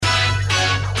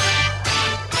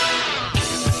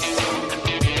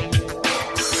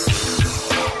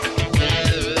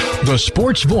The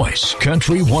Sports Voice,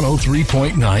 Country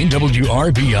 103.9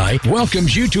 WRBI,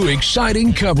 welcomes you to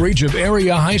exciting coverage of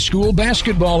area high school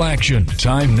basketball action.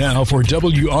 Time now for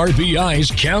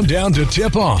WRBI's Countdown to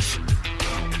Tip-Off.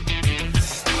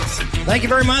 Thank you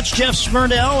very much, Jeff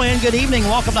Smurdell, and good evening.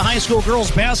 Welcome to high school girls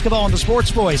basketball on the Sports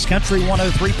Voice, Country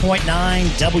 103.9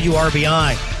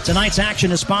 WRBI. Tonight's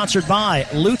action is sponsored by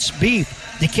Lutz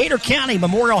Beef, Decatur County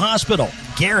Memorial Hospital,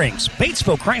 Garings,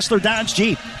 Batesville Chrysler Dodge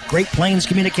Jeep, Great Plains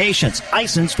Communications,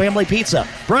 Ison's Family Pizza,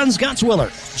 Bruns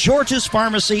Gutzwiller, George's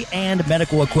Pharmacy and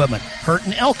Medical Equipment,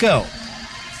 Hurton Elko,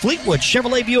 Fleetwood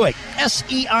Chevrolet Buick,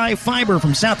 SEI Fiber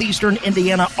from Southeastern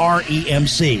Indiana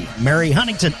REMC, Mary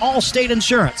Huntington Allstate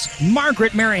Insurance,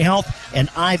 Margaret Mary Health, and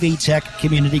Ivy Tech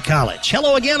Community College.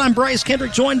 Hello again, I'm Bryce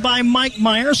Kendrick, joined by Mike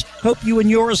Myers. Hope you and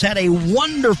yours had a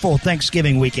wonderful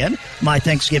Thanksgiving weekend. My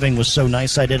Thanksgiving was so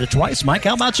nice I did it twice. Mike,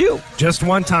 how about you? Just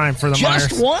one time for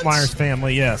the Myers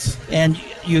family, yes. And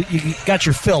you got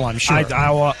your fill, I'm sure.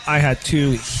 I had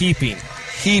two heaping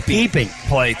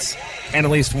plates. And at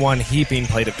least one heaping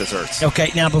plate of desserts.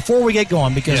 Okay, now before we get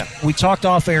going, because we talked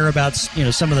off air about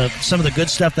some of the good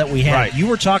stuff that we had. Right. You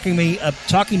were talking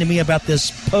to me about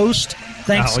this post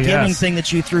Thanksgiving thing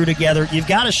that you threw together. You've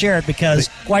got to share it because,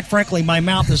 quite frankly, my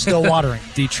mouth is still watering.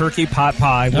 The turkey pot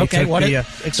pie.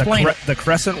 Explain it. The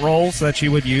crescent rolls that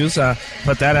you would use.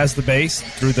 Put that as the base.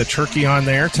 Threw the turkey on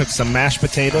there. Took some mashed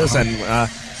potatoes and.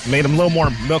 Made them a little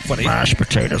more milk-funny. Mashed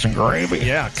potatoes and gravy.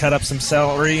 Yeah, cut up some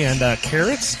celery and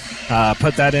carrots.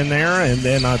 Put that in there, and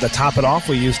then to top it off,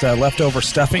 we used leftover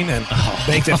stuffing and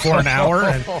baked it for an hour.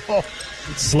 And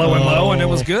slow and low, and it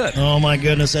was good. Oh, my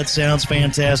goodness, that sounds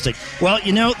fantastic. Well,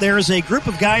 there is a group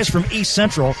of guys from East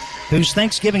Central whose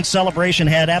Thanksgiving celebration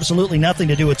had absolutely nothing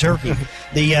to do with turkey.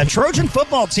 The Trojan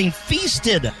football team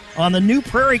feasted on the New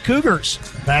Prairie Cougars.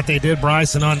 That they did,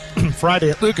 Bryce, and on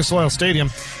Friday at Lucas Oil Stadium,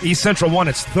 East Central won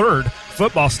its third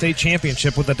football state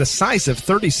championship with a decisive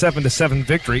 37-7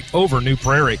 victory over New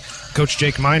Prairie. Coach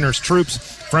Jake Miner's troops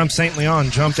from St.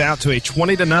 Leon jumped out to a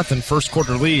 20-0 first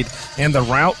quarter lead, and the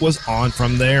rout was on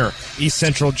from there. East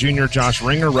Central junior Josh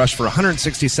Ringer rushed for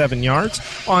 167 yards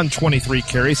on 23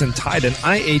 carries and tied an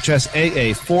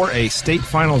IHSAA 4A state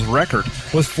finals record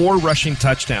with 4 rushing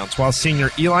touchdowns, while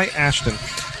senior Eli Ashton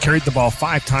carried the ball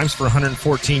 5 times for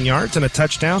 114 yards and a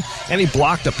touchdown, and he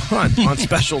blocked a punt on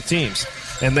special teams.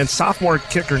 And then sophomore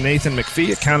kicker Nathan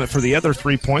McPhee accounted for the other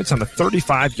 3 points on a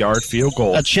 35-yard field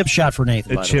goal. A chip shot for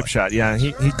Nathan, A chip shot, yeah.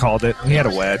 He called it. He had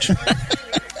a wedge.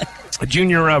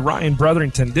 Junior Ryan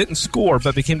Brotherington didn't score,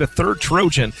 but became the third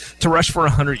Trojan to rush for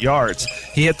 100 yards.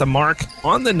 He hit the mark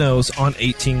on the nose on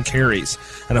 18 carries.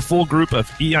 And a full group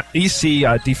of EC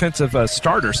defensive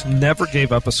starters never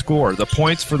gave up a score. The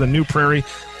points for the New Prairie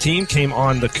team came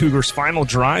on the Cougars' final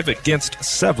drive against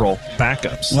several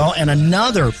backups. Well, and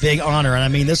another big honor, and I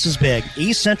mean this is big,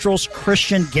 East Central's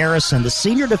Christian Garrison, the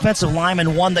senior defensive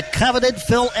lineman, won the coveted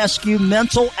Phil Eskew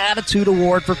Mental Attitude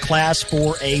Award for Class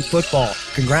 4A football.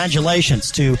 Congratulations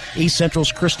to East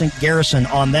Central's Christian Garrison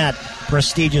on that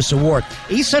prestigious award.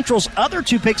 East Central's other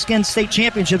 2 Pigskin State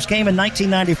Championships came in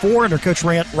 1994 under Coach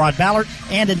Rod Ballard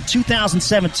and in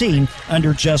 2017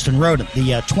 under Justin Roden.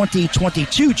 The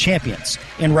 2022 champions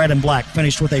in red and black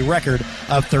finished with a record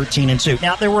of 13-2.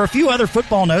 Now, there were a few other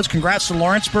football notes. Congrats to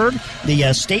Lawrenceburg,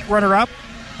 the state runner-up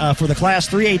for the Class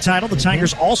 3A title. The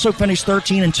Tigers also finished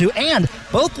 13-2, and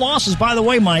both losses, by the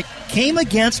way, Mike, came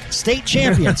against state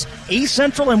champions, East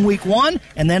Central in Week 1,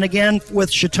 and then again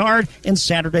with Chittard in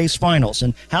Saturday's finals.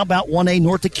 And how about 1A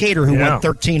North Decatur, who went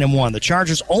 13-1? The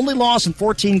Chargers' only loss in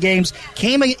 14 games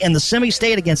came in the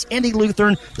semi-state against Indy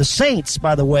Lutheran. The Saints,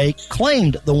 by the way,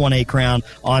 claimed the 1A crown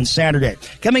on Saturday.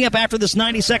 Coming up after this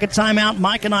 90-second timeout,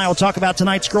 Mike and I will talk about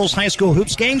tonight's girls' high school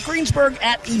hoops game, Greensburg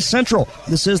at East Central.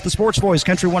 This is the Sports Voice,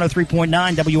 Country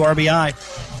 103.9 WRBI.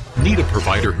 Need a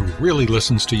provider who really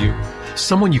listens to you?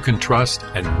 Someone you can trust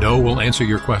and know will answer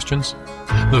your questions?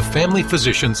 The family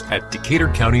physicians at Decatur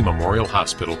County Memorial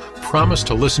Hospital promise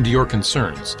to listen to your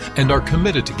concerns and are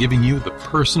committed to giving you the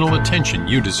personal attention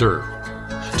you deserve.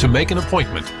 To make an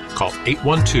appointment, call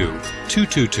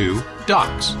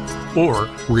 812-222-DOCS or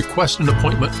request an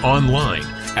appointment online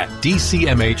at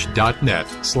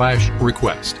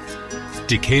dcmh.net/request.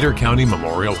 Decatur County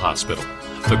Memorial Hospital.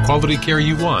 The quality care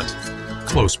you want,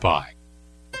 close by.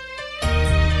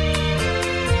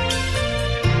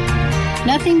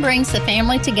 Nothing brings the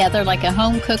family together like a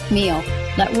home-cooked meal.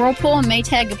 Let Whirlpool and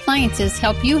Maytag Appliances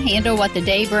help you handle what the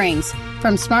day brings.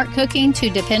 From smart cooking to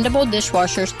dependable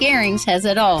dishwashers, Garings has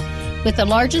it all. With the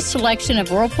largest selection of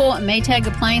Whirlpool and Maytag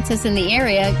appliances in the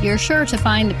area, you're sure to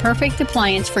find the perfect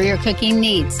appliance for your cooking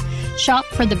needs. Shop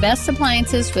for the best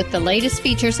appliances with the latest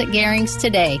features at Gehring's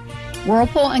today.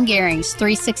 Whirlpool and Gehring's,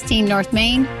 316 North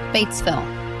Main,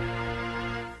 Batesville.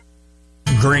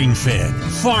 Grain-fed,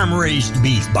 farm-raised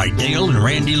beef by Dale and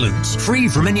Randy Lutz. Free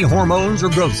from any hormones or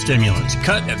growth stimulants.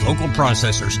 Cut at local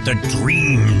processors. The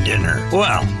dream dinner.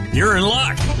 Well, you're in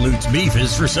luck. Lutz Beef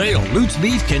is for sale. Lutz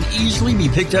Beef can easily be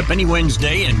picked up any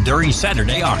Wednesday and during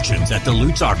Saturday auctions at the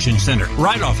Lutz Auction Center,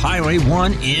 right off Highway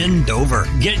 1 in Dover.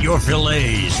 Get your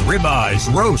fillets,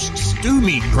 ribeyes, roasts, stew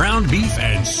meat, ground beef,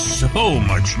 and so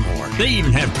much more. They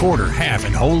even have quarter, half,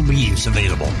 and whole beefs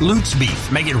available. Lutz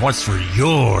Beef. Make it what's for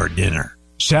your dinner.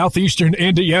 Southeastern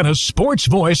Indiana's sports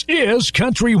voice is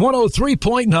Country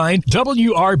 103.9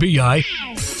 WRBI.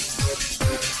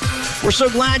 We're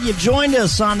so glad you've joined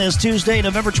us on this Tuesday,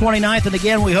 November 29th. And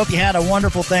again, we hope you had a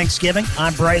wonderful Thanksgiving.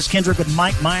 I'm Bryce Kendrick with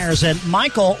Mike Myers. And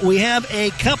Michael, we have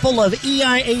a couple of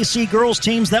EIAC girls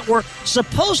teams that were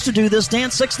supposed to do this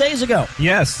dance 6 days ago.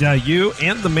 Yes, you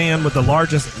and the man with the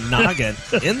largest noggin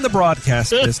in the broadcast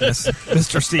business,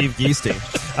 Mr. Steve Geesting,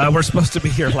 were supposed to be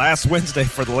here last Wednesday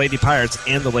for the Lady Pirates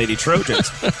and the Lady Trojans.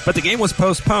 But the game was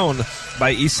postponed by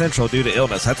East Central due to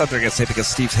illness. I thought they were going to say because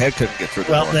Steve's head couldn't get through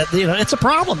the door. It's a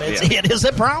problem. It is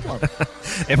a problem.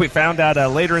 And we found out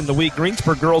later in the week,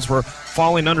 Greensburg girls were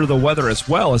falling under the weather as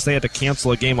well, as they had to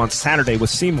cancel a game on Saturday with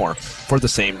Seymour for the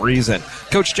same reason.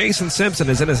 Coach Jason Simpson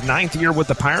is in his 9th year with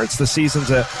the Pirates. This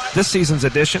season's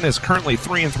edition is currently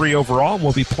 3-3 overall and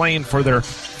will be playing for their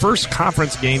first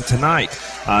conference game tonight.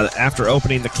 After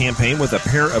opening the campaign with a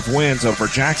pair of wins over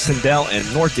Jacksonville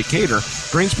and North Decatur,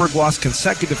 Greensburg lost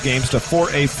consecutive games to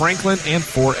 4A Franklin and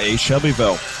 4A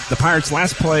Shelbyville. The Pirates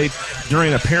last played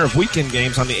during a pair of weekend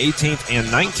games on the 18th and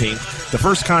 19th. The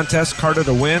first contest carded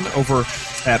a win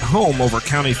at home over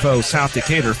county foe South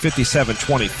Decatur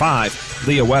 57-25.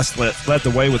 Leah West led the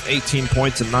way with 18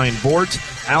 points and 9 boards.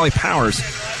 Allie Powers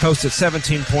posted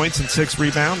 17 points and 6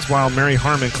 rebounds, while Mary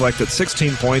Harmon collected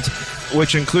 16 points,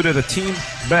 which included a team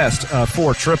best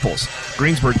 4 triples.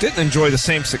 Greensburg didn't enjoy the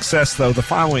same success, though, the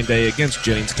following day against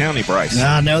Jennings County, Bryce.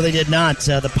 No, they did not.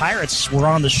 The Pirates were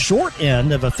on the short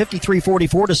end of a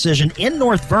 53-44 decision in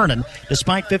North Vernon,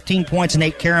 despite 15 points and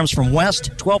 8 caroms from West,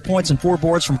 12 points and 4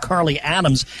 boards from Carly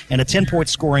Adams, and a 10-point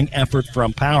scoring effort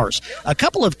from Powers. A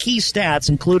couple of key stats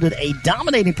included a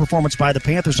dominating performance by the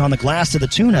Panthers on the glass to the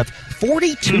tune of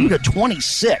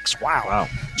 42-26. Wow.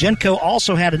 Genco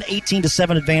also had an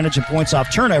 18-7 advantage in points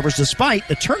off turnovers, despite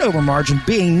the turnover margin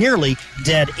being nearly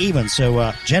dead even. So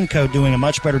Genco doing a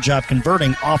much better job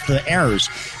converting off the errors.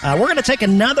 We're going to take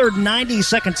another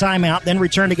 90-second timeout, then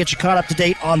return to get you caught up to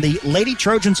date on the Lady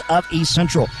Trojans of East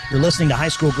Central. You're listening to high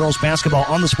school girls basketball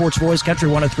on the Sports Voice, Country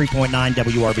 103.9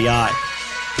 WRBI.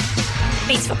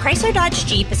 Batesville Chrysler Dodge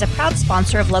Jeep is a proud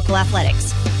sponsor of local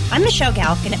athletics. I'm Michelle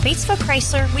Galk, and at Batesville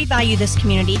Chrysler, we value this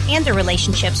community and the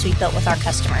relationships we've built with our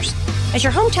customers. As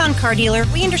your hometown car dealer,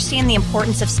 we understand the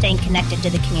importance of staying connected to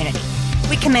the community.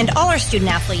 We commend all our student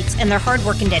athletes and their hard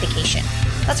work and dedication.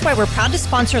 That's why we're proud to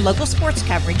sponsor local sports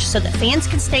coverage so that fans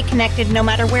can stay connected no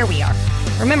matter where we are.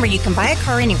 Remember, you can buy a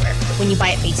car anywhere, but when you buy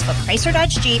at Batesville Chrysler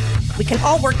Dodge Jeep, we can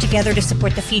all work together to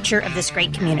support the future of this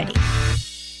great community.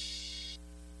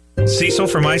 Cecil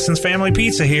from Ison's Family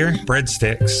Pizza here.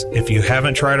 Breadsticks. If you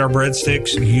haven't tried our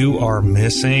breadsticks, you are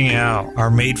missing out. Our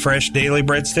made fresh daily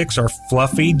breadsticks are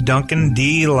fluffy Dunkin'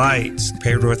 delights.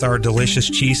 Paired with our delicious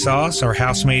cheese sauce, our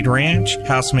house-made ranch,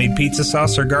 house-made pizza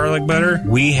sauce, or garlic butter,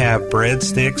 we have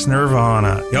breadsticks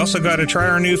nirvana. You also got to try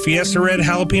our new Fiesta Red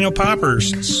Jalapeno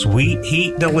Poppers. Sweet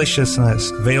heat deliciousness.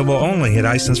 Available only at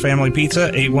Ison's Family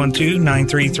Pizza,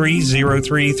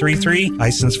 812-933-0333,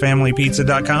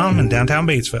 IsonsFamilyPizza.com, in downtown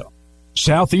Batesville.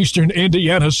 Southeastern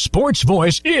Indiana's sports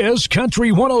voice is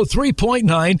Country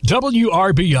 103.9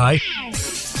 WRBI.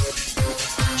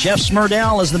 Jeff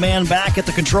Smurdell is the man back at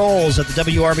the controls at the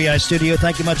WRBI studio.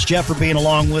 Thank you much, Jeff, for being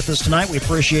along with us tonight. We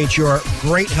appreciate your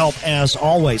great help as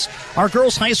always. Our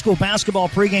girls' high school basketball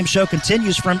pregame show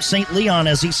continues from St. Leon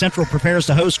as East Central prepares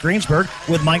to host Greensburg.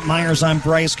 With Mike Myers, I'm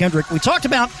Bryce Kendrick. We talked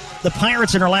about the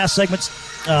Pirates in our last segments.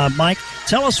 Mike,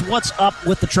 tell us what's up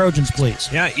with the Trojans, please.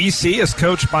 Yeah, EC is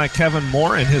coached by Kevin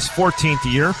Moore in his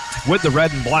 14th year with the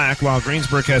red and black, while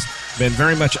Greensburg has been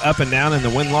very much up and down in the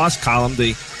win-loss column.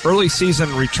 The early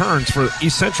season returns for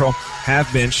East Central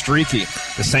have been streaky.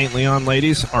 The St. Leon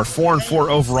ladies are 4-4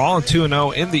 overall and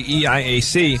 2-0 in the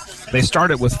EIAC. They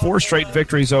started with 4 straight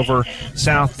victories over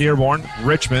South Dearborn,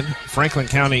 Richmond, Franklin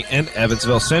County, and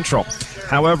Evansville Central.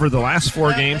 However, the last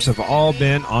 4 games have all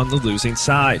been on the losing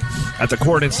side. At the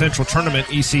Corydon Central Tournament,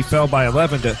 EC fell by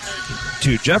 11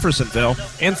 to Jeffersonville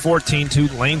and 14 to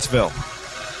Lanesville.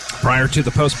 Prior to the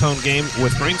postponed game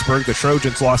with Greensburg, the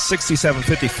Trojans lost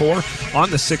 67-54 on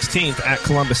the 16th at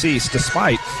Columbus East,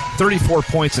 despite 34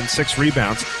 points and 6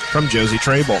 rebounds from Josie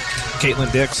Trable.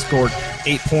 Caitlin Dix scored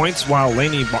 8 points, while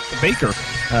Lainey Baker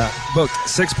booked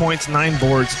 6 points, 9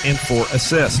 boards, and 4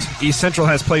 assists. East Central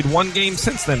has played 1 game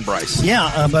since then, Bryce.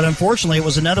 Yeah, but unfortunately it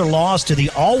was another loss to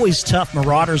the always tough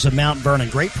Marauders of Mount Vernon.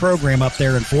 Great program up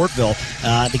there in Fortville.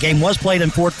 The game was played in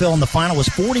Fortville, and the final was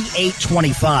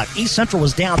 48-25. East Central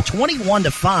was down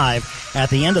 21-5 at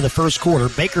the end of the first quarter.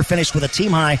 Baker finished with a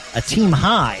team high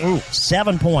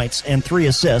 7 points and 3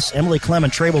 assists. Emily Clem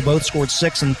and Trable both scored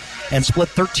 6 and split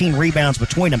 13 rebounds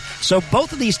between them. So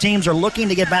both of these teams are looking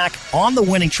to get back on the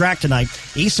winning track tonight.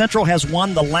 East Central has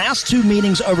won the last 2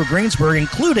 meetings over Greensburg,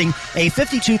 including a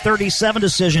 52-37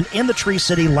 decision in the Tree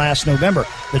City last November.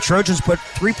 The Trojans put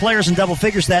 3 players in double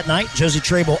figures that night. Josie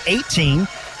Trable, 18,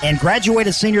 and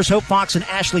graduated seniors Hope Fox and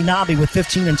Ashley Nobby with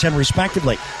 15 and 10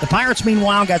 respectively. The Pirates,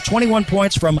 meanwhile, got 21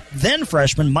 points from then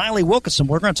freshman Miley Wilkinson.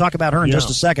 We're going to talk about her in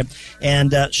just a second.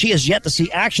 And she has yet to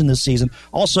see action this season.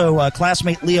 Also,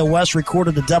 classmate Leah West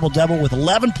recorded a double-double with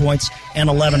 11 points and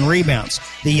 11 rebounds.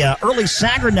 The early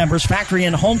Sanger numbers factoring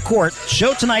in home court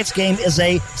show tonight's game is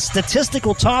a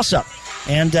statistical toss-up.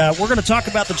 And we're going to talk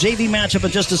about the JV matchup in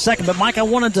just a second. But, Mike, I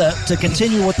wanted to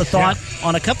continue with the thought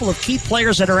on a couple of key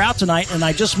players that are out tonight. And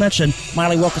I just mentioned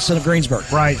Miley Wilkinson of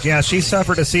Greensburg. Right, yeah. She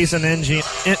suffered a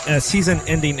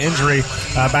season-ending injury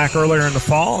back earlier in the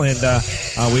fall. And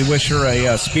we wish her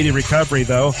a speedy recovery,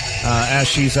 though, as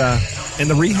she's in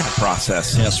the rehab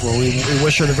process. Yes, well, we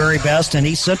wish her the very best. And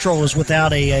East Central was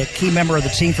without a key member of the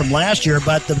team from last year.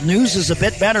 But the news is a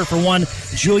bit better for one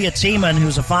Julia Tiemann,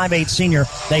 who's a 5'8 senior.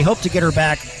 They hope to get her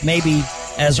back maybe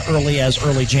as early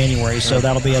January, so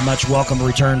that'll be a much welcome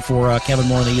return for Kevin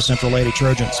Moore and the East Central Lady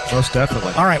Trojans. Most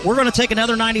definitely. All right, we're going to take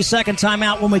another 90-second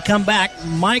timeout. When we come back,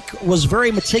 Mike was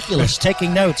very meticulous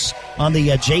taking notes on the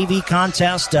JV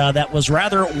contest that was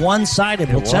rather one-sided.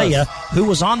 We'll tell you who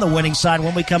was on the winning side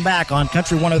when we come back on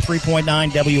Country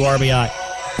 103.9 WRBI.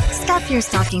 Stuff your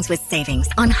stockings with savings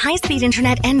on high-speed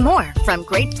internet and more from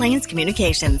Great Plains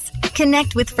Communications.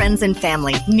 Connect with friends and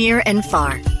family near and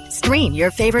far. Stream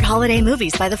your favorite holiday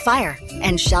movies by the fire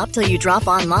and shop till you drop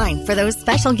online for those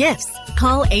special gifts.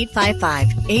 Call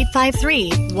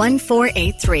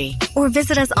 855-853-1483 or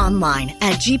visit us online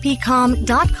at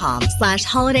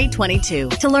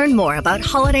gpcom.com/holiday22 to learn more about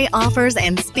holiday offers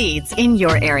and speeds in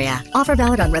your area. Offer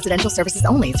valid on residential services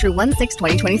only through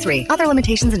 1/6/2023. Other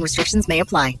limitations and restrictions may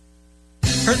apply.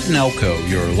 Curtin Elko,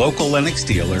 your local Lennox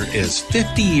dealer, is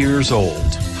 50 years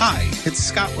old. Hi, it's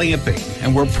Scott Lamping,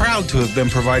 and we're proud to have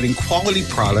been providing quality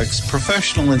products,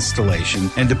 professional installation,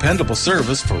 and dependable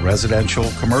service for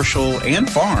residential, commercial, and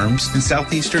farms in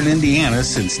southeastern Indiana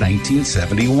since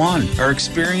 1971. Our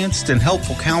experienced and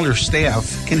helpful counter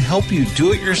staff can help you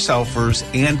do-it-yourselfers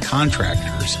and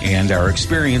contractors, and our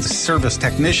experienced service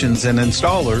technicians and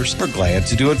installers are glad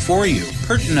to do it for you.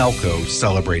 Curtin Elko,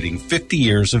 celebrating 50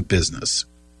 years of business.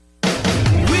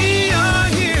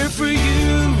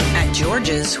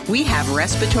 George's, we have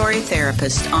respiratory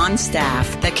therapists on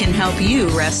staff that can help you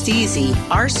rest easy.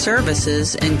 Our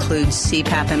services include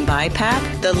CPAP and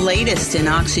BiPAP, the latest in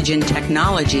oxygen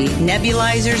technology,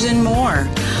 nebulizers, and more.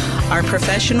 Our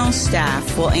professional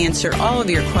staff will answer all of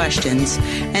your questions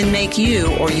and make you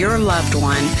or your loved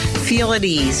one feel at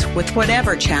ease with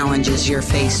whatever challenges you're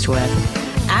faced with.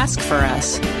 Ask for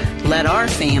us. Let our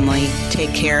family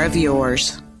take care of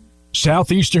yours.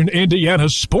 Southeastern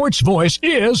Indiana's sports voice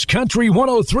is Country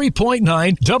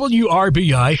 103.9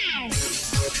 WRBI.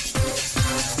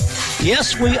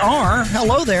 Yes, we are.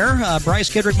 Hello there. Bryce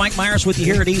Kidrick, Mike Myers with you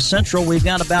here at East Central. We've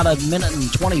got about a minute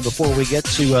and 20 before we get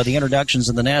to the introductions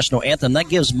and the national anthem. That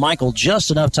gives Michael just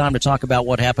enough time to talk about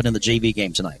what happened in the JV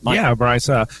game tonight. Michael. Yeah, Bryce,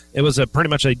 it was pretty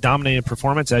much a dominated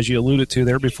performance, as you alluded to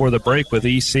there before the break with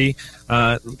EC.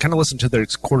 Kind of listen to their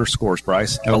quarter scores,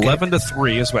 Bryce. Okay.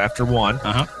 11-3 is after one.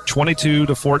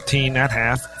 22-14 at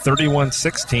half.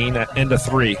 31-16 at end of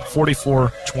three.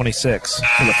 44-26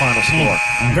 for the final score.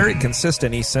 Very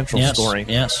consistent East Central scoring.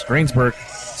 Yes. Greensburg,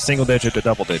 single digit to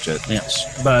double digit.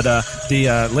 Yes. But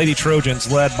the Lady Trojans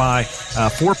led by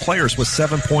 4 players with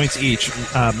 7 points each.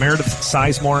 Meredith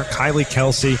Sizemore, Kylie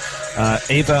Kelsey,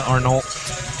 Ava Arnold,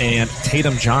 and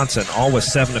Tatum Johnson, all with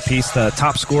 7 apiece. The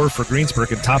top scorer for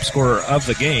Greensburg and top scorer of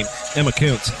the game, Emma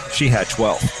Kuntz, she had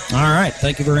 12. All right,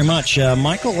 thank you very much.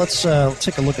 Michael, let's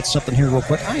take a look at something here real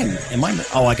quick.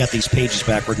 I got these pages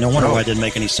backward. No wonder why it didn't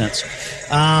make any sense.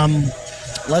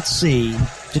 Let's see.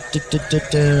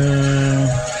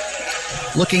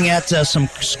 Looking at some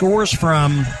scores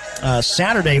from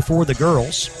Saturday for the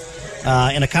girls.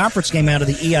 In a conference game out of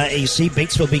the EIAC,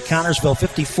 Batesville beat Connersville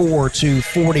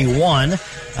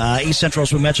 54-41. East Central,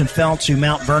 as we mentioned, fell to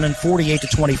Mount Vernon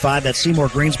 48-25. That Seymour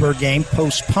Greensburg game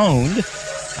postponed.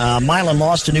 Milan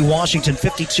lost to New Washington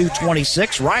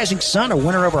 52-26. Rising Sun, a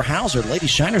winner over Hauser. Lady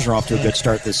Shiners are off to a good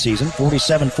start this season.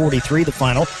 47-43 the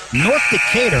final.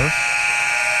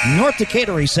 North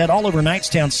Decatur, he said, all over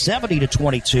Knightstown,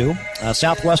 70-22.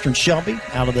 Southwestern Shelby,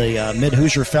 out of the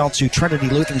Mid-Hoosier, fell to Trinity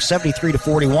Lutheran,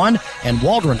 73-41. And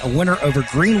Waldron, a winner over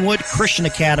Greenwood Christian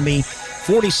Academy,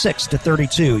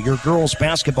 46-32. Your girls'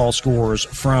 basketball scores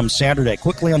from Saturday.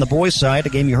 Quickly on the boys' side, a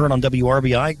game you heard on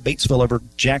WRBI, Batesville over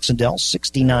Jacksonville,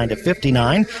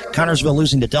 69-59. Connersville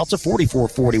losing to Delta,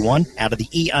 44-41. Out of the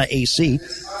EIAC,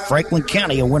 Franklin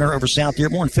County, a winner over South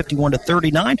Dearborn,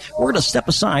 51-39. We're going to step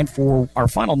aside for our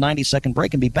final 90-second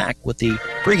break and be back with the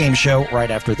pregame show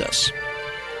right after this.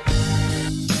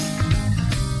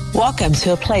 Welcome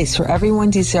to a place where everyone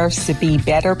deserves to be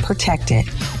better protected,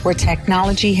 where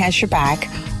technology has your back,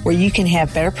 where you can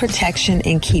have better protection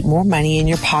and keep more money in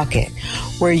your pocket,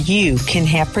 where you can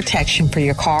have protection for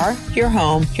your car, your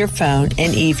home, your phone,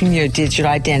 and even your digital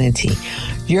identity.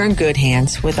 You're in good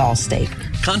hands with Allstate.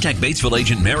 Contact Batesville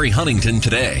agent Mary Huntington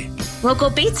today. Local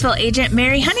Batesville agent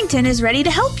Mary Huntington is ready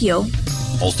to help you.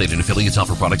 Allstate and affiliates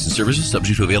offer products and services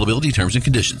subject to availability, terms, and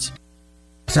conditions.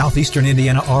 Southeastern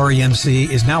Indiana REMC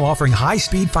is now offering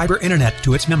high-speed fiber internet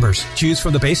to its members. Choose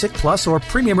from the basic, plus, or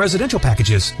premium residential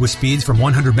packages with speeds from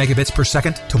 100 megabits per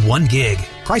second to 1 gig.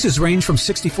 Prices range from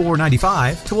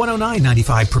 $64.95 to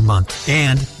 $109.95 per month.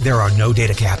 And there are no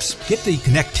data caps. Get the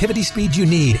connectivity speed you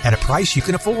need at a price you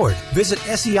can afford. Visit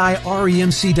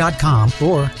SEIREMC.com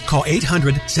or call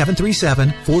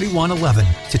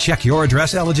 800-737-4111 to check your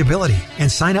address eligibility and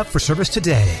sign up for service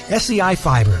today. SEI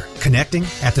Fiber, connecting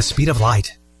at the speed of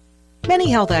light.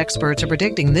 Many health experts are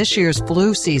predicting this year's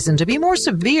flu season to be more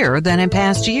severe than in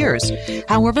past years.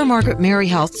 However, Margaret Mary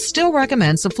Health still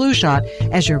recommends the flu shot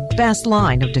as your best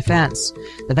line of defense.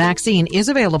 The vaccine is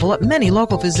available at many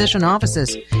local physician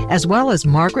offices, as well as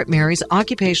Margaret Mary's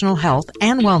Occupational Health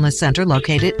and Wellness Center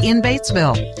located in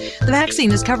Batesville. The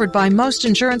vaccine is covered by most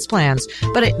insurance plans,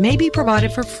 but it may be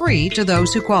provided for free to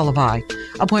those who qualify.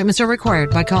 Appointments are required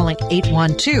by calling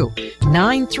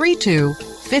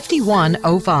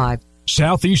 812-932-5105.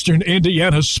 Southeastern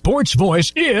Indiana's sports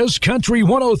voice is Country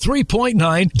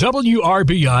 103.9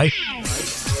 WRBI.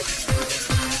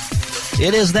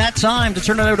 It is that time to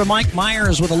turn it over to Mike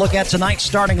Myers with a look at tonight's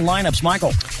starting lineups.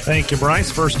 Michael. Thank you,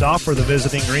 Bryce. First off, for the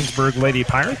visiting Greensburg Lady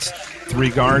Pirates, 3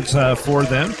 guards for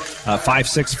them.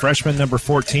 5'6" freshman, number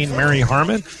 14, Mary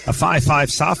Harmon. A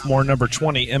 5'5" sophomore, number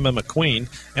 20, Emma McQueen.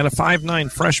 And a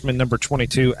 5'9" freshman, number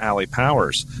 22, Allie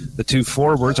Powers. The 2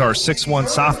 forwards are 6'1"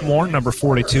 sophomore, number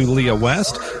 42, Leah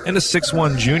West. And a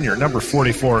 6'1" junior, number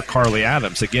 44, Carly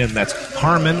Adams. Again, that's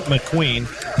Harmon, McQueen,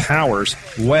 Powers,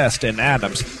 West, and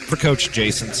Adams for Coach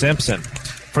Jason Simpson.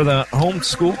 For the home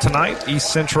school tonight,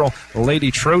 East Central Lady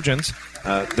Trojans,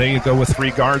 they go with 3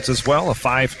 guards as well. A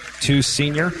 5'2"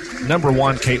 senior, number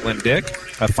 1, Caitlin Dick.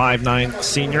 A 5'9"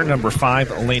 senior, number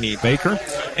 5, Lainey Baker.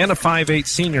 And a 5'8"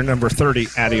 senior, number 30,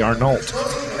 Addie Arnold.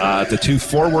 The 2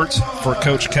 forwards for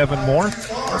Coach Kevin Moore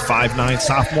are 5'9"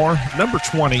 sophomore, number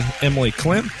 20, Emily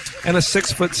Klim. And a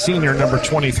 6' senior, number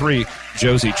 23,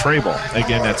 Josie Trable.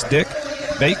 Again, that's Dick,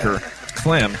 Baker,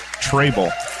 Klim,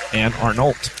 Trable, and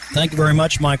Arnold. Thank you very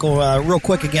much, Michael. Real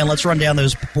quick again, let's run down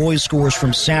those boys' scores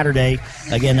from Saturday.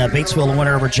 Again, Batesville, a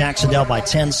winner over Jacksonville by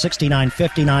 10,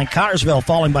 69-59. Connersville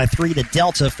falling by 3 to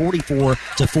Delta,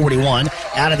 44-41.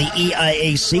 Out of the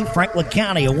EIAC, Franklin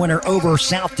County, a winner over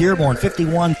South Dearborn,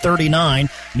 51-39.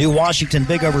 New Washington,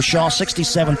 big over Shaw,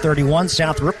 67-31.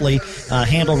 South Ripley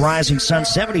handled Rising Sun,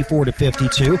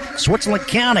 74-52. Switzerland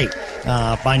County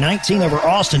by 19 over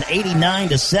Austin,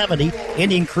 89-70.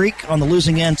 Indian Creek on the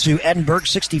losing end to Edinburgh,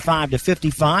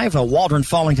 65-55. Waldron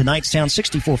falling to Knightstown,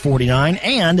 64-49.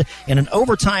 And in an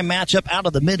overtime matchup out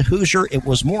of the Mid-Hoosier, it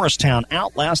was Morristown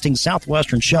outlasting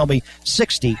Southwestern Shelby,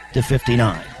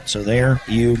 60-59. So there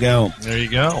you go. There you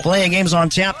go. Plenty of games on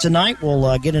tap tonight.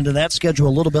 We'll get into that schedule a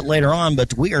little bit later on,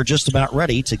 but we are just about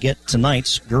ready to get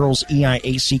tonight's girls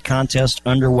EIAC contest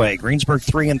underway. Greensburg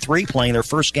 3-3 playing their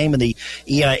first game in the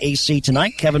EIAC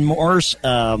tonight. Kevin Moore's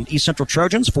East Central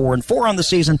Trojans 4-4 on the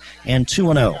season and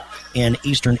 2-0 in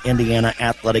Eastern Indiana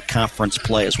Athletic Conference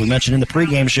play. As we mentioned in the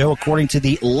pregame show, according to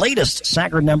the latest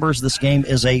Sanger numbers, this game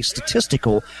is a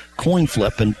statistical coin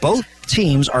flip, and both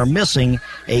teams are missing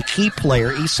a key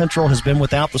player. East Central has been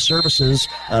without the services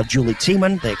of Julie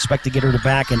Tiemann. They expect to get her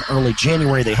back in early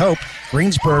January, they hope.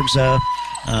 Greensburg's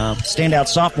standout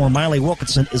sophomore Miley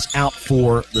Wilkinson is out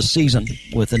for the season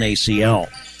with an ACL.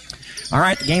 All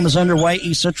right, the game is underway.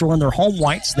 East Central in their home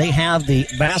whites. They have the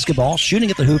basketball shooting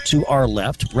at the hoop to our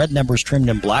left. Red numbers trimmed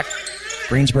in black.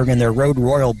 Greensburg in their Road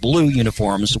Royal blue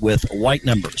uniforms with white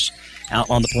numbers. Out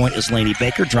on the point is Lainey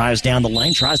Baker. Drives down the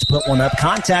lane, tries to put one up.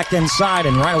 Contact inside,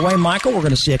 and right away, Michael, we're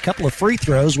going to see a couple of free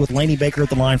throws with Lainey Baker at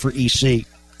the line for EC.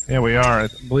 Yeah, we are. I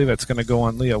believe it's going to go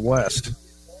on Leah West.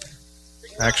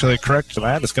 Actually, correct to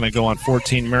that. It's going to go on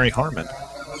 14 Mary Harmon.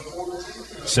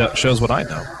 So, shows what I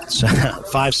know.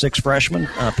 5'6" freshman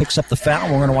picks up the foul.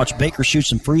 We're going to watch Baker shoot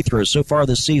some free throws. So far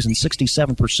this season,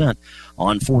 67%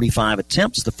 on 45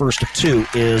 attempts. The first of two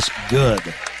is good.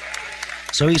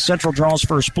 So East Central draws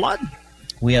first blood.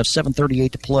 We have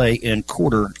 7:38 to play in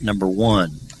quarter number one.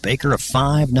 Baker, a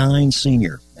 5'9"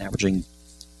 senior, averaging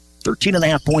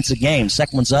 13.5 points a game.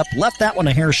 Second one's up. Left that one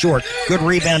a hair short. Good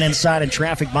rebound inside and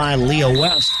traffic by Leah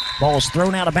West. Ball is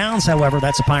thrown out of bounds, however.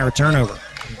 That's a Pirate turnover.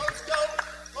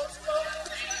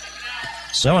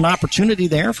 So an opportunity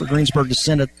there for Greensburg to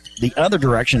send it the other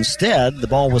direction. Instead, the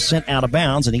ball was sent out of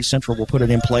bounds, and East Central will put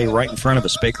it in play right in front of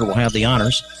us. Baker will have the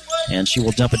honors, and she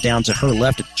will dump it down to her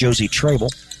left at Josie Trable.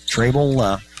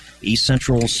 Trable, East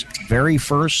Central's very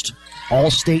first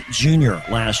All-State junior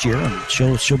last year,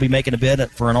 and she'll be making a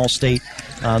bid for an All-State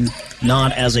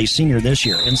nod as a senior this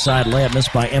year. Inside layup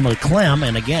missed by Emily Clem,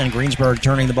 and again, Greensburg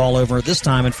turning the ball over, this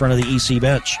time in front of the EC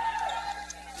bench.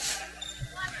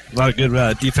 A lot of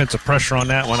good defensive pressure on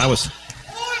that one. I was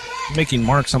making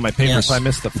marks on my paper, yes. So I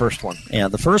missed the first one. Yeah,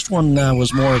 the first one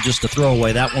was more just a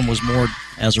throwaway. That one was more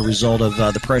as a result of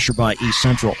the pressure by East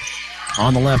Central.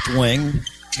 On the left wing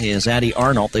is Addie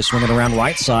Arnold. They swing it around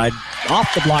right side.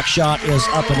 Off the block shot is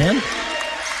up and in.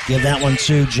 Give that one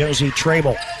to Josie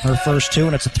Trable. Her first two,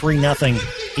 and it's a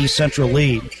 3-0 East Central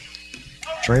lead.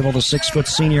 Trable, the 6-foot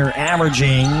senior,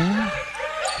 averaging,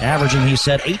 he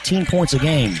said, 18 points a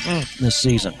game this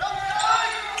season.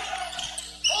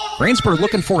 Greensburg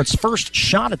looking for its first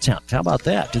shot attempt. How about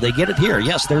that? Do they get it here?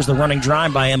 Yes, there's the running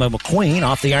drive by Emma McQueen.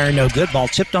 Off the iron, no good. Ball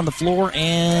tipped on the floor,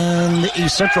 and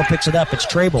East Central picks it up. It's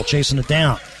Trable chasing it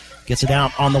down. Gets it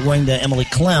out on the wing to Emily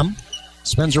Clem.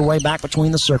 Spins her way back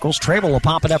between the circles. Trable will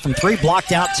pop it up from three.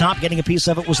 Blocked out top. Getting a piece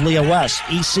of it was Leah West.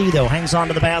 EC, though, hangs on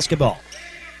to the basketball.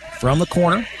 From the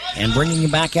corner, and bringing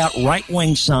it back out right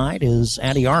wing side is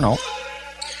Addie Arnold.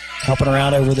 Helping her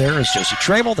out over there is Josie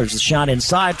Trable. There's the shot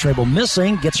inside. Trable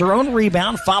missing. Gets her own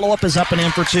rebound. Follow-up is up and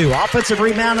in for two. Offensive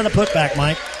rebound and a putback,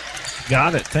 Mike.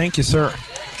 Got it. Thank you, sir.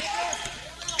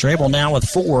 Trable now with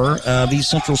 4 of East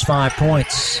Central's 5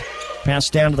 points.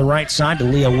 Pass down to the right side to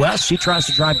Leah West. She tries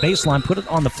to drive baseline, put it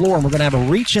on the floor, and we're going to have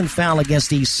a reach-in foul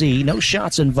against EC. No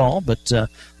shots involved, but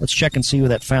let's check and see who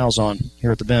that foul's on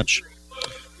here at the bench.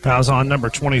 Foul's on number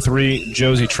 23,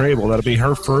 Josie Trable. That'll be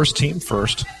her first, team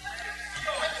first.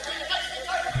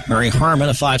 Mary Harmon,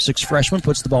 a 5'6" freshman,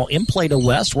 puts the ball in play to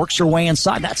West, works her way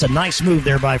inside. That's a nice move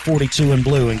there by 42 in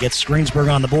blue and gets Greensburg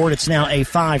on the board. It's now a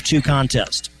 5-2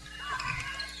 contest.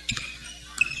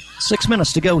 6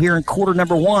 minutes to go here in quarter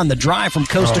number one. The drive from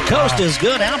coast to coast is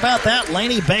good. How about that?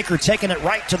 Lainey Baker taking it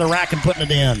right to the rack and putting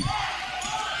it in.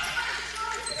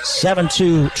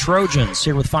 7-2 Trojans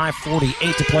here with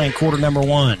 5:48 to play in quarter number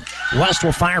one. West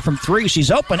will fire from three. She's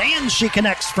open, and she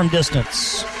connects from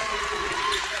distance.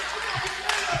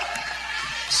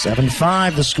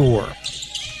 7-5 the score.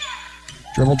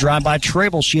 Dribble drive by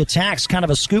Trable. She attacks, kind of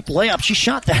a scoop layup. She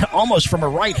shot that almost from her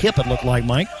right hip, it looked like,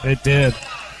 Mike. It did.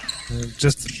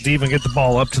 Just to even get the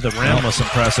ball up to the rim was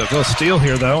impressive. A steal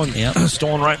here, though, and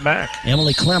stolen right back.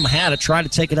 Emily Clem had it, tried to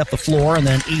take it up the floor, and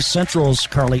then East Central's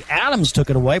Carly Adams took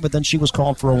it away, but then she was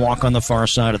called for a walk on the far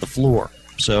side of the floor.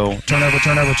 So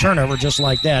turnover, just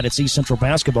like that. It's East Central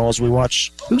basketball as we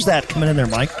watch. Who's that coming in there,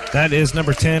 Mike? That is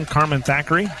number 10, Carmen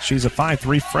Thackeray. She's a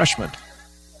 5'3" freshman.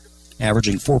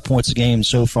 Averaging 4 points a game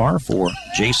so far for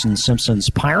Jason Simpson's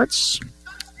Pirates.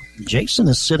 Jason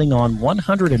is sitting on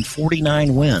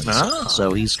 149 wins,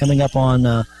 so he's coming up on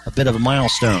a bit of a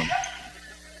milestone.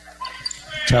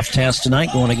 Tough task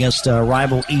tonight going against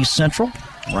rival East Central.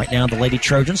 Right now, the Lady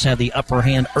Trojans have the upper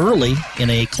hand early in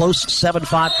a close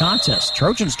 7-5 contest.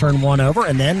 Trojans turn one over,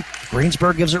 and then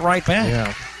Greensburg gives it right back.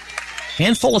 Yeah.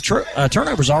 Handful of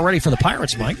turnovers already for the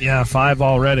Pirates, Mike. Yeah, 5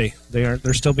 already.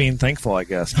 They're still being thankful, I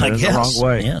guess. But in the wrong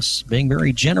way. Yes, being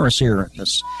very generous here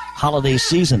this holiday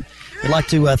season. We'd like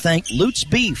to thank Lutz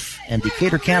Beef and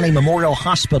Decatur County Memorial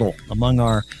Hospital among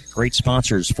our great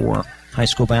sponsors for high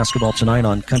school basketball tonight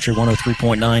on Country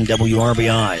 103.9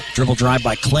 WRBI. Dribble drive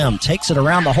by Clem. Takes it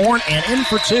around the horn and in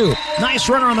for 2. Nice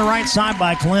runner on the right side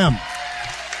by Clem.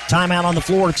 Timeout on the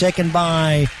floor taken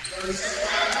by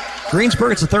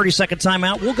Greensburg. It's a 30-second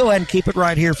timeout. We'll go ahead and keep it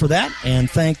right here for that and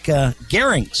thank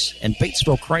Garings and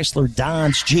Batesville Chrysler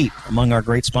Dodge Jeep among our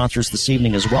great sponsors this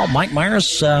evening as well. Mike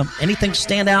Myers, anything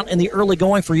stand out in the early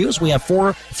going for you as we have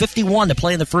 4:51 to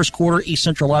play in the first quarter, East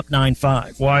Central up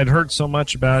 9-5. Well, I'd heard so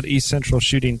much about East Central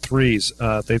shooting threes.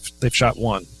 They've shot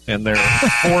 1, and they're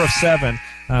 4 of 7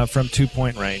 from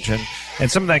 2-point range. And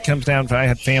some of that comes down to I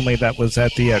had family that was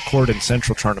at the Corydon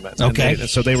Central tournament. Okay.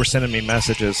 So they were sending me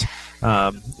messages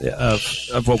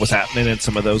of what was happening in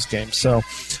some of those games. So,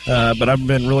 but I've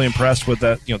been really impressed with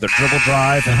that, their dribble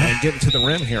drive and getting to the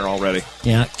rim here already.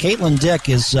 Yeah, Caitlin Dick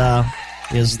is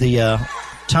the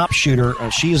top shooter.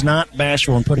 She is not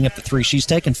bashful in putting up the 3. She's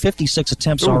taken 56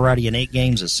 attempts already in 8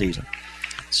 games this season.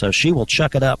 So she will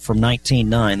chuck it up from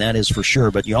 19-9, that is for sure.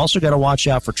 But you also got to watch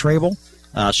out for Trable.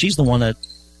 She's the one that,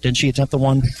 didn't she attempt the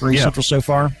one for East Central so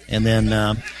far? And then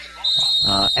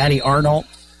Addie Arnold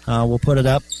will put it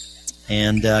up.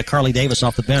 And Carly Davis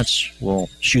off the bench will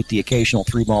shoot the occasional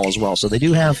 3 ball as well. So they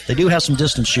do have some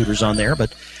distance shooters on there,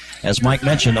 but as Mike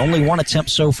mentioned, only 1 attempt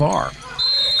so far.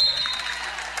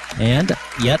 And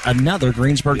yet another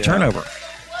Greensburg turnover.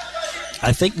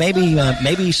 I think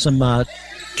maybe some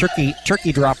turkey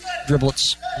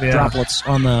droplets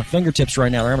on the fingertips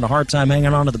right now. They're having a hard time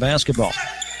hanging on to the basketball.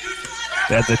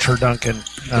 They had the Turduncan.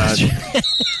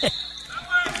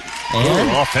 And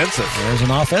offensive. There's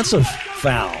an offensive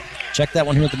foul. Check that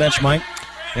one here at the bench, Mike.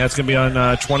 Yeah, it's going to be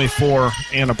on 24,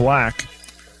 Anna Black,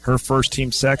 her first,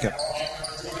 team second.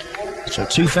 So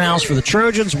 2 fouls for the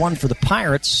Trojans, 1 for the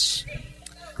Pirates.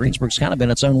 Greensburg's kind of been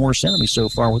its own worst enemy so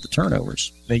far with the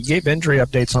turnovers. They gave injury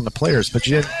updates on the players, but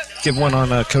you didn't give one on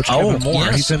Coach Kevin Moore.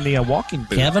 Yes. He's in the walking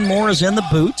boot. Kevin Moore is in the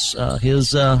boots.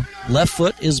 His left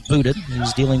foot is booted.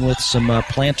 He's dealing with some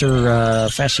plantar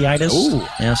fasciitis. Ooh.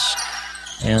 Yes.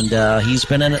 And he's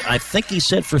been in it, I think he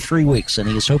said, for 3 weeks, and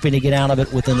he's hoping to get out of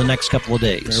it within the next couple of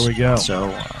days. There we go. So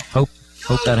hope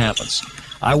that happens.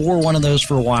 I wore one of those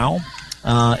for a while.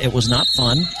 It was not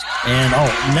fun. And,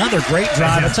 another great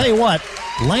drive. I'll tell you what,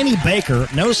 Lainey Baker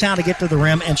knows how to get to the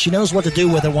rim, and she knows what to do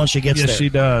with it once she gets there. Yes, she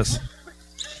does.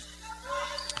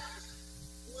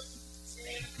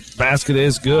 Basket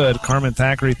is good. Carmen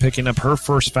Thackeray picking up her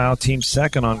first foul, team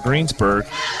second on Greensburg.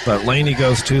 But Lainey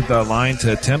goes to the line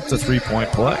to attempt the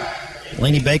 3-point play.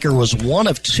 Lainey Baker was 1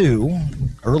 of 2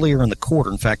 earlier in the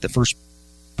quarter. In fact, the first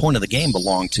point of the game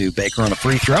belonged to Baker on a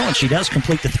free throw, and she does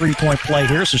complete the 3-point play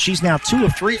here. So she's now 2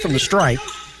 of 3 from the stripe.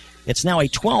 It's now a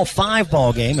 12-5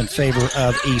 ball game in favor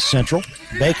of East Central.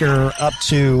 Baker up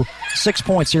to 6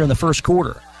 points here in the first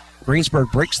quarter.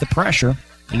 Greensburg breaks the pressure.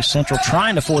 East Central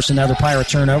trying to force another Pirate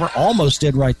turnover. Almost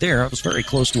did right there. It was very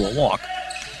close to a walk.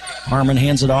 Harmon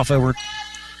hands it off over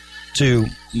to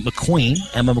McQueen.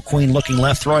 Emma McQueen looking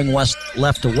left, throwing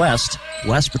left to West.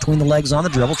 West between the legs on the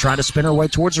dribble, trying to spin her way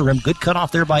towards the rim. Good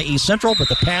cutoff there by East Central, but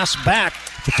the pass back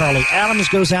to Carly Adams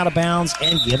goes out of bounds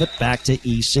and give it back to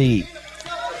EC.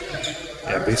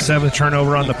 Yeah, the 7th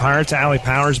turnover on the Pirates. Allie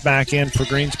Powers back in for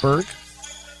Greensburg.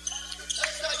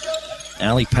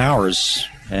 Allie Powers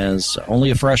as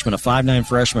only a freshman, a 5'9"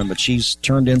 freshman, but she's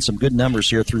turned in some good numbers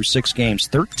here through 6 games.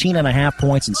 13.5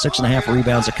 points and 6.5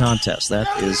 rebounds a contest.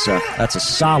 That's a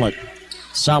solid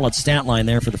stat line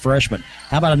there for the freshman.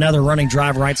 How about another running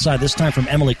drive right side, this time from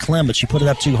Emily Clem, but she put it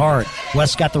up too hard.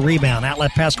 West got the rebound.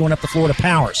 Outlet pass going up the floor to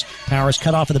Powers. Powers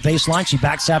cut off at the baseline. She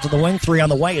backs out to the wing. 3 on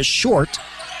the way is short.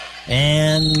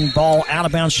 And ball out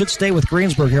of bounds. Should stay with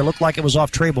Greensburg here. Looked like it was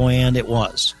off Trable, and it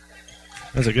was.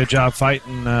 That was a good job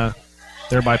fighting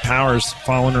there by Powers,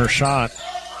 following her shot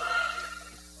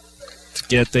to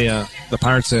get the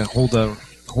Pirates to hold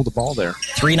the ball there.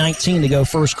 3:19 to go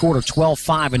first quarter,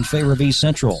 12-5 in favor of East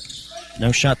Central.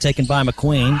 No shot taken by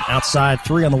McQueen. Outside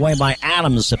 3 on the way by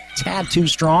Adams, a tad too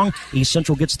strong. East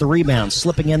Central gets the rebound.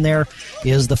 Slipping in there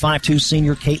is the 5'2"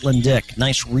 senior Caitlin Dick.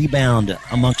 Nice rebound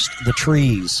amongst the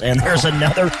trees. And there's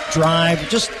another drive.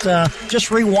 Just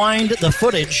rewind the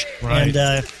footage. Right.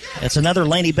 And It's another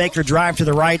Laney Baker drive to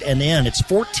the right and in. It's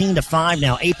 14-5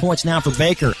 now. 8 points now for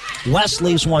Baker. West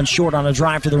leaves one short on a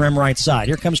drive to the rim right side.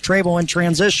 Here comes Trable in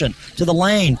transition to the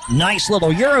lane. Nice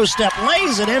little Euro step.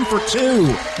 Lays it in for 2.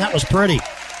 That was pretty.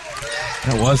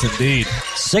 That was indeed.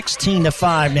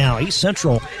 16-5 now. East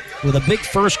Central with a big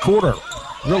first quarter.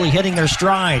 Really hitting their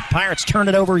stride. Pirates turn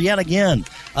it over yet again.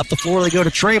 Up the floor they go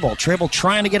to Trable. Trable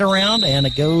trying to get around, and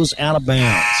it goes out of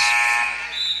bounds.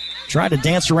 Tried to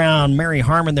dance around Mary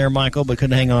Harmon there, Michael, but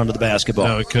couldn't hang on to the basketball.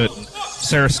 No, he couldn't.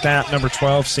 Sarah Statt, number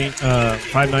 12,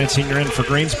 5'9" senior in for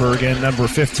Greensburg, and number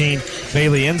 15,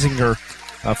 Bailey Enzinger,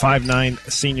 5'9"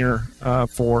 senior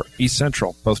for East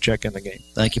Central. Both check in the game.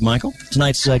 Thank you, Michael.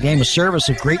 Tonight's game of service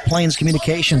of Great Plains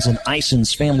Communications and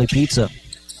Ison's Family Pizza.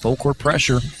 Full court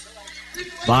pressure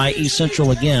by East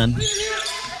Central again.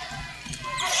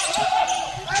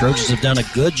 Trojans have done a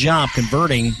good job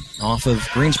converting off of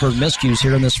Greensburg miscues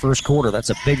here in this first quarter. That's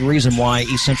a big reason why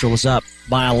East Central is up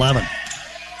by 11.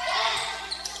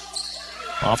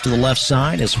 Off to the left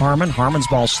side is Harmon. Harmon's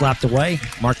ball slapped away.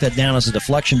 Mark that down as a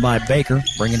deflection by Baker.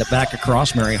 Bringing it back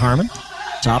across, Mary Harmon.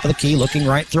 Top of the key, looking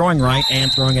right, throwing right,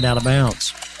 and throwing it out of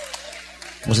bounds.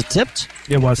 Was it tipped?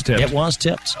 It was tipped. It was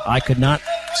tipped. I could not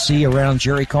see around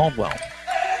Jerry Caldwell.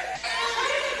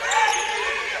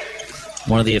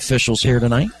 One of the officials here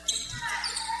tonight.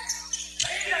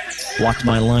 Blocked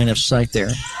my line of sight there.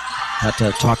 Had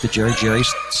to talk to Jerry. Jerry,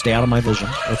 stay out of my vision.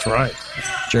 That's right.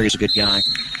 Jerry's a good guy.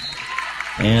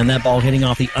 And that ball hitting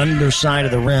off the underside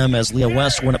of the rim as Leah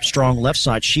West went up strong left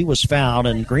side. She was fouled,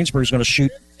 and Greensburg's going to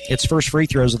shoot its first free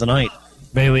throws of the night.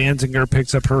 Bailey Enzinger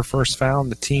picks up her first foul,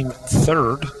 and the team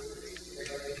third.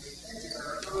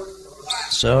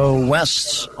 So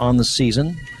West on the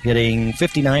season, hitting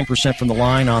 59% from the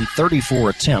line on 34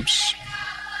 attempts.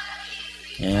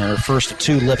 And her first of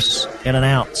 2 lifts in and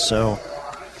out. So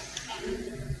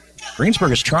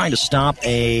Greensburg is trying to stop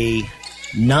a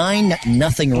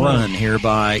 9-0 run here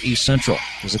by East Central.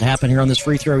 Does it happen here on this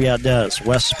free throw? Yeah, it does.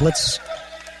 West splits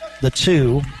the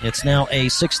 2. It's now a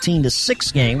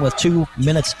 16-6 game with 2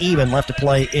 minutes even left to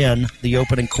play in the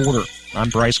opening quarter. I'm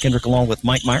Bryce Kendrick along with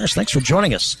Mike Myers. Thanks for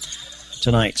joining us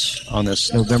tonight on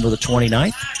this November the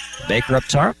 29th. Baker up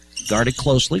top, guarded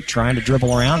closely, trying to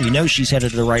dribble around. You know she's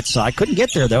headed to the right side. Couldn't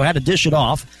get there, though. Had to dish it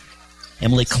off.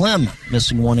 Emily Clem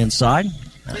missing one inside.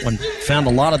 That one found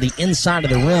a lot of the inside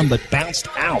of the rim, but bounced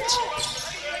out.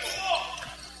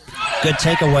 Good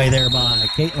takeaway there by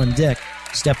Caitlin Dick.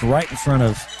 Stepped right in front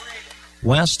of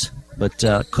West, but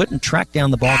couldn't track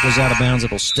down the ball. Goes out of bounds.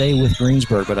 It'll stay with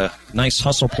Greensburg, but a nice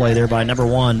hustle play there by number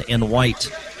 1 in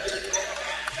white.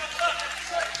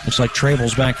 Looks like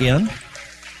Trable's back in.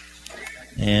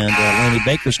 And Laney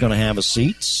Baker's going to have a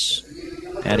seat.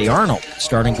 Addie Arnold,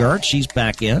 starting guard. She's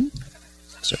back in.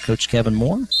 So Coach Kevin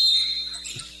Moore.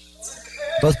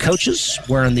 Both coaches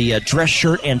wearing the dress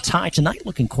shirt and tie tonight,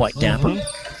 looking quite dapper.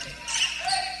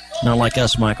 Not like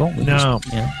us, Michael. No.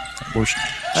 We're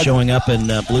showing up in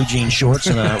blue jean shorts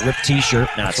and a ripped T-shirt.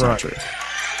 No, that's not true.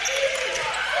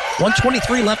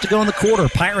 1:23 left to go in the quarter.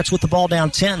 Pirates with the ball down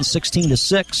 10,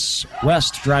 16-6.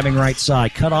 West driving right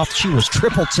side. Cut off. She was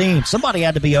triple teamed. Somebody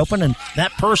had to be open, and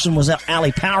that person was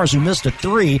Allie Powers, who missed a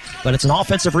 3, but it's an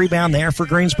offensive rebound there for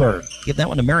Greensburg. Give that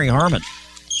one to Mary Harmon.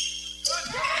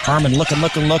 Harmon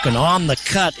looking. On the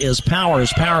cut is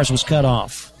Powers. Powers was cut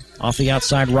off. Off the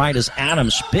outside right is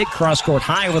Adams. Big cross-court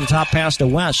high over the top pass to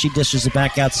West. She dishes it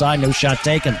back outside. No shot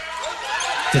taken.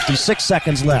 56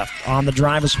 seconds left. On the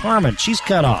drive is Harmon. She's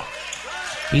cut off.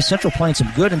 East Central playing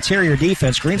some good interior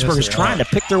defense. Greensburg is trying to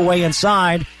pick their way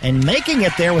inside, and making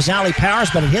it there was Allie Powers,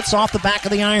 but it hits off the back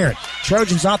of the iron.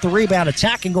 Trojans off the rebound,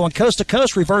 attacking, going coast to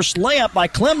coast. Reverse layup by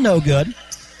Clem, no good.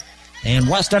 And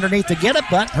West underneath to get it,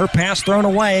 but her pass thrown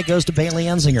away. It goes to Bailey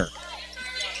Enzinger.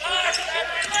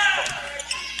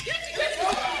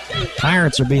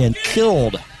 Pirates are being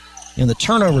killed in the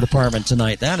turnover department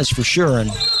tonight, that is for sure,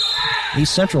 and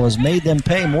East Central has made them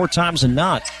pay more times than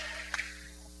not.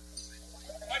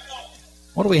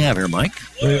 What do we have here, Mike?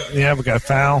 We have a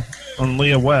foul on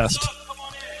Leah West.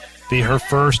 Be her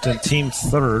first and team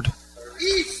third.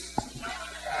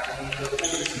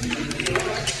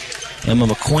 Emma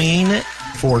McQueen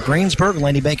for Greensburg.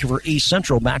 Laney Baker for East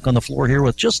Central back on the floor here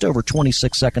with just over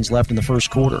 26 seconds left in the first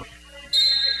quarter.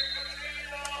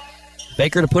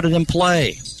 Baker to put it in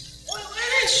play.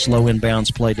 Slow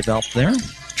inbounds play developed there.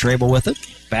 Trable with it.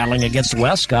 Battling against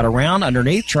West. Got around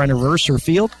underneath. Trying to reverse her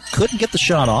field. Couldn't get the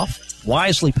shot off.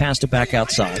 Wisely passed it back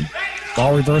outside.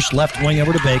 Ball reversed left wing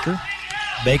over to Baker.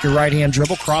 Baker right-hand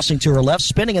dribble. Crossing to her left.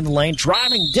 Spinning in the lane.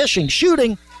 Driving. Dishing.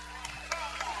 Shooting.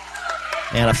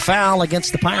 And a foul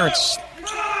against the Pirates.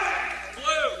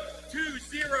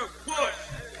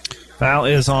 Foul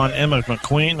is on Emma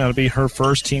McQueen. That'll be her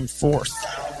first, team fourth.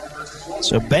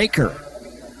 So Baker,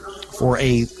 for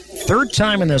a third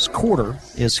time in this quarter,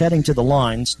 is heading to the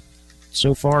lines.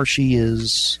 So far, she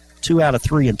is 2 out of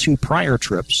 3 in 2 prior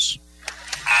trips.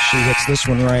 She hits this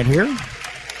one right here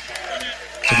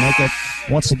to make it,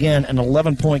 once again, an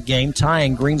 11-point game,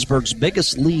 tying Greensburg's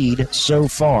biggest lead so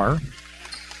far.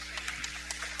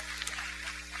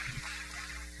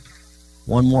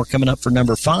 One more coming up for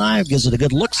number 5. Gives it a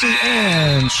good look-see,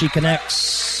 and she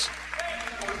connects.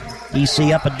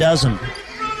 EC up a dozen.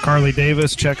 Carly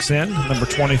Davis checks in, number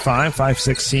 25,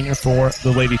 5'6" senior for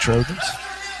the Lady Trojans.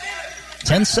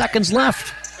 10 seconds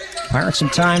left. Pirates some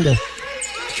time to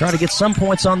try to get some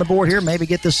points on the board here, maybe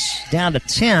get this down to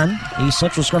 10. East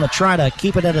Central's going to try to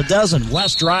keep it at a dozen.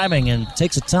 West driving and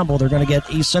takes a tumble. They're going to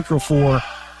get East Central for,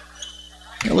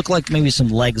 it looked like maybe some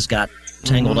legs got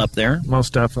tangled up there.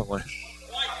 Most definitely.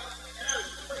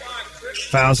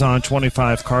 Fouls on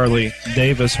 25, Carly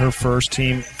Davis, her first,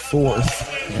 team fourth.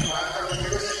 Yeah.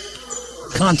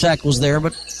 Contact was there,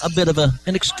 but a bit of an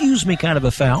excuse me kind of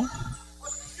a foul.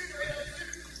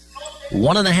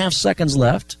 1.5 seconds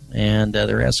left, and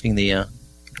they're asking the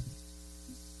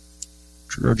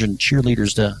Trojan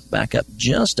cheerleaders to back up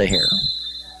just a hair.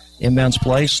 Inbounds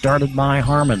play started by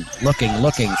Harmon. Looking,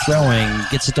 throwing,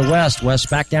 gets it to West. West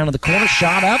back down to the corner,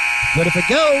 shot up, good if it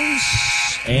goes,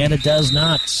 and it does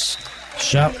not.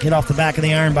 Shot hit off the back of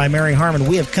the iron by Mary Harmon.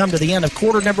 We have come to the end of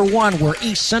quarter number 1, where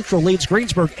East Central leads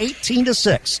Greensburg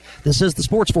 18-6. This is the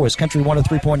Sports Voice, Country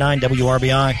 103.9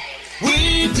 WRBI.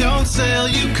 We don't sell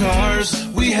you cars,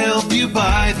 we help you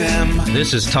buy them.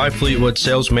 This is Ty Fleetwood,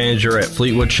 sales manager at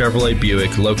Fleetwood Chevrolet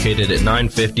Buick, located at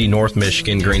 950 North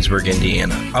Michigan, Greensburg,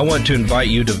 Indiana. I want to invite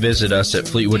you to visit us at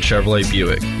Fleetwood Chevrolet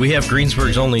Buick. We have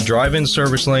Greensburg's only drive-in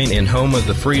service lane and home of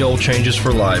the free oil changes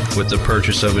for life with the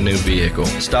purchase of a new vehicle.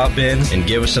 Stop in and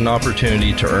give us an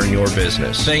opportunity to earn your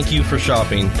business. Thank you for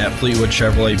shopping at Fleetwood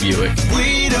Chevrolet Buick.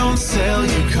 We don't sell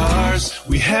you cars,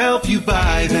 we help you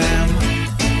buy them.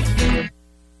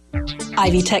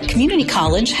 Ivy Tech Community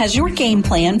College has your game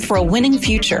plan for a winning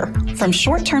future. From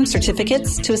short-term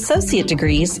certificates to associate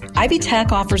degrees, Ivy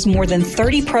Tech offers more than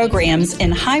 30 programs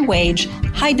in high-wage,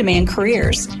 high-demand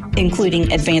careers,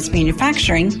 including advanced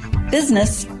manufacturing,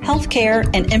 business, healthcare,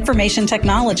 and information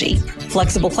technology.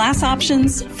 Flexible class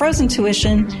options, frozen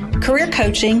tuition, career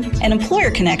coaching, and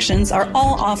employer connections are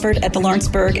all offered at the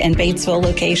Lawrenceburg and Batesville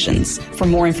locations. For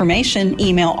more information,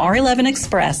 email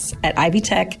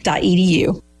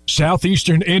r11express@ivytech.edu.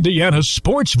 Southeastern Indiana's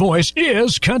sports voice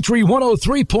is Country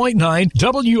 103.9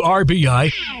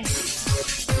 WRBI.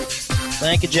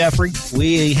 Thank you, Jeffrey.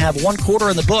 We have one quarter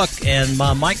in the book, and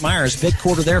Mike Myers, big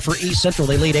quarter there for East Central.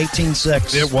 They lead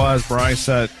 18-6. It was, Bryce.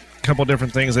 A couple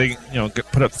different things. They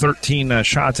put up 13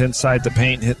 shots inside the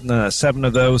paint, hitting 7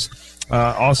 of those.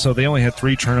 Also, they only had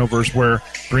 3 turnovers, where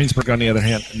Greensburg, on the other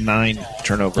hand, 9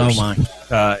 turnovers. Oh,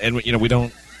 my. And, we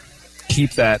don't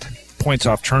keep that points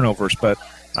off turnovers, but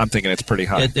I'm thinking it's pretty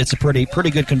high. It's a pretty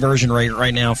good conversion rate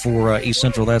right now for East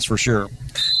Central, that's for sure.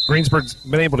 Greensburg's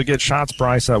been able to get shots,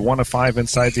 Bryce, 1 of 5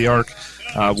 inside the arc,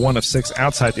 1 of 6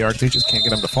 outside the arc. They just can't get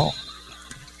them to fall.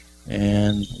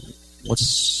 And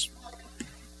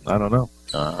I don't know.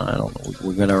 I don't know.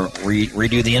 We're going to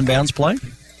redo the inbounds play.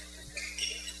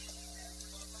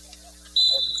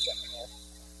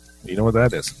 You know what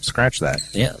that is. Scratch that.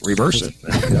 Yeah, reverse it.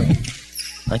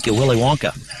 Thank you, Willy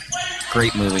Wonka.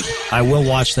 Great movie. I will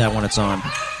watch that when it's on.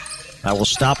 I will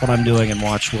stop what I'm doing and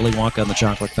watch Willy Wonka and the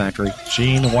Chocolate Factory.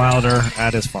 Gene Wilder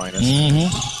at his finest.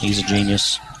 Mm-hmm. He's a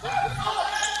genius.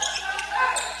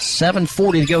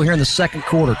 7:40 to go here in the second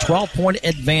quarter. 12-point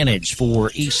advantage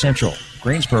for East Central.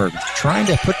 Greensburg trying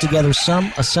to put together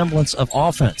some semblance of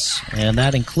offense, and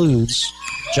that includes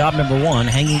job number 1,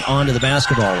 hanging on to the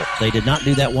basketball. They did not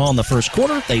do that well in the first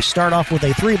quarter. They start off with a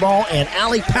 3-ball, and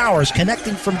Allie Powers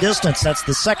connecting from distance. That's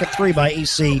the second 3 by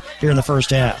EC here in the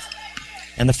first half.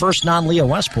 And the first non-Leo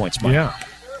West points, Mike. Yeah.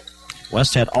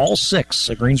 West had all 6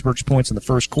 of Greensburg's points in the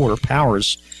first quarter.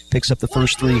 Powers picks up the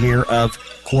first 3 here of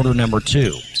quarter number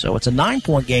 2. So it's a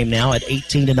 9-point game now at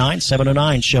 18-9,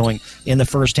 7:09 showing in the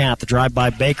first half. The drive by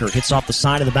Baker hits off the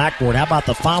side of the backboard. How about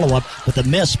the follow-up with the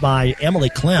miss by Emily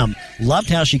Clem? Loved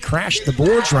how she crashed the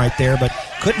boards right there, but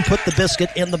couldn't put the biscuit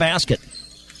in the basket.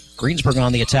 Greensburg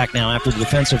on the attack now after the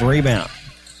defensive rebound.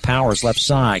 Powers left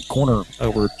side, corner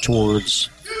over towards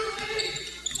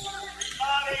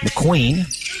McQueen.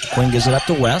 McQueen gives it up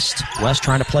to West. West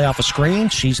trying to play off a screen.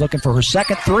 She's looking for her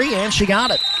second 3, and she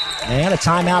got it. And a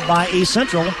timeout by East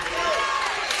Central.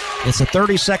 It's a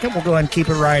 30-second. We'll go ahead and keep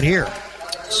it right here.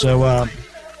 So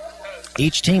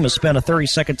Each team has spent a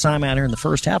 30-second timeout here in the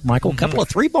first half, Michael. A couple of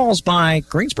three balls by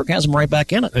Greensburg has them right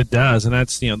back in it. It does, and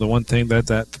that's the one thing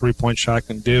that three-point shot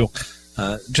can do.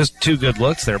 Just two good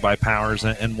looks there by Powers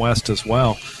and West as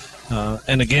well.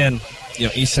 And again,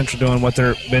 East Central doing what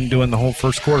they've been doing the whole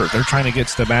first quarter. They're trying to get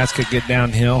to the basket, get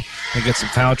downhill, and get some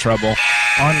foul trouble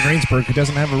on Greensburg, who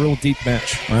doesn't have a real deep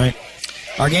bench. Right.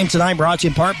 Our game tonight brought to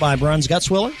you in part by Bruns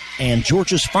Gutzwiller and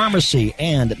George's Pharmacy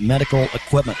and Medical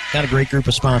Equipment. Got a great group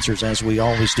of sponsors, as we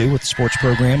always do with the sports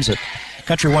programs at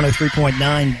Country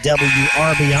 103.9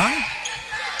 WRBI.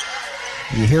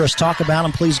 You hear us talk about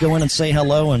them, please go in and say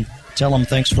hello and tell them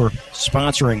thanks for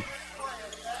sponsoring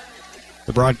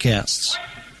the broadcasts.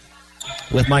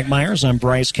 With Mike Myers, I'm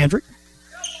Bryce Kendrick.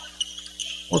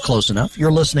 We're close enough.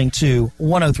 You're listening to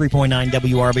 103.9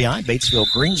 WRBI, Batesville,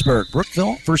 Greensburg,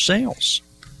 Brookville for sales.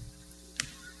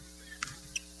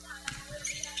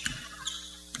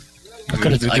 I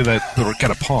could have do that little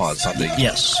kind of pause on the.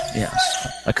 Yes.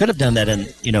 I could have done that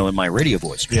in my radio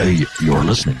voice. Yeah. You're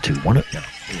listening to one.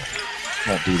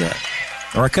 Won't do that.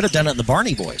 Or I could have done it in the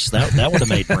Barney voice. That would have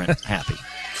made Brent happy.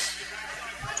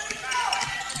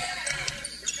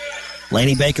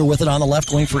 Laney Baker with it on the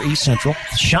left wing for East Central.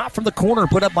 Shot from the corner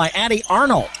put up by Addie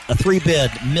Arnold. A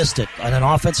three-bid, missed it. And an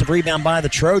offensive rebound by the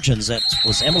Trojans. That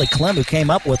was Emily Clem who came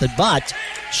up with it, but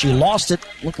she lost it.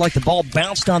 Looked like the ball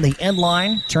bounced on the end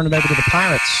line. Turned it over to the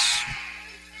Pirates.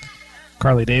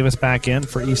 Carly Davis back in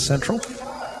for East Central.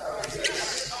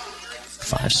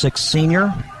 5'6"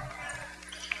 senior.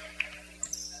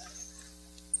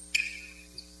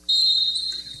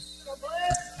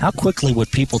 How quickly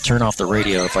would people turn off the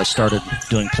radio if I started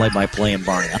doing play-by-play in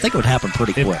Barney? I think it would happen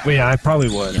pretty quick. Yeah, I probably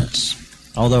would. Yes.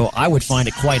 Although I would find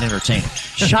it quite entertaining.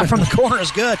 Shot from the corner is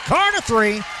good. Corner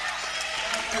three.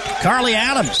 Carly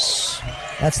Adams.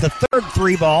 That's the third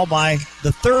three ball by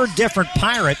the third different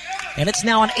Pirate, and it's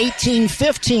now an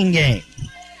 18-15 game.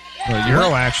 Well,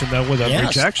 Euro action, though, with a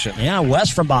rejection. Yeah,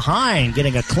 West from behind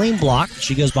getting a clean block.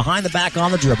 She goes behind the back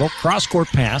on the dribble. Cross-court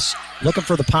pass. Looking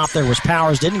for the pop there was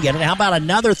Powers. Didn't get it. How about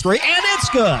another three? And it's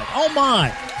good. Oh,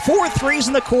 my. 4 threes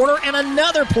in the quarter, and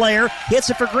another player hits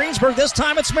it for Greensburg. This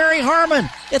time it's Mary Harmon.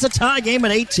 It's a tie game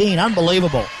at 18.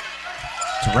 Unbelievable.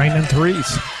 It's raining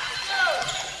threes.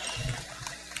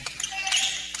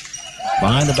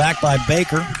 Behind the back by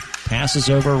Baker. Passes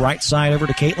over right side over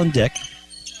to Caitlin Dick.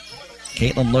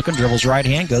 Caitlin looking, dribbles right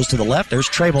hand, goes to the left. There's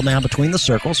Trable now between the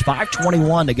circles.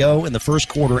 5:21 to go in the first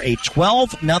quarter. A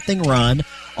 12-0 run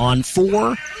on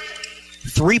 4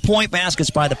 3-point baskets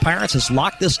by the Pirates has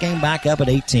locked this game back up at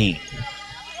 18.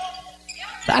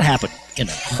 That happened in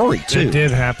a hurry, too. It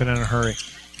did happen in a hurry.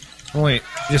 Only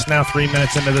just now 3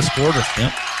 minutes into this quarter.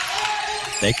 Yep.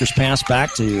 Baker's pass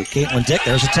back to Caitlin Dick.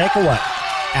 There's a takeaway.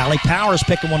 Allie Powers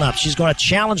picking one up. She's going to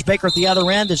challenge Baker at the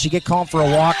other end. Did she get called for a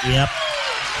walk? Yep.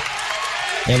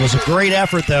 It was a great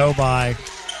effort, though, by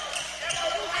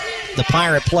the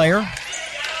Pirate player.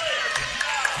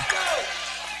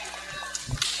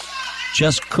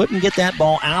 Just couldn't get that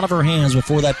ball out of her hands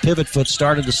before that pivot foot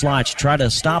started to slide. She tried to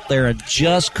stop there and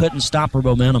just couldn't stop her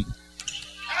momentum.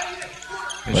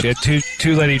 And she had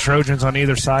two Lady Trojans on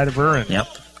either side of her. And yep.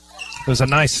 It was a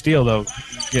nice steal, though,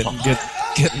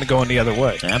 getting going the other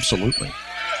way. Absolutely.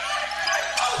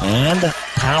 And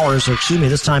Powers,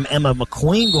 this time Emma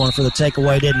McQueen going for the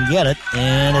takeaway, didn't get it.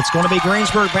 And it's going to be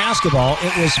Greensburg basketball.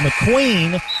 It was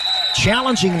McQueen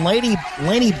challenging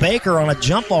Laney Baker on a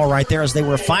jump ball right there as they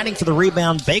were fighting for the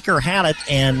rebound. Baker had it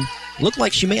and looked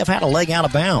like she may have had a leg out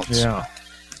of bounds. Yeah.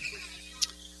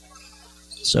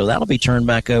 So that'll be turned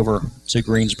back over to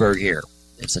Greensburg here.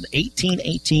 It's an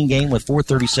 18-18 game with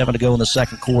 4:37 to go in the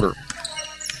second quarter.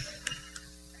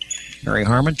 Mary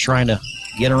Harmon trying to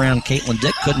get around Caitlin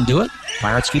Dick. Couldn't do it.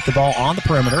 Pirates keep the ball on the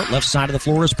perimeter. Left side of the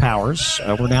floor is Powers.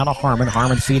 Over now to Harmon.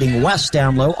 Harmon feeding West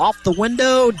down low. Off the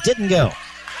window. Didn't go.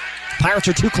 Pirates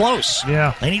are too close.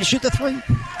 Yeah. They need to shoot the three.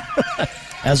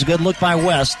 That's a good look by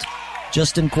West.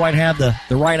 Just didn't quite have the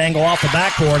right angle off the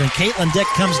backboard. And Caitlin Dick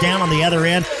comes down on the other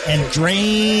end and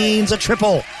drains a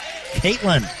triple.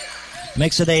 Caitlin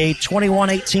makes it a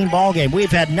 21-18 ball game. We've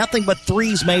had nothing but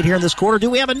threes made here in this quarter. Do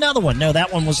we have another one? No,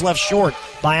 that one was left short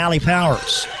by Allie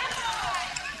Powers.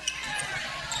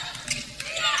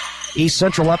 East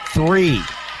Central up 3.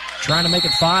 Trying to make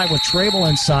it 5 with Trable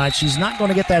inside. She's not going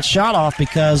to get that shot off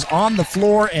because on the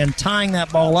floor and tying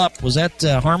that ball up, was that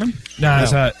Harmon? No,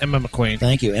 it's Emma McQueen.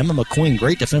 Thank you. Emma McQueen,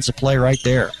 great defensive play right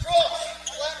there.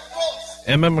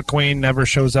 Emma McQueen never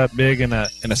shows up big in a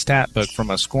stat book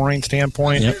from a scoring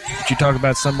standpoint. Yep. But you talk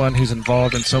about someone who's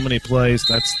involved in so many plays,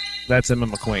 that's Emma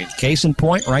McQueen. Case in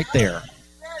point right there.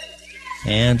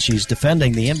 And she's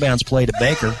defending the inbounds play to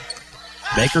Baker.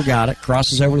 Baker got it,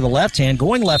 crosses over to the left hand,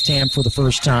 going left hand for the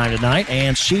first time tonight,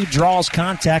 and she draws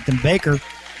contact, and Baker,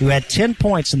 who had 10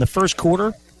 points in the first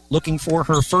quarter, looking for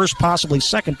her first, possibly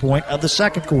second point of the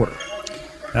second quarter.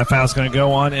 That foul's going to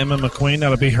go on Emma McQueen.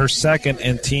 That'll be her second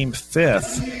and team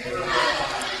fifth.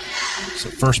 So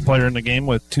first player in the game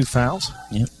with 2 fouls.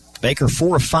 Yep. Baker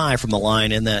 4 of 5 from the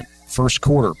line in that first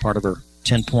quarter, part of her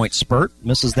 10-point spurt.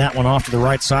 Misses that one off to the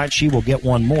right side. She will get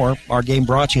one more. Our game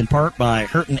brought to you in part by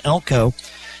Hurton Elko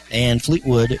and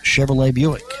Fleetwood Chevrolet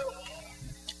Buick.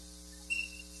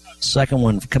 Second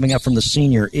one coming up from the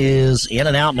senior is in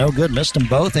and out, no good. Missed them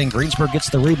both, and Greensburg gets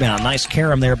the rebound. Nice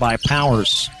carom there by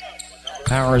Powers.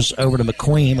 Powers over to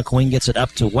McQueen. McQueen gets it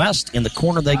up to West. In the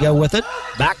corner they go with it.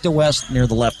 Back to West near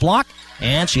the left block,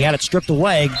 and she had it stripped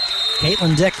away.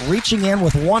 Caitlin Dick reaching in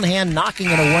with one hand, knocking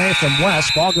it away from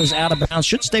West. Ball goes out of bounds.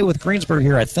 Should stay with Greensburg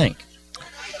here, I think.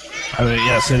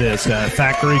 Yes, it is.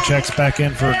 Thackeray checks back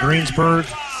in for Greensburg,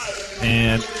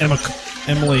 and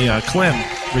Emily Clem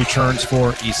returns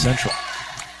for East Central.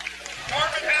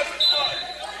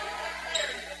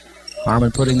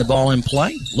 Harmon putting the ball in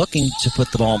play, looking to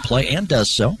put the ball in play, and does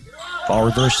so. Ball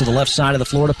reversed to the left side of the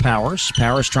floor to Powers.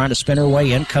 Powers trying to spin her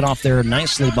way in, cut off there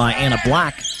nicely by Anna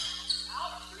Black.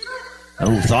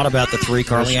 Oh, thought about the three.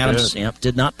 Carly Adams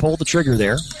did not pull the trigger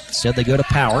there. Instead, they go to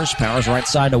Powers. Powers right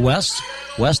side to West.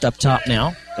 West up top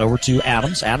now, over to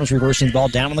Adams. Adams reversing the ball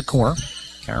down in the corner.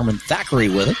 Carmen Thackeray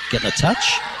with it, getting a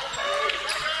touch.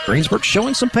 Greensburg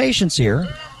showing some patience here.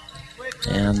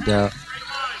 And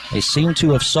they seem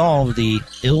to have solved the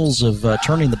ills of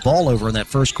turning the ball over in that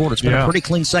first quarter. It's been a pretty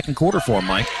clean second quarter for them,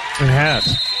 Mike. It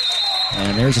has.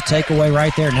 And there's a takeaway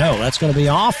right there. No, that's going to be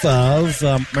off of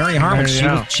Mary Harmon.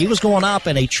 She was going up,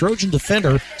 and a Trojan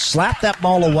defender slapped that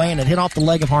ball away, and it hit off the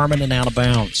leg of Harmon and out of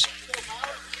bounds.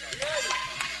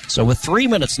 So with 3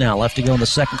 minutes now left to go in the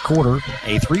second quarter,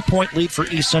 a 3-point lead for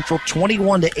East Central,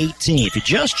 21-18. If you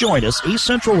just joined us, East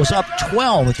Central was up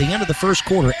 12 at the end of the first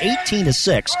quarter,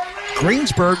 18-6.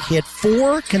 Greensburg hit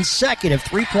 4 consecutive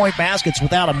 3-point baskets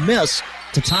without a miss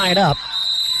to tie it up.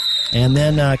 And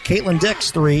then Caitlin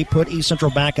Dick's 3 put East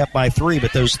Central back up by 3.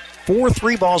 But those 4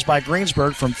 3 balls by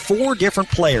Greensburg from 4 different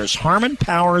players, Harmon,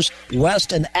 Powers,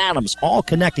 West, and Adams, all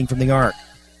connecting from the arc.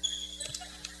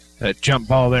 That jump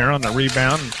ball there on the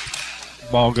rebound.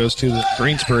 Ball goes to the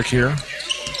Greensburg here.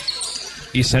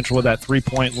 East Central with that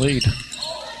 3-point lead.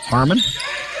 Harmon.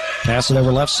 Pass it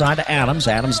over left side to Adams.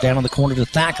 Adams down on the corner to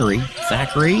Thackeray.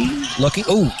 Thackeray looking.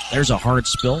 Oh, there's a hard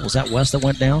spill. Was that West that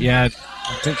went down? Yeah,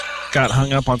 I think got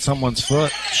hung up on someone's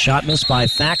foot. Shot missed by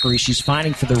Thackeray. She's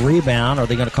fighting for the rebound. Are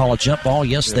they going to call a jump ball?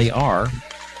 Yes, they are.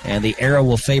 And the arrow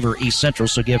will favor East Central,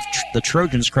 so give the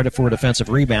Trojans credit for a defensive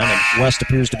rebound. And West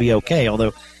appears to be okay,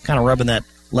 although kind of rubbing that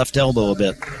left elbow a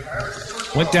bit.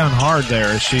 Went down hard there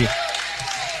as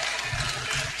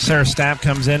Sarah Stapp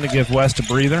comes in to give West a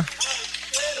breather.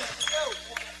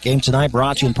 Game tonight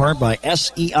brought to you in part by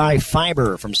SEI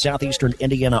Fiber from Southeastern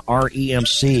Indiana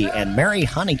REMC and Mary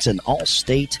Huntington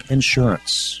Allstate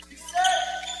Insurance.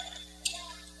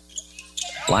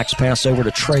 Black's pass over to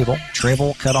Travel.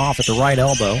 Travel cut off at the right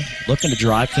elbow. Looking to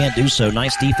drive, can't do so.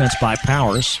 Nice defense by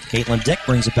Powers. Caitlin Dick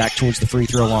brings it back towards the free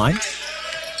throw line.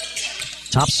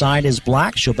 Top side is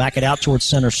Black. She'll back it out towards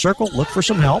center circle. Look for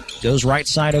some help. Goes right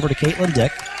side over to Caitlin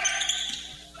Dick.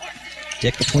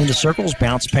 Dick between the circles,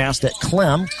 bounce past at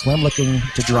Clem. Clem looking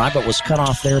to drive, but was cut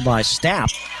off there by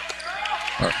Stapp.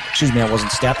 That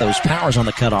wasn't Stapp, that was Powers on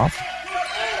the cutoff.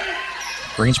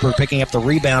 Greensburg picking up the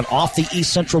rebound off the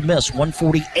East Central miss.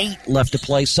 1:48 left to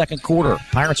play, second quarter.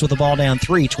 Pirates with the ball down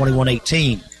 3,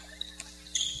 21-18.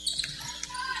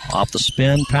 Off the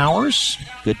spin, Powers.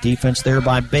 Good defense there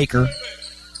by Baker.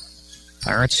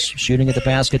 Pirates shooting at the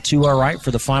basket 2 all right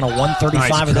for the final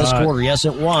 1:35 of this quarter. Yes,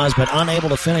 it was, but unable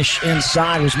to finish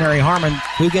inside was Mary Harmon,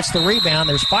 who gets the rebound.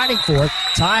 There's fighting for it.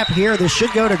 Tie up here. This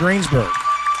should go to Greensburg.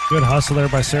 Good hustle there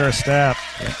by Sarah Stapp.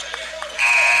 Yeah.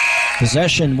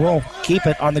 Possession will keep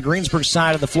it on the Greensburg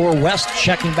side of the floor. West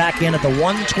checking back in at the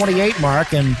 1:28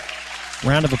 mark, and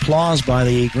round of applause by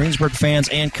the Greensburg fans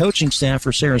and coaching staff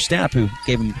for Sarah Stapp, who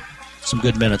gave him some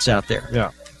good minutes out there.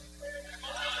 Yeah.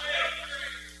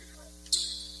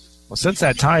 Well, since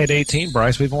that tie at 18,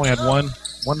 Bryce, we've only had one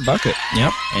bucket.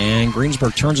 Yep, and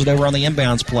Greensburg turns it over on the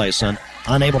inbounds play, son.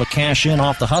 Unable to cash in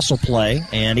off the hustle play,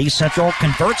 and East Central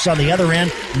converts on the other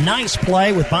end. Nice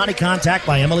play with body contact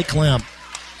by Emily Clem.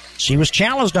 She was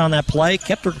challenged on that play,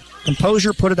 kept her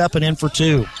composure, put it up and in for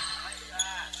 2.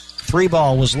 3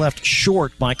 ball was left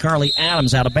short by Carly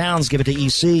Adams, out of bounds, give it to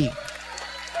EC.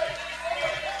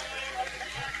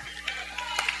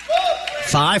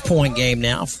 5-point game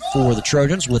now for the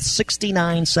Trojans with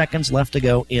 69 seconds left to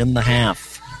go in the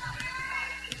half.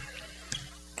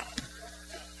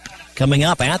 Coming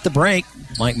up at the break,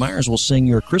 Mike Myers will sing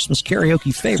your Christmas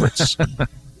karaoke favorites.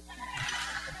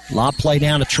 Lob play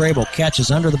down to Trable. Catches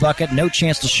under the bucket. No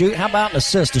chance to shoot. How about an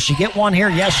assist? Does she get one here?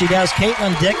 Yes, she does.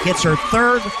 Caitlin Dick hits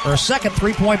her second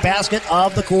three-point basket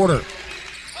of the quarter.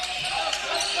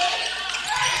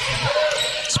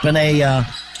 It's been a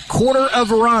quarter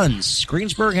of runs.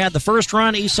 Greensburg had the first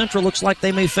run. East Central looks like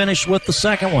they may finish with the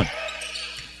second one.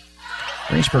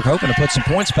 Greensburg hoping to put some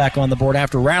points back on the board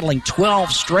after rattling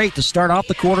 12 straight to start off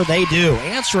the quarter. They do.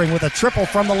 Answering with a triple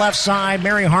from the left side,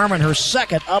 Mary Harmon, her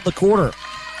second of the quarter.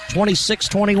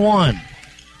 26-21.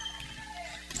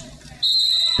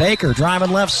 Baker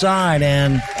driving left side,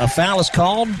 and a foul is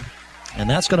called, and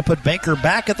that's going to put Baker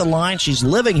back at the line. She's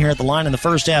living here at the line in the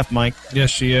first half, Mike. Yes,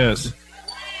 she is.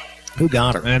 Who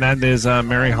got her? And that is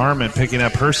Mary Harmon picking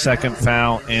up her second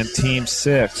foul and team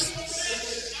 6.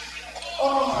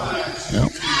 Well,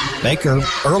 Baker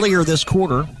earlier this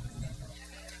quarter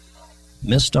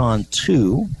missed on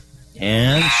 2,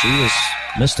 and she has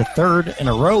missed a third in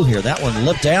a row here. That one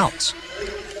lipped out.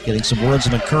 Getting some words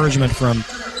of encouragement from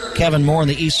Kevin Moore on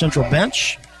the East Central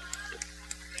bench.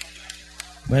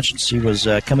 I mentioned she was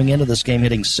coming into this game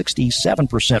hitting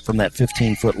 67% from that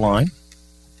 15-foot line,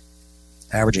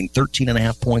 averaging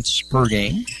 13.5 points per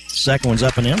game. Second one's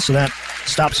up and in, so that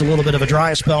stops a little bit of a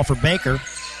dry spell for Baker.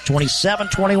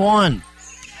 27-21.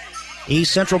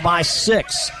 East Central by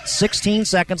 6. 16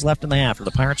 seconds left in the half. Are the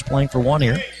Pirates playing for one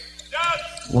here?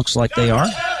 Looks like they are.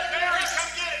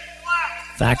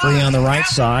 Thackeray on the right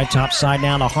side. Top side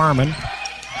down to Harmon.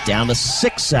 Down to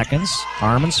 6 seconds.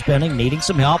 Harmon spinning, needing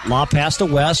some help. Lob pass to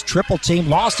West. Triple team.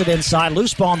 Lost it inside.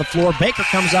 Loose ball on the floor. Baker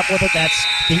comes up with it. That's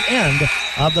the end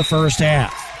of the first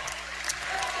half.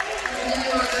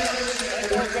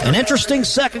 An interesting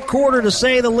second quarter, to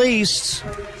say the least.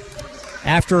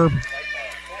 After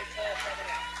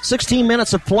 16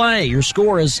 minutes of play, your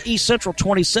score is East Central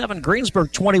 27,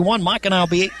 Greensburg 21. Mike and I will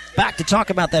be back to talk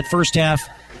about that first half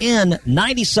in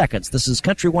 90 seconds. This is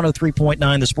Country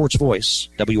 103.9, the Sports Voice,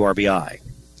 WRBI.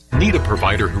 Need a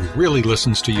provider who really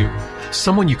listens to you?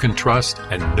 Someone you can trust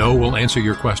and know will answer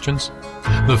your questions?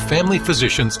 The family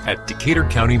physicians at Decatur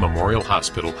County Memorial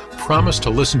Hospital promise to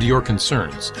listen to your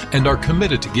concerns and are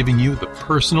committed to giving you the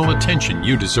personal attention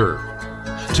you deserve.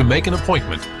 To make an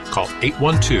appointment, call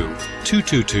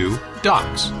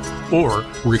 812-222-DOCS or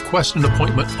request an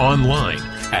appointment online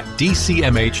at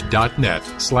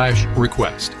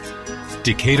dcmh.net/request.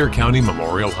 Decatur County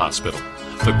Memorial Hospital.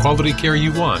 The quality care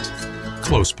you want,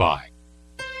 close by.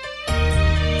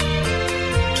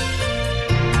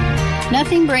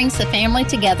 Nothing brings the family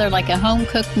together like a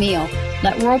home-cooked meal.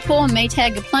 Let Whirlpool and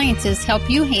Maytag Appliances help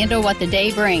you handle what the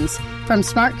day brings. From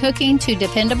smart cooking to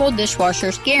dependable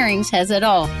dishwashers, Garings has it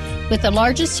all. With the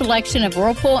largest selection of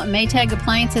Whirlpool and Maytag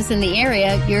appliances in the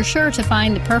area, you're sure to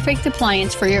find the perfect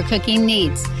appliance for your cooking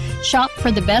needs. Shop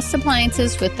for the best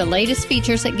appliances with the latest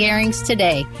features at Garings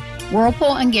today.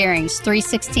 Whirlpool and Garings,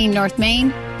 316 North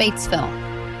Main, Batesville.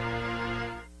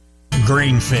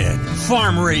 Grain-fed,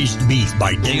 farm-raised beef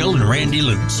by Dale and Randy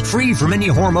Lutz. Free from any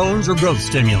hormones or growth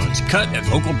stimulants. Cut at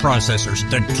local processors.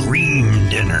 The dream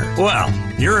dinner. Well,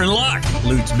 you're in luck.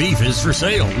 Lutz Beef is for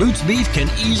sale. Lutz Beef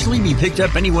can easily be picked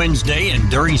up any Wednesday and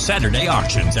during Saturday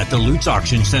auctions at the Lutz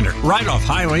Auction Center, right off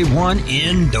Highway 1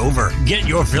 in Dover. Get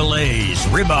your fillets,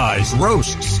 ribeyes,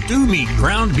 roasts, stew meat,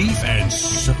 ground beef, and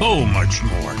so much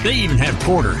more. They even have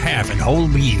quarter, half, and whole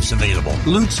beefs available.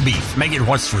 Lutz Beef. Make it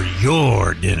what's for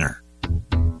your dinner.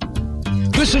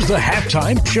 This is the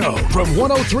Halftime Show from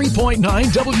 103.9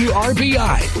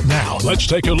 WRBI. Now, let's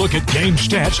take a look at game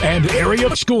stats and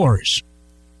area scores.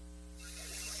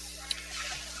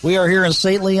 We are here in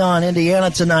St. Leon,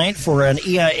 Indiana tonight for an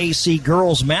EIAC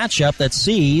girls matchup that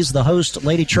sees the host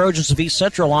Lady Trojans of East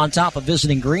Central on top of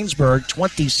visiting Greensburg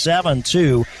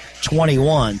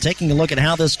 27-21. Taking a look at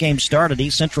how this game started,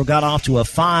 East Central got off to a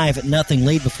 5-0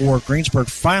 lead before Greensburg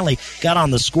finally got on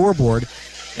the scoreboard.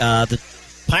 The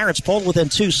Pirates pulled within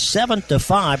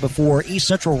 7-5 before East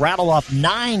Central rattled off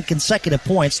 9 consecutive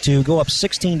points to go up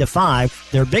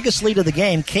 16-5. Their biggest lead of the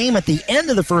game came at the end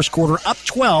of the first quarter, up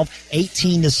 12,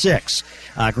 18-6.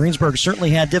 Greensburg certainly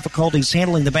had difficulties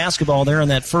handling the basketball there in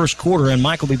that first quarter, and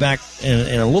Mike will be back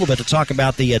in a little bit to talk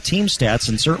about the team stats,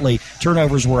 and certainly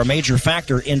turnovers were a major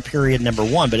factor in period number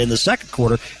 1. But in the second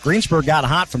quarter, Greensburg got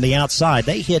hot from the outside.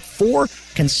 They hit 4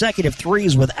 consecutive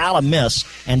threes without a miss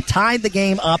and tied the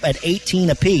game up at 18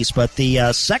 apiece. But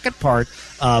the second part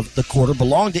of the quarter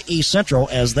belonged to East Central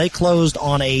as they closed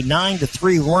on a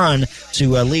 9-3 run to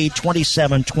lead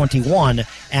 27-21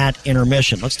 at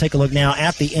intermission. Let's take a look now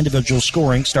at the individual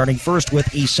scoring, starting first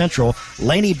with East Central.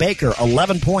 Lainey Baker,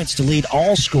 11 points to lead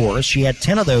all scorers. She had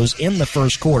 10 of those in the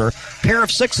first quarter. Pair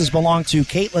of sixes belonged to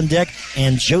Caitlin Dick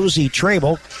and Josie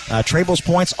Trable. Trable's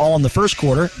points all in the first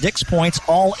quarter. Dick's points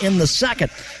all in the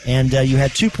second. And you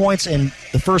had 2 points in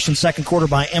the first and second quarter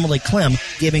by Emily Clem,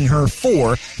 giving her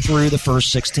 4 through the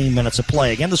first 16 minutes of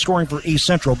play. Again, the scoring for East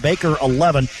Central, Baker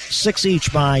 11, 6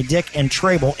 each by Dick and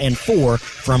Trable, and 4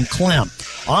 from Clem.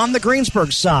 On the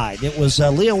Greensburg side, it was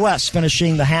Leah West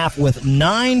finishing the half with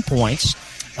 9 points.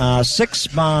 6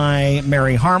 by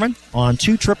Mary Harmon on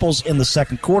 2 triples in the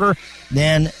second quarter.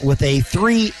 Then with a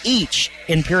 3 each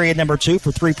in period number 2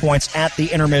 for 3 points at the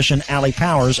intermission, Allie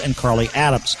Powers and Carly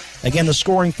Adams. Again, the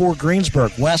scoring for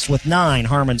Greensburg, West with 9,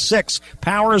 Harmon 6,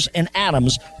 Powers and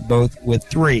Adams both with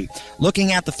 3.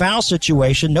 Looking at the foul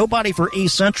situation, nobody for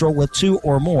East Central with 2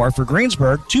 or more. For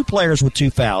Greensburg, 2 players with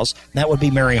 2 fouls. That would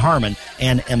be Mary Harmon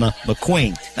and Emma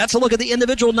McQueen. That's a look at the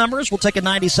individual numbers. We'll take a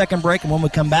 90-second break, and when we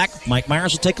come back, Mike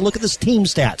Myers will take a look at this team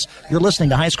stats. You're listening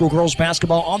to high school girls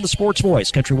basketball on the Sports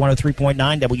Voice, Country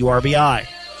 103.9 WRBI.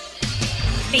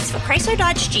 Batesville Chrysler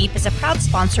Dodge Jeep is a proud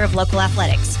sponsor of local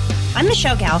athletics. I'm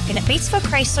Michelle Galk, and at Batesville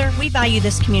Chrysler, we value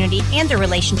this community and the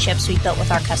relationships we've built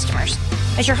with our customers.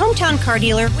 As your hometown car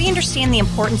dealer, we understand the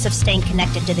importance of staying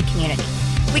connected to the community.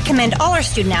 We commend all our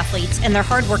student athletes and their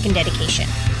hard work and dedication.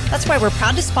 That's why we're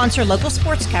proud to sponsor local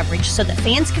sports coverage so that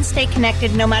fans can stay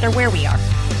connected no matter where we are.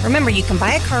 Remember, you can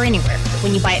buy a car anywhere, but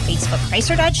when you buy at Batesville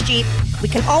Chrysler Dodge Jeep, we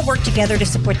can all work together to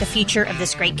support the future of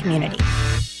this great community.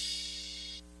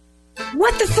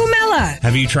 What the Fumella?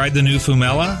 Have you tried the new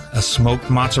Fumella, a smoked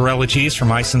mozzarella cheese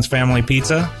from Ison's Family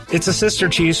Pizza? It's a sister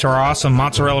cheese to our awesome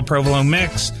mozzarella provolone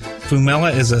mix.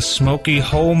 Fumella is a smoky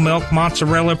whole milk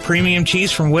mozzarella premium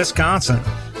cheese from Wisconsin.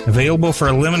 Available for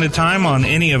a limited time on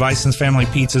any of Ison's Family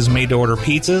Pizza's made-to-order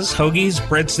pizzas, hoagies,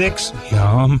 breadsticks,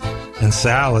 yum, and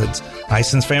salads.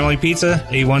 Ison's Family Pizza,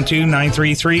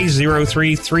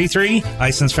 812-933-0333,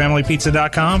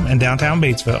 IsonsFamilyPizza.com, and downtown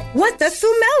Batesville. What the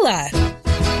Fumella?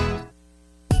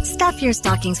 Stuff your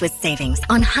stockings with savings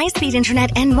on high-speed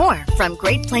internet and more from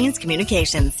Great Plains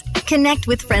Communications. Connect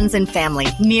with friends and family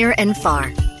near and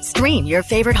far. Stream your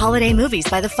favorite holiday movies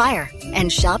by the fire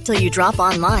and shop till you drop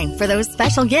online for those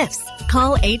special gifts.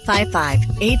 Call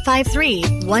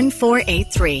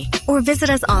 855-853-1483 or visit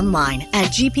us online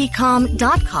at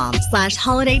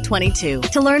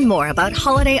gpcom.com/holiday22 to learn more about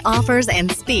holiday offers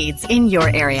and speeds in your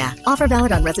area. Offer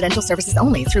valid on residential services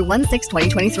only through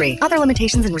 1/6/2023. Other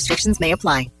limitations and restrictions may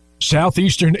apply.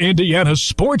 Southeastern Indiana's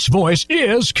sports voice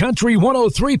is Country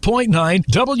 103.9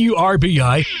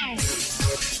 WRBI.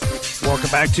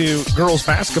 Welcome back to girls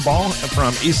basketball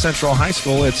from East Central High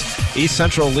School. It's East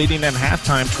Central leading at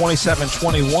halftime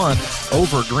 27-21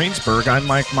 over Greensburg. I'm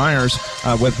Mike Myers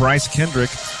with Bryce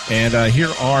Kendrick, and here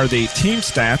are the team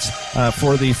stats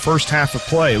for the first half of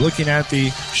play. Looking at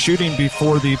the shooting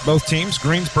before both teams,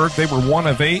 Greensburg, they were 1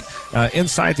 of 8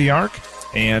 inside the arc,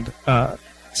 and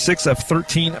 6 of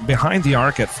 13 behind the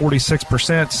arc at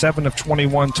 46%, 7 of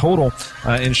 21 total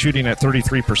in shooting at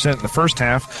 33% in the first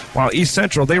half, while East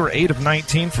Central, they were 8 of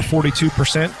 19 for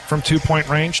 42% from two-point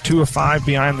range, 2 of 5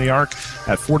 behind the arc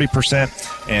at 40%,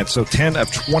 and so 10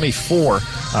 of 24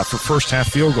 for first-half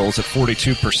field goals at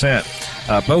 42%.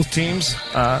 Both teams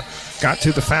got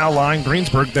to the foul line.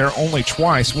 Greensburg there only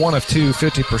twice, 1 of 2,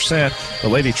 50%. The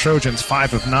Lady Trojans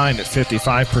 5 of 9 at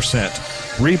 55%.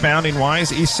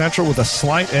 Rebounding-wise, East Central with a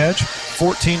slight edge,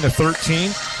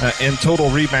 14-13 in total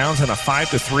rebounds and a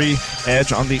 5-3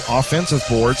 edge on the offensive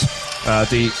boards.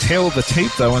 The tail of the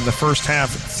tape, though, in the first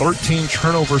half, 13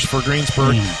 turnovers for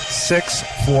Greensburg, 6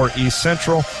 for East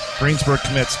Central. Greensburg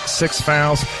commits 6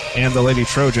 fouls, and the Lady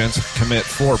Trojans commit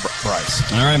 4, Bryce.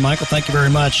 All right, Michael, thank you very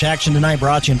much. Action tonight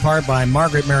brought to you in part by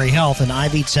Margaret Mary Health and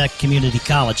Ivy Tech Community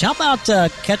College. How about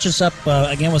catch us up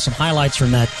again with some highlights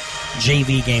from that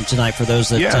JV game tonight for those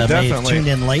that may have tuned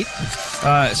in late?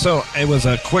 So it was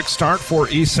a quick start for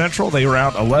East Central. They were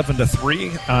out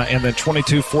 11-3 and then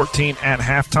 22-14 at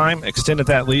halftime. Extended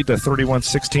that lead to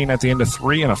 31-16 at the end of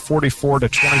 3 and a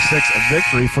 44-26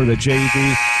 victory for the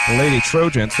JV Lady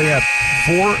Trojans. They had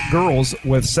 4 girls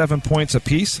with 7 points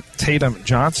apiece. Tatum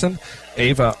Johnson,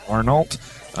 Ava Arnault,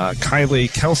 Kylie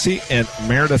Kelsey, and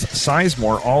Meredith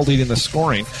Sizemore all leading the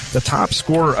scoring. The top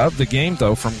scorer of the game,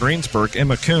 though, from Greensburg,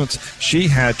 Emma Kuntz, she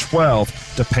had 12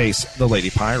 to pace the Lady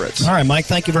Pirates. All right, Mike,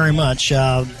 thank you very much.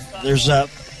 There's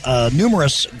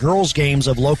numerous girls' games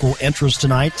of local interest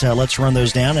tonight. Let's run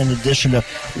those down in addition to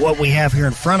what we have here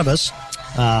in front of us.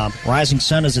 Rising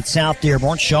Sun is at South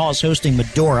Dearborn. Shaw is hosting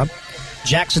Medora.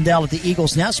 Jacksonville at the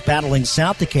Eagles Nest battling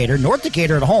South Decatur. North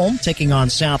Decatur at home taking on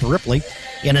South Ripley.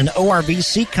 In an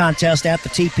ORVC contest at the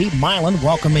TP, Milan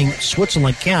welcoming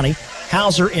Switzerland County.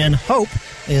 Hauser in Hope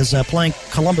is playing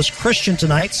Columbus Christian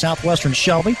tonight. Southwestern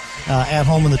Shelby at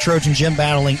home in the Trojan Gym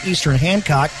battling Eastern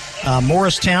Hancock.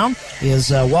 Morristown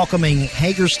is welcoming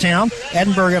Hagerstown.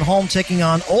 Edinburgh at home taking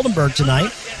on Oldenburg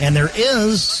tonight. And there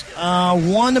is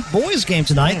one boys game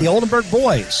tonight. The Oldenburg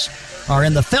boys are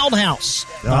in the Feldhouse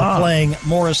playing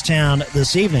Morristown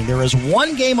this evening. There is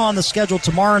one game on the schedule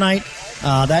tomorrow night.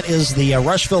 That is the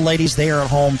Rushville ladies. They are at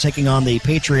home taking on the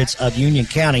Patriots of Union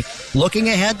County. Looking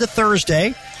ahead to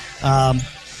Thursday,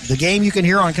 the game you can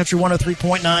hear on Country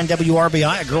 103.9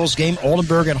 WRBI, a girls' game,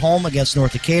 Oldenburg at home against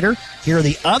North Decatur. Here are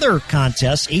the other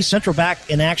contests. East Central back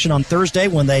in action on Thursday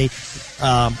when they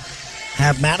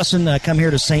have Madison come here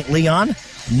to St. Leon.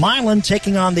 Milan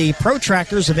taking on the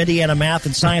Protractors of Indiana Math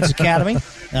and Science Academy.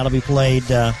 That'll be played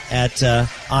at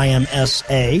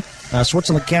IMSA.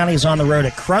 Switzerland County is on the road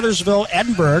at Crothersville.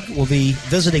 Edinburgh will be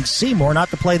visiting Seymour, not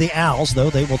to play the Owls, though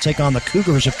they will take on the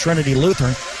Cougars of Trinity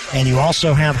Lutheran. And you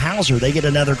also have Hauser. They get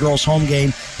another girls' home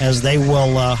game as they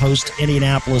will host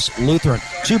Indianapolis Lutheran.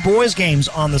 Two boys' games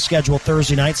on the schedule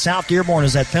Thursday night. South Dearborn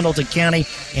is at Pendleton County,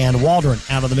 and Waldron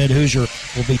out of the Mid-Hoosier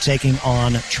will be taking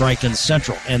on Triton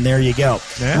Central. And there you go.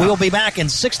 Yeah. We will be back in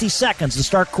 60 seconds to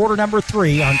start quarter number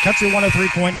 3 on Country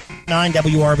 103.9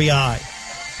 WRBI.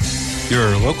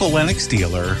 Your local Lennox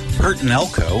dealer, Hurt &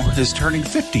 Elko, is turning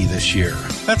 50 this year.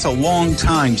 That's a long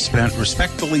time spent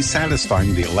respectfully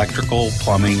satisfying the electrical,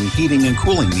 plumbing, heating, and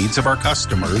cooling needs of our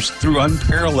customers through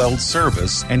unparalleled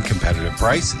service and competitive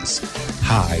prices.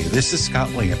 Hi, this is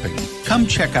Scott Lamping. Come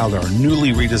check out our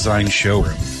newly redesigned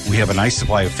showroom. We have a nice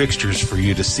supply of fixtures for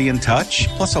you to see and touch,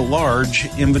 plus a large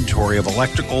inventory of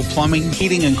electrical, plumbing,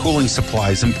 heating, and cooling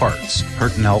supplies and parts.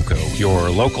 Hurt & Elko, your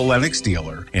local Lennox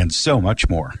dealer, and so much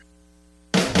more.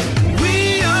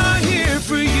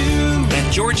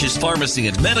 George's Pharmacy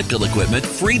and Medical Equipment,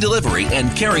 free delivery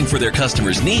and caring for their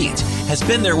customers' needs has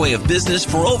been their way of business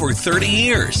for over 30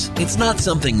 years. It's not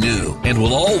something new and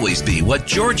will always be what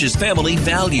George's family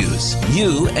values.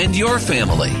 You and your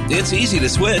family. It's easy to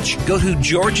switch. Go to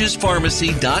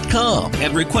georgespharmacy.com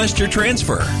and request your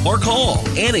transfer or call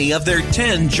any of their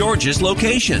 10 George's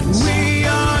locations. We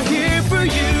are here for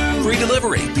you. Free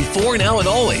delivery before, now, and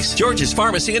always. George's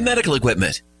Pharmacy and Medical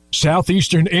Equipment.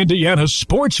 Southeastern Indiana's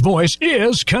sports voice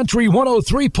is Country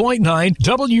 103.9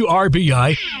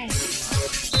 WRBI.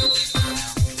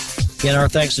 Again, our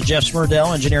thanks to Jeff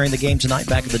Smurdell engineering the game tonight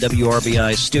back at the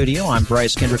WRBI studio. I'm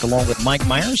Bryce Kendrick along with Mike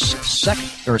Myers.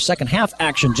 Second half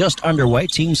action just underway.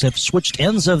 Teams have switched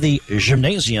ends of the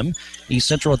gymnasium. East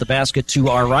Central at the basket to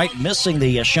our right. Missing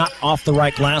the shot off the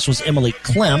right glass was Emily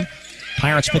Clem.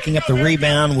 Pirates picking up the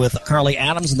rebound with Carly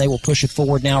Adams, and they will push it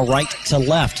forward now right to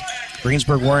left.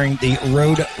 Greensburg wearing the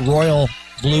Road Royal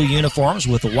blue uniforms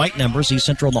with the white numbers. East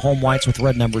Central in the home whites with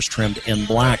red numbers trimmed in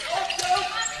black.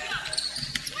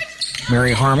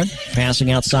 Mary Harmon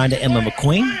passing outside to Emma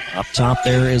McQueen. Up top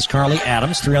there is Carly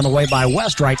Adams. 3 on the way by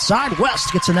West, right side.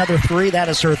 West gets another 3. That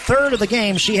is her third of the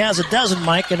game. She has a dozen,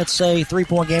 Mike, and it's a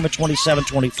 3-point game at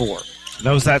 27-24.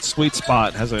 Knows that sweet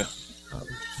spot. Has a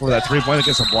for that 3-point,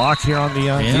 gets a block here on the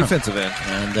defensive end.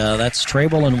 And that's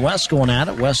Trable and West going at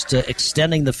it. West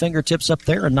extending the fingertips up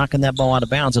there and knocking that ball out of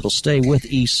bounds. It'll stay with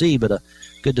EC, but a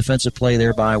good defensive play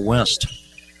there by West.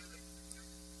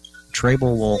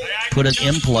 Trable will put it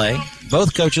in play.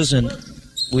 Both coaches, and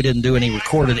we didn't do any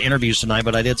recorded interviews tonight,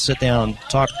 but I did sit down and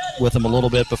talk with them a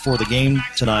little bit before the game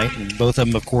tonight. And both of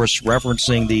them, of course,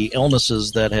 referencing the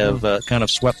illnesses that have kind of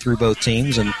swept through both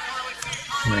teams and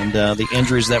the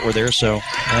injuries that were there. So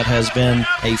that has been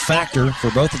a factor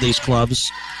for both of these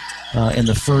clubs in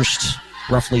the first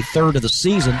roughly third of the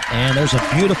season. And there's a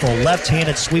beautiful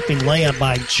left-handed sweeping layup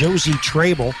by Josie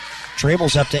Trable.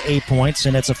 Trable's up to 8 points,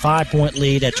 and it's a 5-point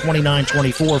lead at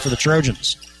 29-24 for the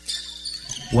Trojans.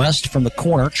 West from the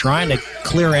corner trying to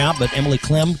clear out, but Emily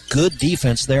Clem, good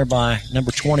defense there by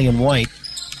number 20 in white.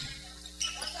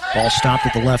 Ball stopped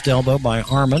at the left elbow by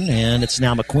Harmon, and it's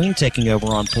now McQueen taking over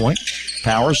on point.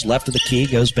 Powers left of the key,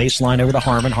 goes baseline over to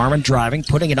Harmon. Harmon driving,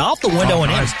 putting it off the window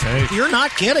and nice in. Take. You're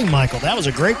not kidding, Michael. That was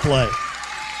a great play.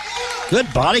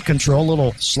 Good body control,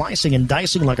 little slicing and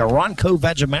dicing like a Ronco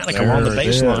Vegematic along the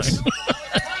baseline.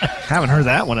 Haven't heard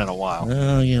that one in a while.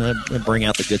 They bring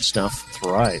out the good stuff. That's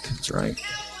right. That's right.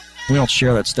 We don't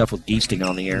share that stuff with Geesting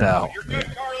on the air. No.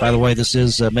 By the way, this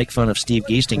is Make Fun of Steve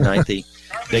Geesting night, the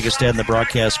biggest head in the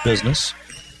broadcast business.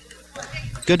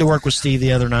 Good to work with Steve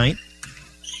the other night.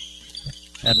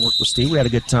 Hadn't worked with Steve. We had a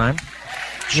good time.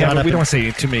 Yeah, but we don't want to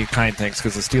say too many kind things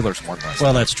because the Steelers won last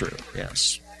Well, night. that's true.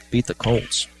 Yes. Beat the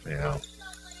Colts. Yeah.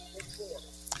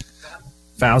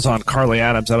 Fouls on Carly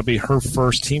Adams. That'll be her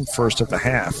first, team first of the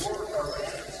half.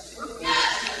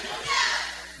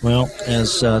 Well,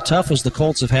 as tough as the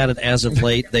Colts have had it as of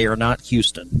late, they are not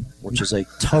Houston, which is a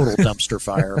total dumpster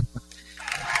fire.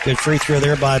 Good free throw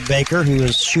there by Baker, who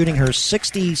is shooting her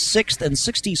 66th and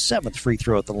 67th free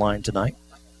throw at the line tonight.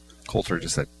 Colts are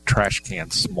just a trash can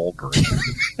smoldering.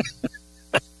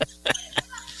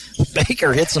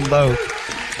 Baker hits them both.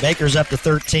 Baker's up to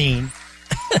 13.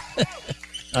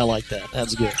 I like that.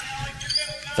 That's good.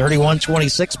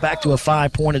 31-26, back to a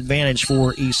 5-point advantage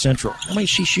for East Central. How many did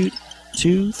she shoot?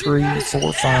 2, 3,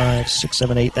 4, 5, 6,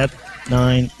 7, 8.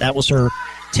 9. That was her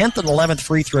 10th and 11th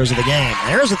free throws of the game.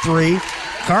 There's a 3.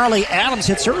 Carly Adams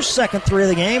hits her second 3 of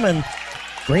the game, and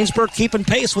Greensburg keeping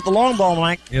pace with the long ball,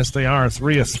 Mike. Yes, they are.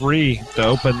 3 of 3 to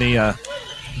open the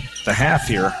half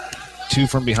here. 2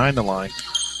 from behind the line.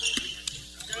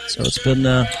 So it's been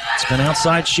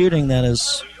outside shooting that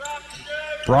has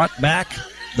brought back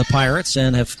the Pirates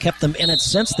and have kept them in it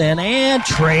since then. And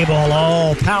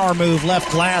Trable, power move,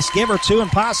 left glass. Give her 2 and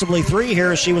possibly 3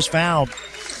 here as she was fouled.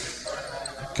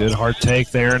 Good hard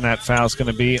take there, and that foul's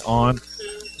going to be on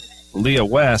Leah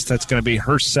West. That's going to be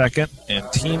her second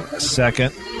and team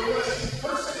second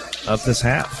of this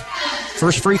half.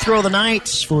 First free throw of the night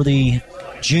for the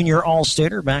junior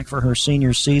All-Stater, back for her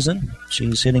senior season.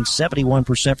 She's hitting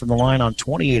 71% from the line on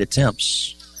 28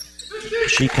 attempts.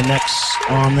 She connects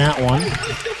on that one.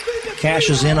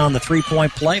 Cashes in on the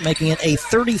three-point play, making it a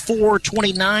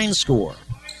 34-29 score.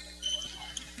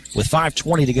 With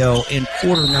 5:20 to go in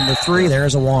quarter number 3,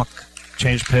 there's a walk.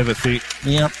 Change pivot feet.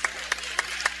 Yep.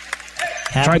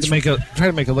 Tried to make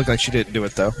it look like she didn't do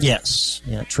it, though. Yes.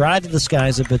 Yeah, tried to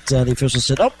disguise it, but the official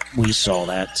said, we saw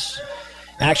that.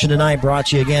 Action tonight brought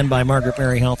to you again by Margaret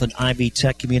Mary Health and Ivy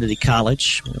Tech Community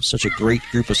College. We have such a great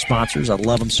group of sponsors. I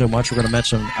love them so much. We're going to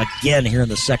mention them again here in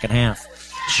the second half.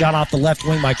 Shot off the left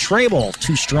wing by Trable.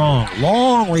 Too strong.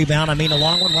 Long rebound. A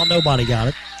long one. Well, nobody got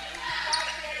it.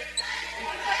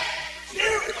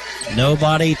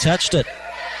 Nobody touched it,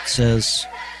 says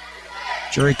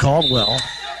Jerry Caldwell.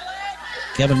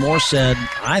 Kevin Moore said,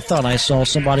 I thought I saw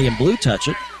somebody in blue touch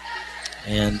it.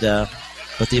 And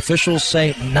but the officials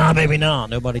say, nah, baby, no.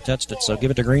 Nobody touched it, so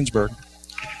give it to Greensburg.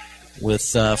 With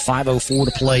 5:04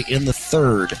 to play in the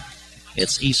third.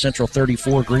 It's East Central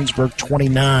 34, Greensburg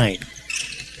 29.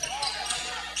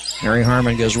 Mary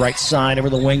Harmon goes right side over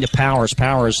the wing to Powers.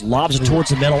 Powers lobs it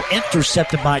towards the middle,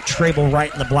 intercepted by Trable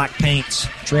right in the black paint.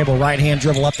 Trable right-hand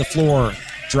dribble up the floor.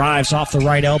 Drives off the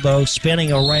right elbow,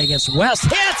 spinning away against West.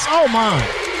 Hits! Oh, my!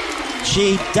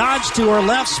 She dodged to her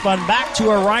left, spun back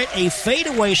to her right. A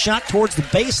fadeaway shot towards the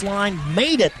baseline,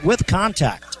 made it with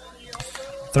contact.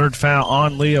 Third foul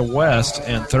on Leah West,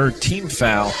 and third team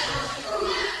foul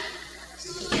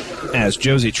as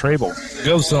Josie Trable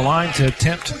goes to the line to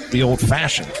attempt the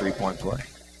old-fashioned three-point play.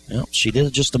 Well, she did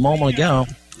it just a moment ago,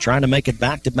 trying to make it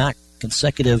back-to-back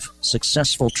consecutive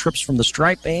successful trips from the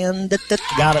stripe, and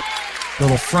got it.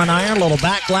 Little front iron, little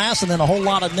back glass, and then a whole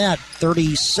lot of net.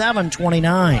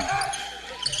 37-29.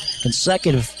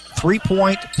 Consecutive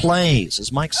three-point plays,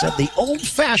 as Mike said, the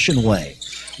old-fashioned way.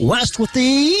 West with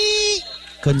the...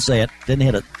 Couldn't say it. Didn't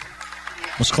hit it.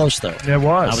 Was close, though. It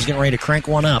was. I was getting ready to crank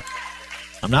one up.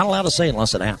 I'm not allowed to say it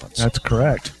unless it happens. That's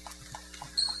correct.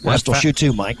 West will shoot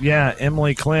 2, Mike. Yeah,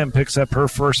 Emily Clem picks up her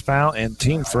first foul and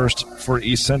team first for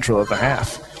East Central of the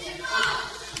half.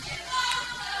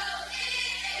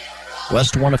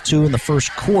 West 1 of 2 in the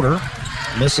first quarter.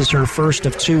 Misses her first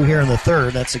of 2 here in the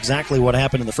third. That's exactly what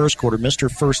happened in the first quarter. Missed her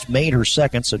first, made her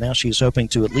second, so now she's hoping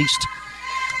to at least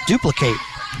duplicate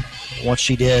what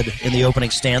she did in the opening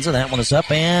stanza. That one is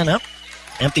up and up.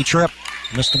 Empty trip.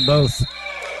 Missed them both.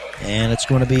 And it's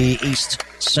going to be East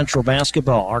Central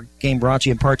basketball. Our game brought to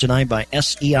you in part tonight by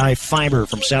SEI Fiber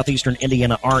from Southeastern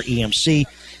Indiana REMC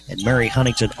and Mary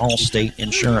Huntington Allstate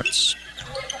Insurance.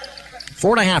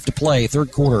 4.5 to play,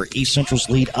 third quarter. East Central's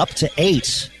lead up to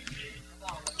 8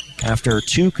 after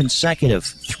 2 consecutive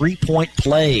three-point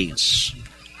plays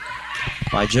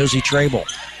by Josie Trable.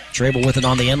 Trable with it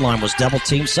on the end line was double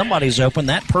teamed. Somebody's open.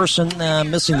 That person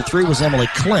missing the 3 was Emily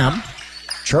Clem.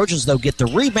 Trojans, though, get the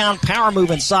rebound. Power move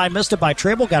inside. Missed it by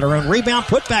Trable. Got her own rebound.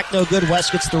 Put back no good.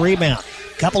 West gets the rebound.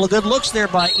 Couple of good looks there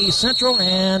by East Central.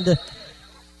 And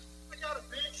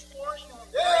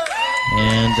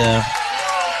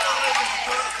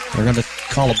they're going to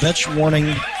call a bench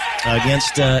warning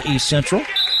against East Central.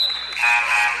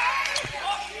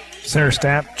 Sarah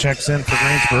Stapp checks in for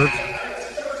Greensburg.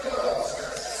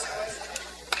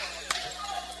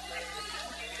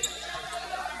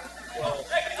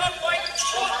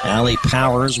 Allie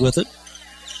Powers with it.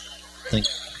 I think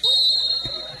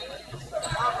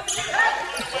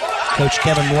Coach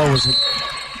Kevin Moore was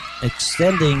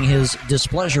extending his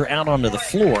displeasure out onto the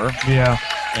floor. Yeah.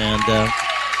 And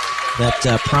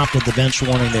that prompted the bench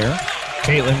warning there.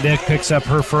 Caitlin Dick picks up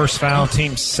her first foul,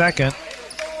 team second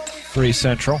for East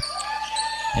Central.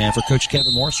 And for Coach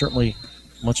Kevin Moore, certainly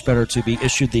much better to be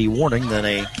issued the warning than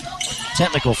a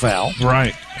technical foul.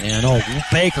 Right. And,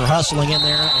 Baker hustling in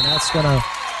there, and that's going to...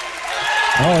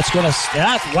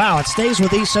 wow, it stays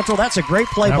with East Central. That's a great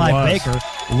play by Baker.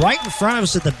 Right in front of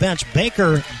us at the bench,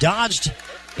 Baker dodged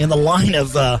in the line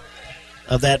of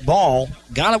that ball,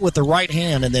 got it with the right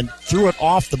hand, and then threw it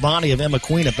off the body of Emma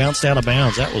Queen. It bounced out of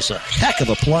bounds. That was a heck of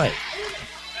a play.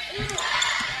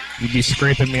 You'd be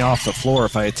scraping me off the floor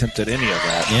if I attempted any of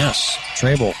that. Yes.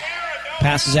 Trable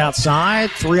passes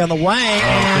outside, 3 on the way,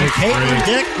 and Caitlin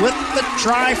Dick with the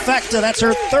trifecta. That's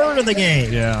her third of the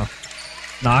game. Yeah.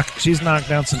 She's knocked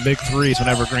down some big threes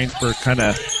whenever Greensburg kind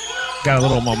of got a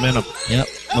little momentum. Yep.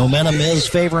 Momentum is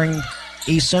favoring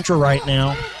East Central right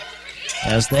now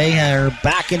as they are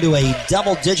back into a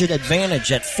double-digit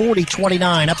advantage at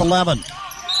 40-29, up 11.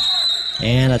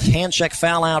 And a hand check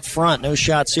foul out front. No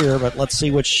shots here, but let's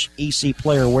see which EC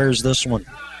player wears this one.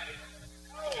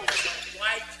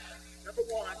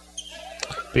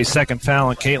 Be second foul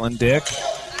on Caitlin Dick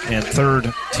and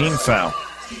third team foul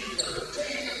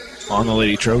on the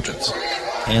Lady Trojans.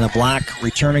 Anna Black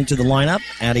returning to the lineup.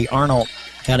 Addie Arnold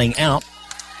heading out.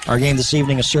 Our game this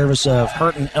evening, a service of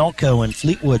Hurton Elko and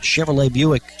Fleetwood Chevrolet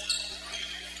Buick.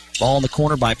 Ball in the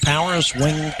corner by Powers.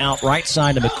 Wing out right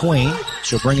side to McQueen.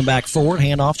 She'll bring him back forward.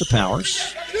 Hand off to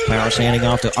Powers. Powers handing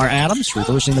off to Adams.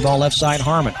 Reversing the ball left side.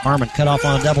 Harmon. Harmon cut off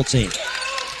on a double team.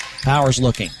 Powers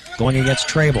looking. Going against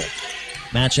Trable.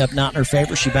 Matchup not in her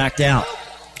favor. She backed out.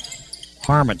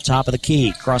 Harmon, top of the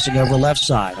key. Crossing over left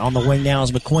side. On the wing now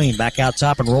is McQueen. Back out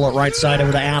top and roll it right side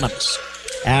over to Adams.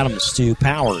 Adams to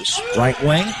Powers. Right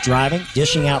wing. Driving.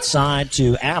 Dishing outside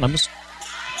to Adams.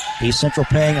 East Central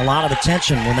paying a lot of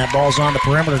attention when that ball's on the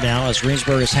perimeter now, as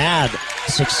Greensburg has had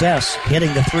success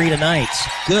hitting the 3 tonight.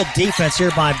 Good defense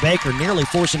here by Baker, nearly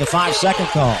forcing a 5-second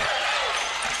call.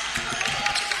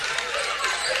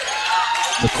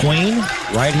 McQueen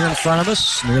right here in front of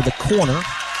us near the corner.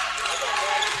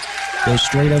 Goes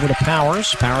straight over to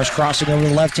Powers. Powers crossing over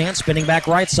the left hand, spinning back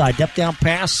right side. Depth down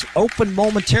pass. Open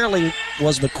momentarily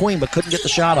was McQueen, but couldn't get the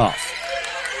shot off.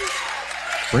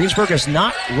 Greensburg has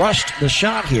not rushed the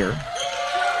shot here.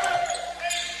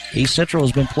 East Central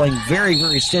has been playing very,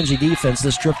 very stingy defense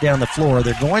this trip down the floor.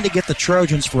 They're going to get the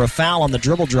Trojans for a foul on the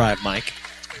dribble drive, Mike.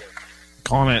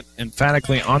 Calling it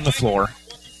emphatically on the floor.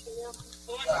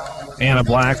 Anna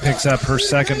Black picks up her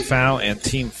second foul and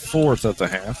team fourth of the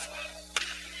half.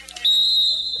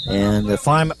 And the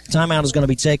timeout is going to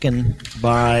be taken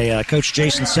by Coach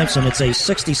Jason Simpson. It's a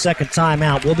 60-second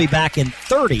timeout. We'll be back in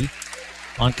 30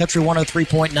 on Country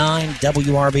 103.9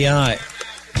 WRBI.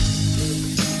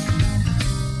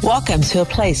 Welcome to a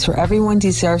place where everyone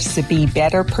deserves to be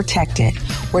better protected,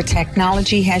 where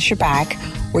technology has your back,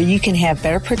 where you can have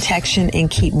better protection and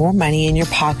keep more money in your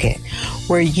pocket,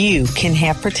 where you can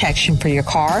have protection for your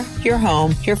car, your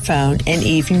home, your phone, and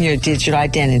even your digital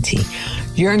identity.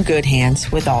 You're in good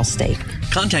hands with Allstate.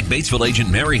 Contact Batesville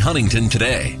agent Mary Huntington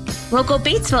today. Local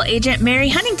Batesville agent Mary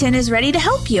Huntington is ready to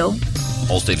help you.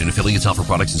 Allstate and affiliates offer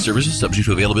products and services subject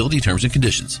to availability, terms, and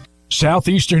conditions.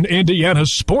 Southeastern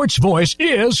Indiana's sports voice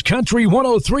is Country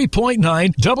 103.9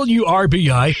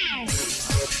 WRBI.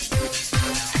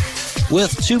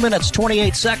 With 2 minutes,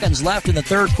 28 seconds left in the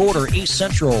third quarter, East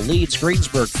Central leads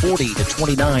Greensburg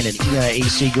 40-29 in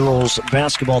EIAC girls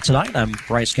basketball tonight. I'm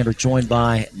Bryce Kendrick, joined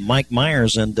by Mike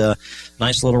Myers, and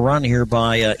nice little run here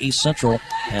by East Central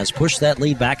has pushed that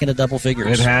lead back into double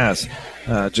figures. It has.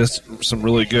 Just some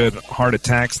really good hard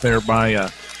attacks there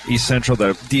by East Central.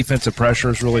 The defensive pressure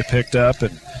has really picked up,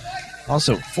 and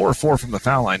also 4-4 from the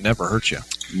foul line never hurts you.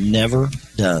 Never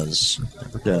does.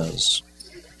 Never does.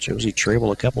 Josie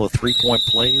Trable, a couple of three-point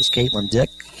plays. Caitlin Dick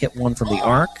hit one from the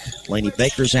arc. Lainey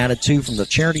Baker's added 2 from the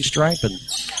charity stripe, and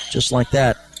just like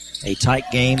that, a tight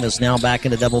game is now back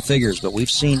into double figures. But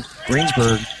we've seen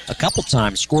Greensburg a couple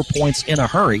times score points in a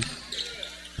hurry.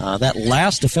 That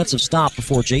last defensive stop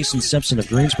before Jason Simpson of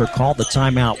Greensburg called the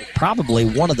timeout, probably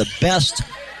one of the best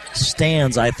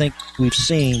stands I think we've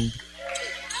seen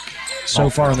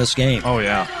so far in this game. Oh,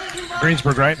 yeah.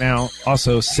 Greensburg right now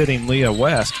also sitting Leah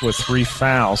West with 3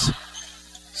 fouls.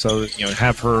 So,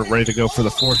 have her ready to go for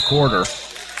the fourth quarter.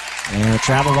 And a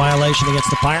travel violation against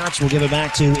the Pirates. We'll give it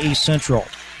back to East Central.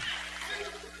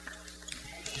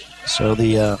 So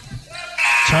the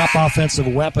top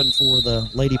offensive weapon for the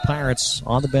Lady Pirates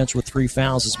on the bench with 3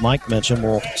 fouls, as Mike mentioned.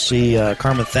 We'll see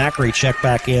Carmen Thackeray check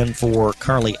back in for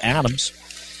Carly Adams.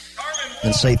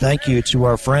 And say thank you to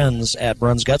our friends at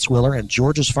Bruns Gutzwiller and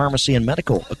George's Pharmacy and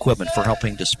Medical Equipment for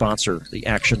helping to sponsor the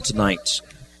action tonight.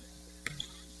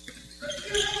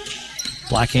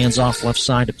 Black hands off left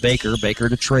side to Baker. Baker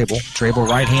to Trable. Trable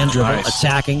right hand dribble,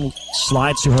 attacking,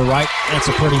 slides to her right. That's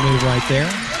a pretty move right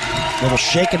there. Little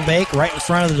shake and bake right in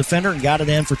front of the defender and got it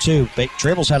in for 2.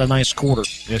 Trable's had a nice quarter.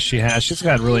 Yes, she has. She's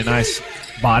got really nice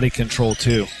body control,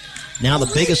 too. Now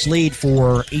the biggest lead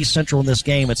for East Central in this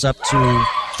game. It's up to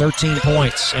 13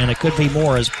 points, and it could be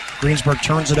more as Greensburg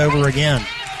turns it over again.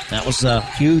 That was a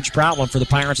huge problem for the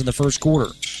Pirates in the first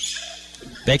quarter.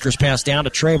 Baker's pass down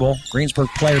to Trable. Greensburg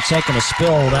player taking a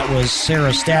spill. That was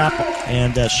Sarah Stapp,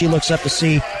 and she looks up to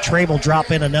see Trable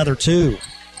drop in another 2.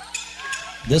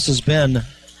 This has been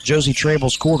Josie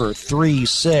Trable's quarter. 3,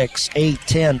 6, 8,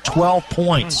 10, 12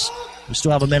 points. We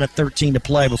still have 1:13 to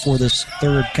play before this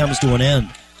third comes to an end.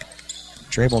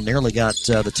 Trable nearly got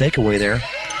the takeaway there.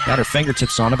 Got her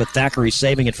fingertips on it, but Thackeray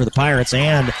saving it for the Pirates.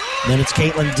 And then it's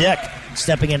Caitlin Dick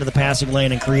stepping into the passing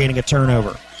lane and creating a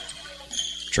turnover.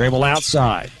 Trable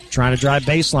outside, trying to drive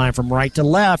baseline from right to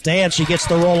left, and she gets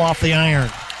the roll off the iron.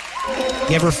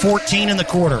 Give her 14 in the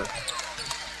quarter.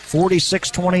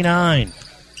 46-29.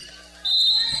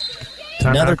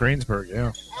 Another Greensburg,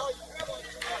 yeah.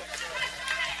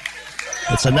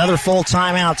 It's another full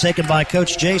timeout taken by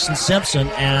Coach Jason Simpson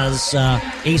as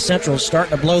East Central is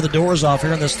starting to blow the doors off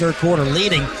here in this third quarter,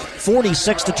 leading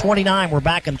 46-29. We're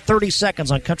back in 30 seconds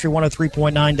on Country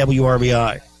 103.9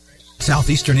 WRBI.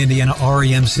 Southeastern Indiana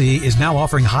REMC is now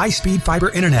offering high-speed fiber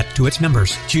internet to its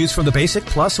members. Choose from the basic,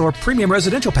 plus, or premium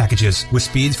residential packages with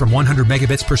speeds from 100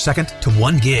 megabits per second to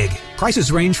 1 gig.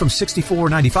 Prices range from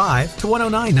 $64.95 to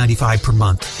 $109.95 per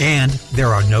month. And there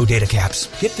are no data caps.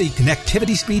 Get the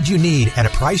connectivity speed you need at a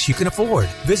price you can afford.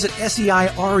 Visit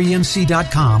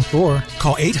SEIREMC.com or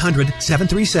call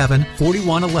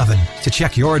 800-737-4111 to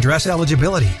check your address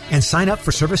eligibility and sign up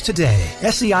for service today.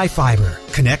 SEI Fiber,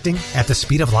 connecting at the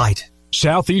speed of light.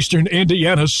 Southeastern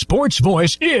Indiana's sports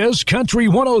voice is Country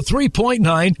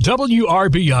 103.9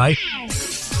 WRBI.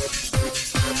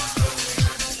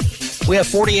 We have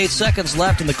 48 seconds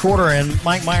left in the quarter, and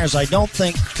Mike Myers, I don't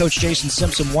think Coach Jason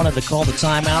Simpson wanted to call the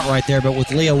timeout right there, but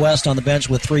with Leah West on the bench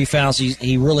with 3 fouls,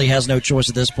 he really has no choice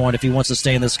at this point. If he wants to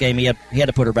stay in this game, he had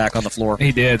to put her back on the floor.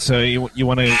 He did, so you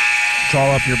want to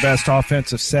draw up your best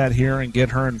offensive set here and get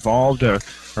her involved, or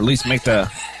at least make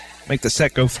the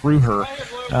set go through her,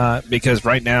 because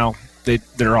right now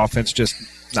their offense just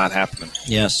not happening.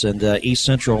 Yes, and East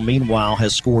Central, meanwhile,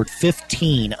 has scored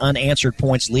 15 unanswered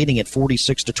points, leading at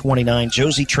 46-29.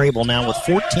 Josie Trable now with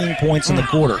 14 points in the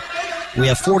quarter. We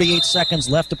have 48 seconds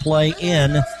left to play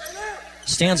in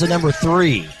stanza number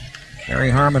 3. Mary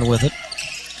Harmon with it.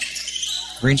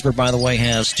 Greensburg, by the way,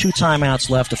 has 2 timeouts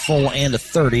left, a full and a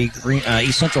 30.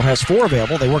 East Central has 4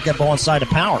 available. They work that ball inside to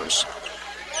Powers.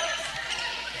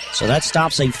 So that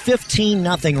stops a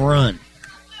 15-0 run,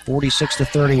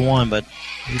 46-31, but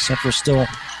East Central still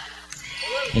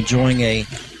enjoying a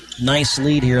nice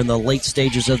lead here in the late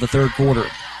stages of the third quarter.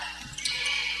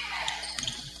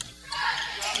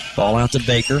 Ball out to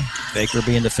Baker. Baker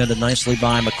being defended nicely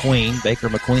by McQueen.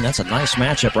 Baker-McQueen, that's a nice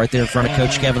matchup right there in front of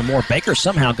Coach Kevin Moore. Baker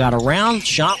somehow got around.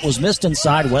 Shot was missed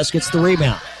inside. West gets the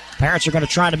rebound. Pirates are going to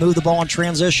try to move the ball in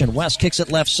transition. West kicks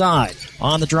it left side.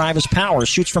 On the drive is Powers.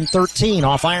 Shoots from 13.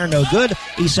 Off iron, no good.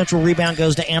 East Central rebound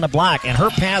goes to Anna Black. And her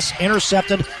pass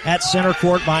intercepted at center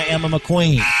court by Emma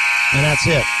McQueen. And that's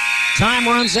it. Time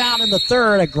runs out in the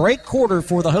third. A great quarter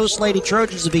for the host Lady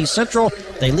Trojans of East Central.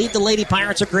 They lead the Lady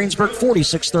Pirates of Greensburg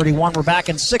 46-31. We're back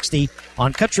in 60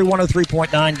 on Country 103.9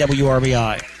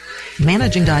 WRBI.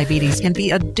 Managing diabetes can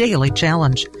be a daily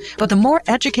challenge, but the more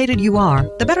educated you are,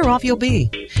 the better off you'll be.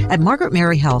 At Margaret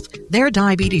Mary Health, their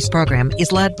diabetes program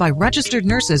is led by registered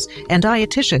nurses and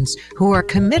dietitians who are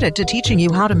committed to teaching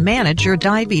you how to manage your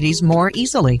diabetes more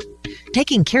easily.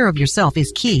 Taking care of yourself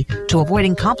is key to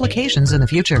avoiding complications in the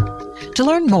future. To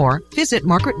learn more, visit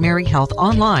Margaret Mary Health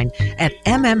online at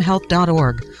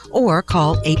mmhealth.org or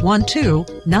call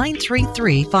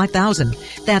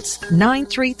 812-933-5000. That's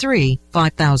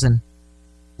 933-5000.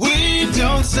 We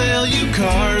don't sell you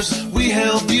cars, we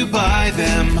help you buy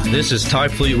them. This is Ty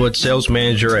Fleetwood, sales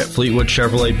manager at Fleetwood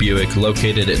Chevrolet Buick,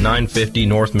 located at 950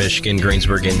 North Michigan,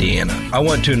 Greensburg, Indiana. I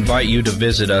want to invite you to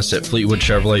visit us at Fleetwood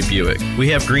Chevrolet Buick. We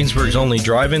have Greensburg's only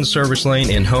drive-in service lane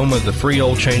and home of the free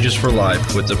oil changes for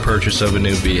life with the purchase of a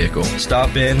new vehicle.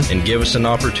 Stop in and give us an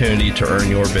opportunity to earn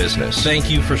your business.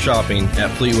 Thank you for shopping at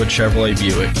Fleetwood Chevrolet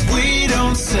Buick. We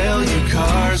don't sell you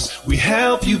cars, we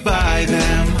help you buy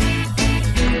them.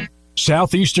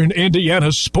 Southeastern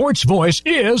Indiana's sports voice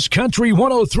is Country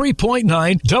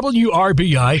 103.9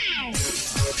 WRBI.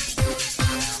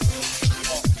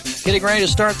 Getting ready to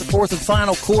start the fourth and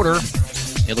final quarter.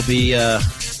 It'll be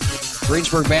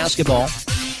Greensburg basketball.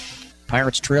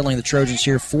 Pirates trailing the Trojans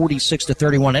here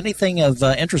 46-31. Anything of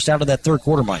interest out of that third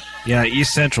quarter, Mike? Yeah,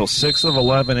 East Central, 6 of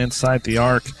 11 inside the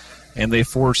arc, and they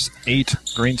force 8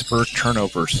 Greensburg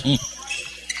turnovers.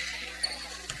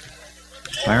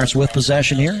 Pirates with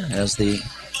possession here as the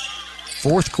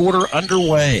fourth quarter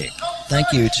underway.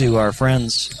 Thank you to our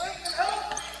friends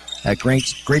at Great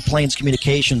Plains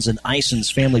Communications and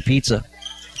Ison's Family Pizza,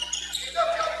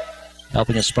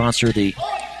 helping us sponsor the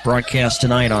broadcast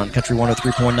tonight on Country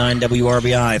 103.9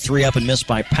 WRBI. 3 up and missed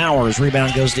by Powers.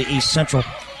 Rebound goes to East Central.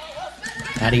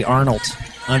 Patty Arnold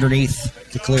underneath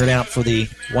to clear it out for the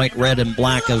white, red, and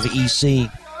black of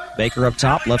EC. Baker up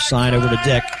top, left side over to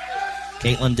Dick.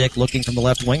 Caitlin Dick looking from the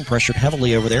left wing, pressured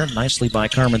heavily over there, nicely by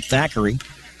Carmen Thackeray.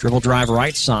 Dribble drive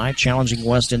right side, challenging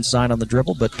West inside on the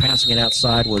dribble, but passing it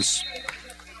outside was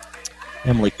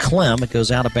Emily Clem. It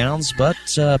goes out of bounds, but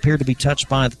appeared to be touched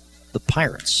by the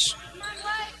Pirates.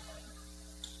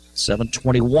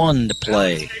 7:21 to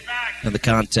play in the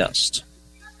contest.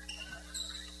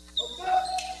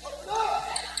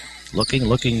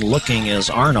 Looking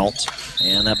is Arnold,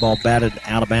 and that ball batted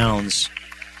out of bounds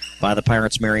by the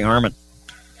Pirates' Mary Harmon.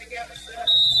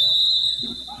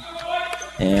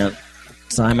 And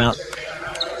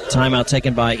timeout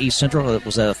taken by East Central.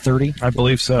 Was that a 30? I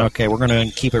believe so. Okay, we're going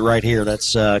to keep it right here.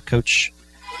 That's Coach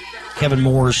Kevin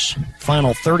Moore's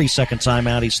final 30-second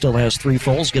timeout. He still has 3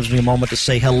 fulls. Gives me a moment to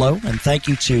say hello. And thank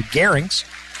you to Garings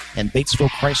and Batesville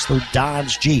Chrysler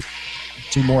Dodge Jeep.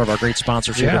 2 more of our great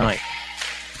sponsors here tonight.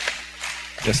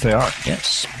 Yes, they are.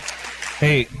 Yes.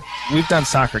 Hey, we've done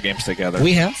soccer games together.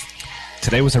 We have.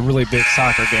 Today was a really big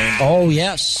soccer game. Oh,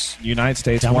 yes. United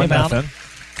States Tell me about 1-0.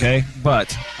 Okay,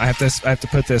 but I have to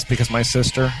put this because my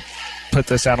sister put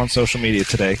this out on social media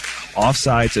today.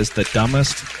 Offsides is the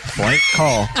dumbest blank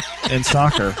call in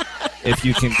soccer. If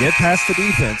you can get past the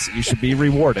defense, you should be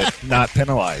rewarded, not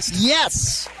penalized.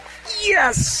 Yes.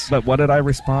 But what did I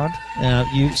respond?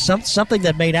 Something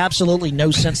that made absolutely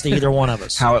no sense to either one of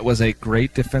us. How it was a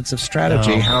great defensive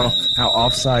strategy. How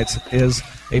offsides is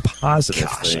a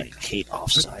positive thing. I hate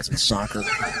offsides in soccer.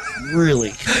 Really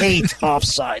hate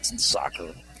offsides in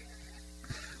soccer.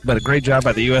 But a great job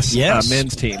by the U.S.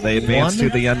 Men's team. They advanced to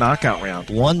the knockout round.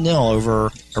 1-0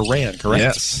 over Iran, correct?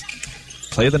 Yes.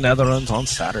 Play the Netherlands on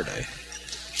Saturday.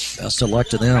 Best of luck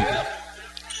to them.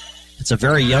 It's a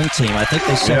very young team. I think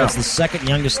they said it's the second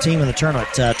youngest team in the tournament.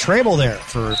 Trable there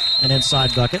for an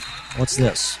inside bucket. What's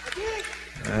this?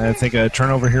 I think a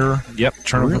turnover here. Yep,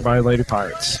 turnover by Lady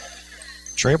Pirates.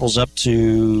 Trable's up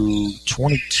to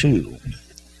 22.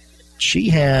 She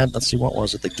had, let's see, what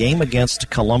was it? The game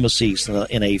against Columbus East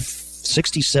in a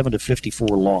 67-54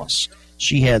 loss.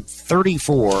 She had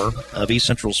 34 of East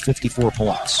Central's 54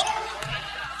 points.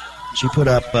 She put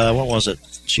up, what was it?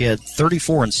 She had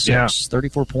 34 and 6,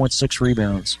 34 points, 6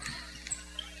 rebounds.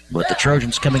 But the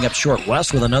Trojans coming up short.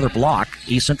 West with another block.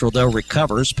 East Central, though,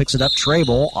 recovers, picks it up.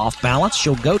 Trable off balance.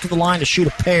 She'll go to the line to shoot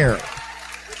a pair.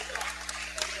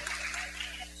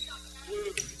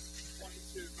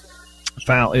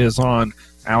 Foul is on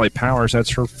Allie Powers. That's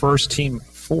her first, team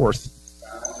 4th.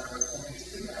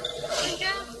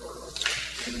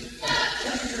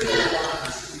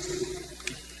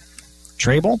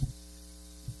 Trable.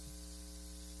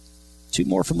 2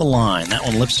 more from the line. That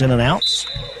one lifts in and out.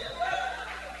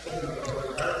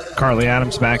 Carly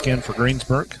Adams back in for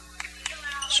Greensburg.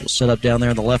 She'll set up down there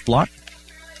in the left block.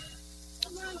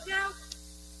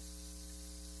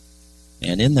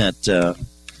 And in that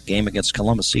game against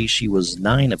Columbus East, she was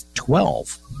 9 of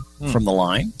 12 from the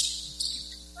line.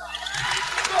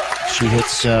 She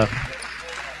hits her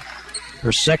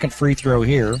second free throw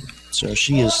here. So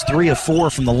she is 3 of 4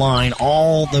 from the line.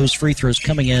 All those free throws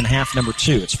coming in half number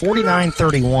 2. It's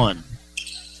 49-31.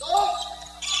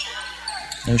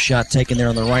 No shot taken there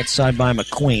on the right side by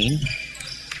McQueen.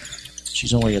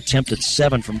 She's only attempted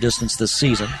 7 from distance this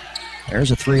season. There's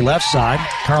a 3 left side.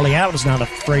 Carly Adams not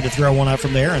afraid to throw one up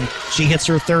from there, and she hits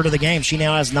her 3rd of the game. She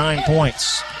now has 9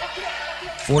 points.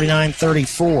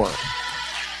 49-34.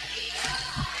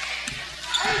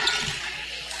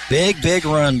 Big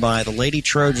run by the Lady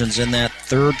Trojans in that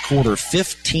third quarter.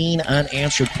 15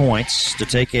 unanswered points to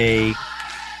take a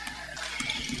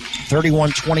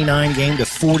 31-29 game to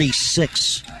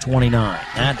 46-29.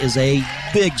 That is a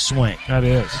big swing. That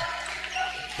is.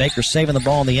 Baker saving the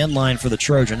ball on the end line for the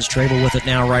Trojans. Trable with it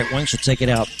now right wing. She'll take it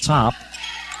out top.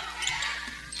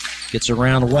 Gets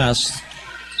around West.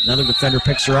 Another defender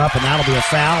picks her up, and that'll be a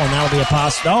foul, and that'll be a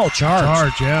charge.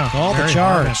 Charge, yeah. Call the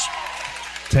charge.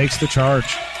 Takes the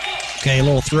charge. Okay, a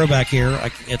little throwback here.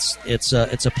 It's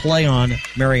a play on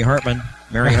Mary Hartman.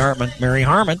 Mary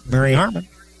Harmon.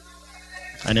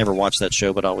 I never watched that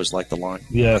show, but I always liked the line.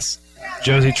 Yes.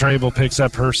 Josie Trable picks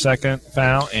up her second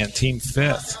foul and team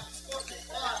fifth.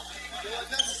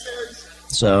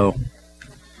 So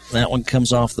that one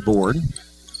comes off the board.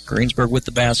 Greensburg with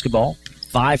the basketball.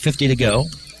 5:50 to go.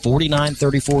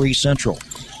 49-34 East Central.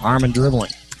 Harmon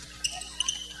dribbling.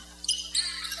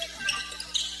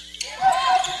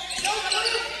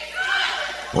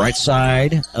 Right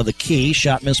side of the key.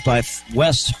 Shot missed by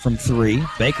West from three.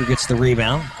 Baker gets the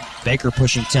rebound. Baker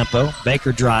pushing tempo.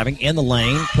 Baker driving in the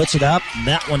lane. Puts it up.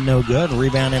 That one no good.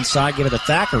 Rebound inside. Give it to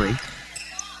Thackeray.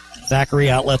 Thackeray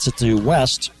outlets it to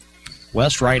West.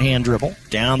 West right-hand dribble.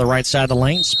 Down the right side of the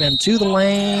lane. Spin to the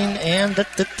lane. And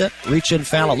reach-in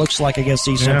foul, it looks like, against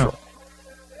East Central.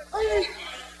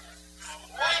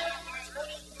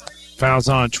 Fouls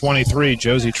on 23,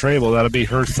 Josie Trable. That'll be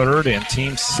her third and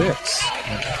team six.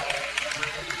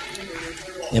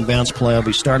 Inbounds play will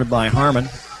be started by Harmon.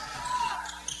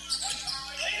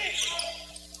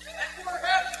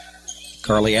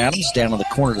 Carly Adams down in the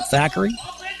corner to Thackeray.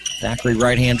 Thackeray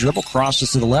right-hand dribble,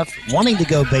 crosses to the left, wanting to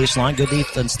go baseline. Good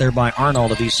defense there by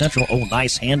Arnold of East Central. Oh,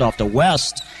 nice handoff to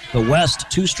West. But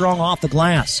West too strong off the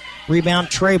glass. Rebound,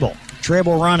 Trable.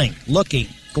 Trable running, looking,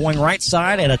 going right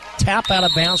side, and a tap out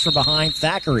of bounds from behind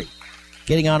Thackeray.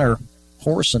 Getting on her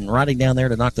horse and riding down there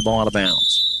to knock the ball out of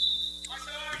bounds.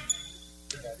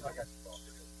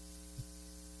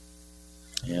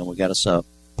 And we got us a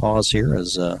pause here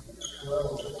as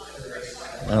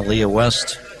Leah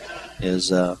West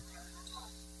is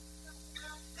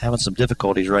having some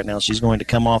difficulties right now. She's going to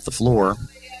come off the floor,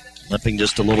 limping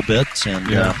just a little bit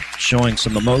and showing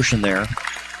some emotion there.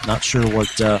 Not sure what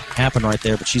happened right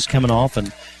there, but she's coming off, and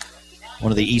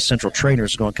one of the East Central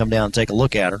trainers is going to come down and take a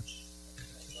look at her.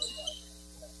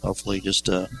 Hopefully just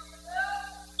a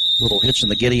little hitch in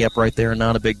the giddy-up right there,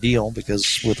 not a big deal,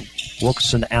 because with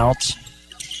Wilkerson out,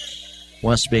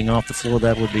 West being off the floor,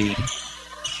 that would be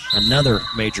another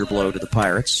major blow to the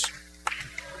Pirates.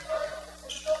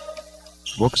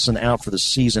 Wilkerson out for the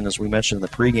season, as we mentioned in the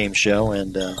pregame show,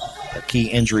 and a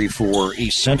key injury for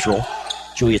East Central.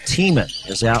 Julia Tiemann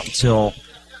is out until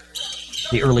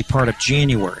the early part of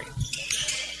January.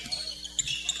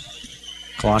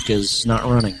 Clock is not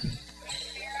running.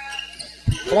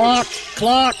 Clock.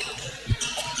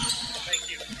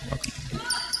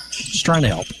 Just trying to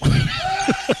help.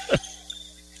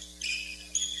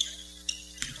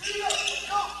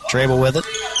 Trable with it,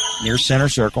 near center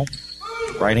circle.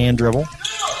 Right-hand dribble.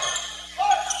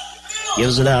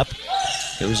 Gives it up.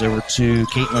 Goes over to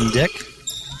Caitlin Dick.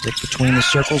 Dick between the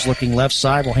circles, looking left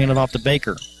side. Will hand it off to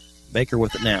Baker. Baker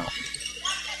with it now.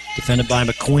 Defended by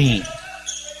McQueen.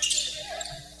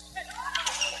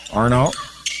 Arnault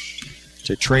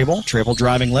to Trable. Trable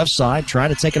driving left side. Trying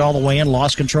to take it all the way in.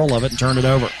 Lost control of it and turned it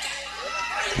over.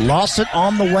 Lost it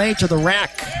on the way to the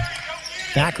rack.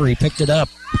 Thackeray picked it up.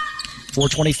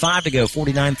 4:25 to go.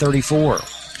 49-34.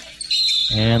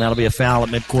 And that'll be a foul at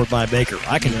midcourt by Baker.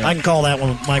 I can call that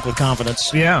one, Mike, with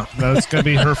confidence. Yeah, that's going to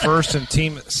be her first and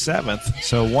team seventh,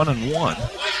 so 1-1.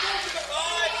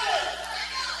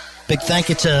 Big thank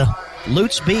you to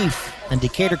Lutz Beef and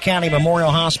Decatur County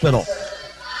Memorial Hospital.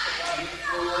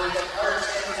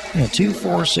 2,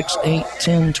 4, 6, 8,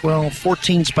 10, 12,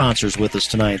 14 sponsors with us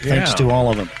tonight. Thanks to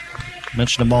all of them.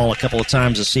 Mentioned them all a couple of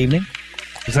times this evening.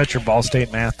 Is that your Ball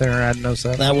State math there, Adno?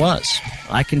 That was.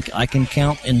 I can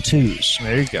count in twos.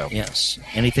 There you go. Yes.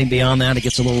 Anything beyond that, it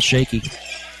gets a little shaky.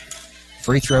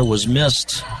 Free throw was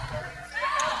missed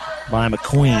by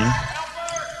McQueen.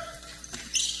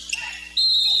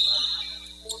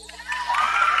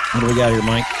 What do we got here,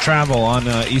 Mike? Travel on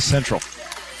East Central.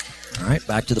 All right,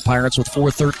 back to the Pirates with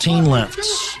 4:13 left.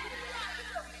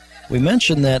 We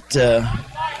mentioned that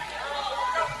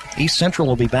East Central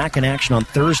will be back in action on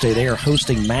Thursday. They are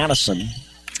hosting Madison.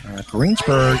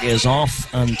 Greensburg is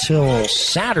off until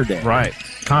Saturday. Right.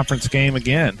 Conference game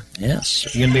again.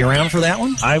 Yes. You going to be around for that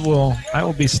one? I will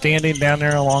be standing down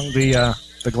there along the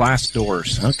glass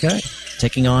doors. Okay.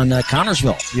 Taking on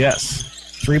Connorsville.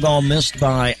 Yes. Three ball missed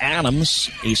by Adams.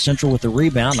 East Central with the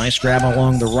rebound. Nice grab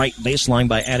along the right baseline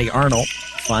by Addie Arnold.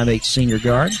 5'8" senior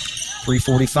guard.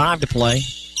 3:45 to play.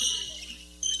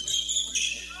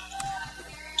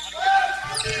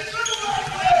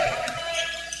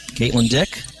 Caitlin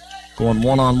Dick going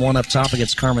one-on-one up top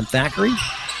against Carmen Thackeray.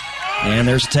 And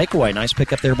there's a takeaway. Nice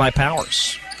pick up there by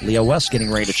Powers. Leah West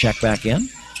getting ready to check back in.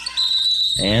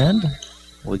 And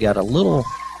we got a little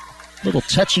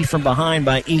touchy from behind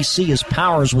by EC as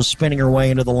Powers was spinning her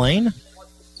way into the lane.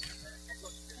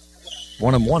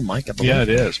 1-on-1, Mike, I believe. Yeah, it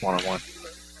is 1-on-1.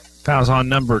 Fouls on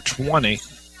number 20,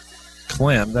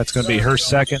 Clem. That's going to be her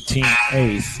second, team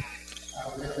 8th.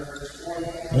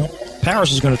 Well,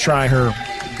 Powers is going to try her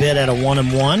bid at a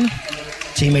 1-on-1.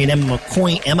 Teammate Emma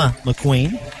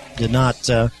McQueen did not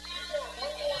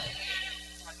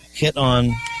hit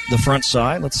on the front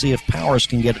side. Let's see if Powers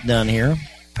can get it done here.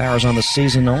 Powers on the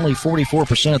season, only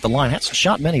 44% at the line. Hasn't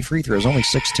shot many free throws, only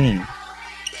 16.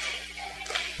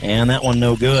 And that one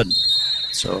no good.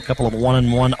 So a couple of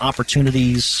 1-on-1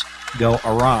 opportunities go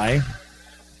awry.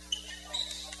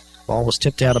 Ball was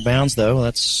tipped out of bounds, though.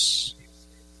 That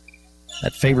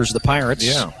favors the Pirates.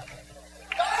 Yeah.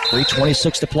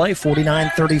 3:26 to play,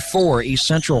 49-34, East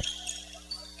Central.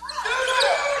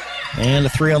 And a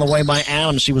three on the way by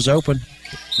Adams. She was open.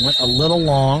 Went a little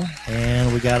long,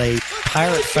 and we got a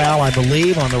Pirate foul, I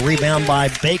believe, on the rebound by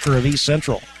Baker of East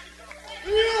Central.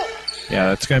 Yeah,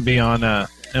 that's going to be on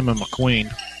Emma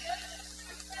McQueen.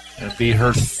 And be her.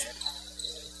 It's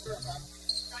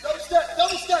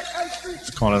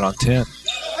calling it on 10.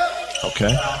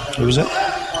 Okay. Who was it?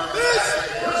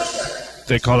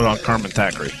 They called it on Carmen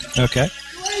Thackeray. Okay.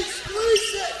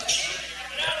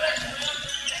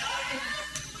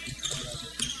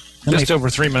 Just over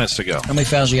 3 minutes to go. How many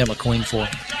fouls do you have McQueen for?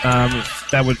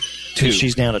 That would 2.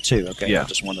 She's down to 2. Okay. Yeah. I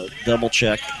just want to double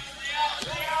check.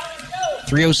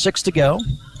 3:06 to go.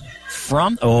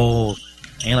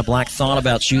 Anna Black thought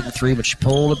about shooting 3, but she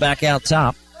pulled it back out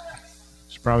top.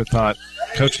 She probably thought,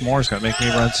 Coach Moore's going to make me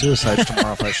run suicides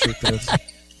tomorrow if I shoot this.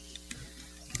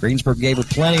 Greensburg gave her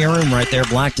plenty of room right there.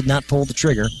 Black did not pull the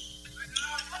trigger.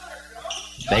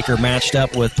 Baker matched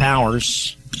up with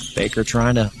Powers. Baker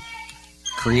trying to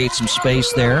create some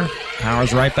space there.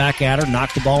 Powers right back at her.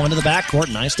 Knocked the ball into the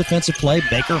backcourt. Nice defensive play.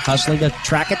 Baker hustling to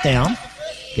track it down.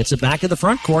 Gets it back to the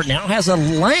front court. Now has a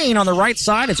lane on the right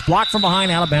side. It's blocked from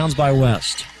behind, out of bounds by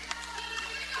West.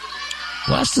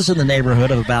 West is in the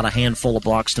neighborhood of about a handful of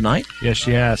blocks tonight. Yes,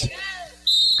 she has.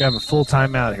 We have a full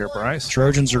timeout here, Bryce.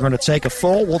 Trojans are going to take a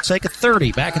full. We'll take a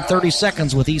 30. Back in 30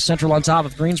 seconds with East Central on top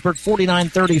of Greensburg,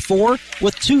 49-34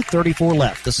 with 2:34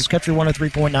 left. This is Country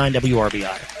 103.9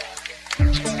 WRBI.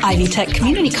 Ivy Tech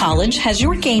Community College has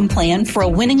your game plan for a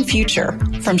winning future.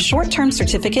 From short-term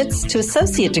certificates to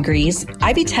associate degrees,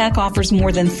 Ivy Tech offers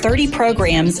more than 30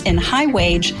 programs in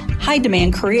high-wage,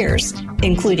 high-demand careers,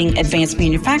 including advanced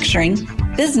manufacturing,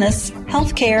 business,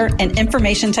 healthcare, and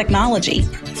information technology.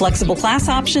 Flexible class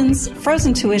options,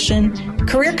 frozen tuition,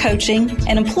 career coaching,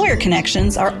 and employer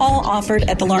connections are all offered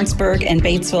at the Lawrenceburg and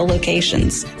Batesville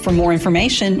locations. For more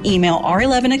information, email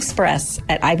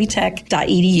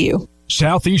r11express@ivytech.edu.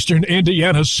 Southeastern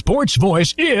Indiana's sports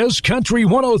voice is Country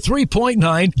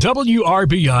 103.9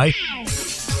 WRBI.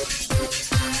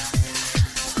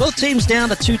 Both teams down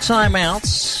to 2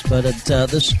 timeouts, but at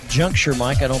this juncture,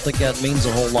 Mike, I don't think that means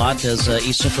a whole lot as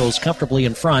East Central is comfortably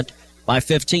in front by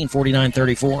 15,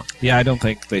 49-34. Yeah, I don't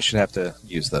think they should have to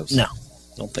use those. No,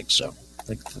 don't think so. I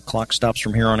think the clock stops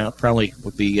from here on out probably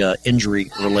would be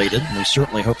injury-related, and we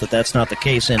certainly hope that that's not the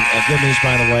case. And good news,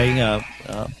 by the way,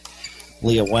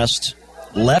 Leah West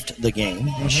left the game.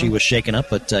 Mm-hmm. She was shaken up,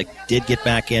 but did get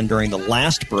back in during the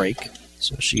last break.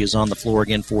 So she is on the floor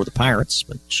again for the Pirates.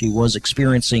 But she was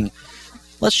experiencing,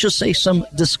 let's just say, some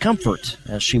discomfort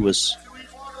as she was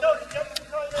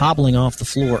hobbling off the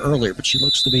floor earlier. But she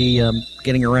looks to be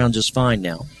getting around just fine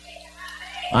now.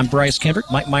 I'm Bryce Kendrick.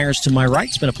 Mike Myers to my right.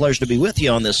 It's been a pleasure to be with you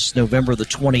on this November the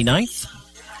 29th.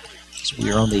 So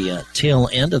we are on the tail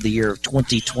end of the year of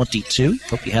 2022.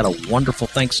 Hope you had a wonderful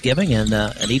Thanksgiving and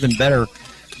an even better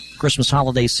Christmas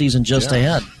holiday season just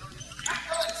ahead.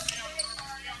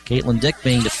 Caitlin Dick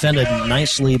being defended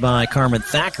nicely by Carmen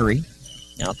Thackeray.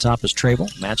 Out top is Trable,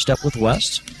 matched up with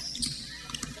West.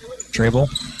 Trable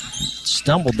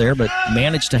stumbled there, but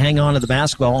managed to hang on to the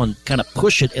basketball and kind of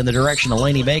push it in the direction of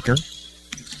Lainey Baker.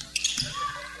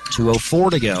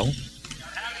 2:04 to go.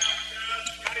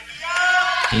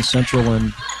 East Central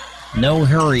in no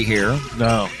hurry here.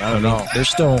 No, not at all. They're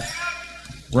still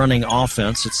running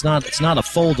offense. It's not a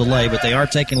full delay, but they are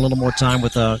taking a little more time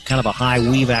with a kind of a high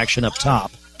weave action up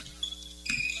top.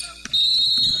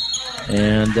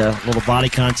 And a little body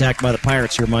contact by the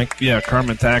Pirates here, Mike. Yeah,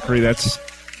 Carmen Thackeray, that's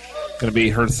going to be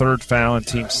her third foul in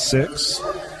Team 6.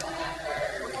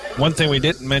 One thing we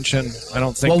didn't mention, I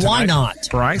don't think. Well, why not?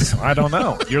 Bryce, I don't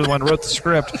know. You're the one who wrote the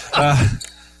script.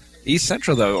 East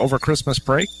Central, though, over Christmas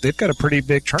break, they've got a pretty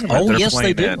big tournament they're yes,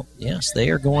 playing they do. in. Yes, they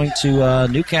are going to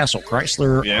Newcastle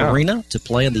Chrysler Arena to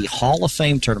play in the Hall of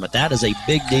Fame tournament. That is a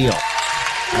big deal.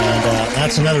 And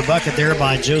that's another bucket there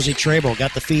by Josie Trable.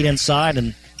 Got the feet inside,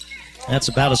 and that's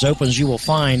about as open as you will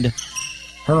find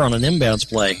her on an inbounds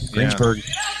play. Greensburg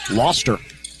lost her.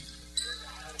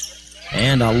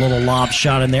 And a little lob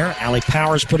shot in there. Allie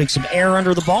Powers putting some air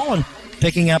under the ball and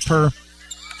picking up her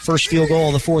first field goal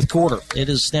of the fourth quarter. It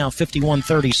is now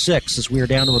 51-36 as we are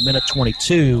down to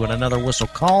 1:22 and another whistle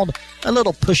called. A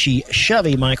little pushy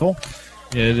shovey, Michael.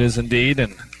 It is indeed.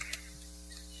 And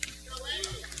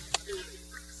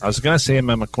I was going to say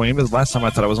Emma McQueen, but the last time I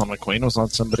thought I was on McQueen, it was on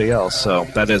somebody else. So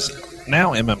that is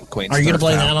now Emma McQueen's Are you going to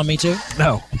blame foul. that on me too?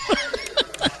 No.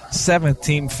 7th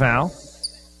team foul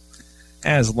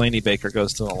as Lainey Baker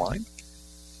goes to the line.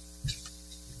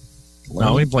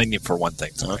 No, we blame you for one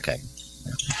thing tonight. Okay.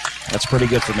 That's pretty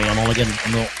good for me. I'm only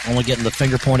getting the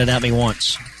finger pointed at me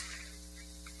once.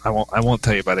 I won't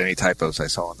tell you about any typos I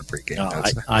saw in the pregame. No,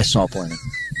 I saw plenty.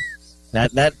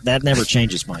 That never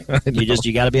changes, Mike.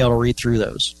 You got to be able to read through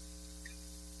those.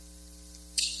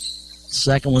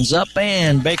 Second one's up,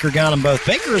 and Baker got them both.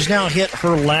 Baker has now hit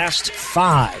her last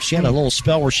 5. She had a little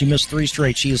spell where she missed 3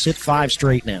 straight. She has hit 5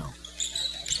 straight now.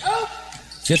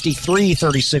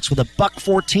 53-36 with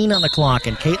 $1:14 on the clock,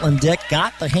 and Caitlin Dick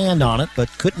got the hand on it but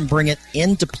couldn't bring it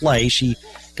into play. She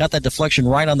got that deflection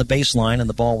right on the baseline, and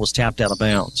the ball was tapped out of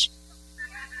bounds.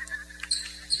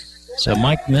 So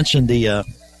Mike mentioned the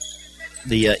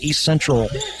East Central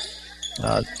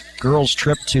girls'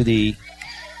 trip to the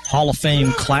Hall of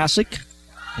Fame Classic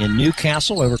in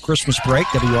Newcastle over Christmas break.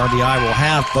 WRBI will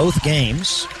have both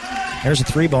games. There's a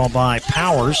 3-ball by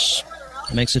Powers.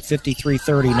 Makes it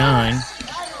 53-39.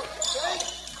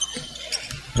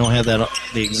 I don't have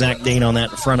the exact date on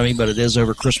that in front of me, but it is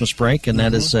over Christmas break, and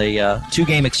that is a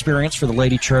 2-game experience for the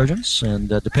Lady Trojans. And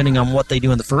depending on what they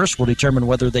do in the first, will determine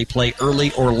whether they play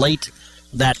early or late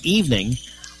that evening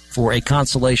for a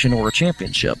consolation or a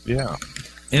championship. Yeah.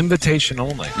 Invitation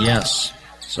only. Yes.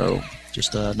 So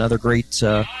just another great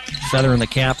feather in the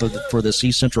cap for this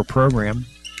East Central program,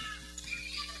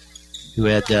 who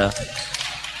had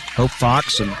Hope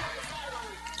Fox and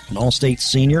an All-State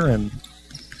senior, and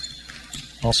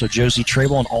also Josie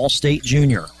Trable, an All-State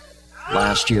junior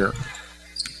last year.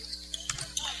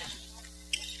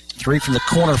 3 from the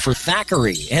corner for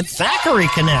Thackeray, and Thackeray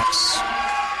connects.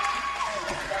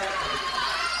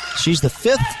 She's the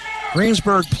 5th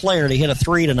Greensburg player to hit a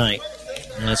 3 tonight,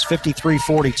 and it's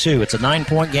 53-42. It's a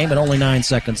 9-point game, but only 9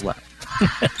 seconds left.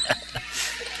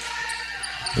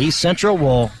 East Central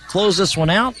will close this one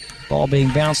out. Ball being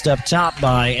bounced up top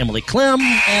by Emily Clem,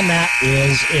 and that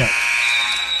is it.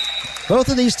 Both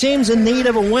of these teams in need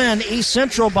of a win. East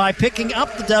Central, by picking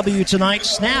up the W tonight,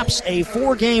 snaps a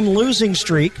 4-game losing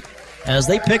streak as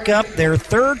they pick up their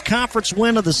 3rd conference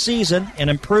win of the season and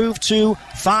improve to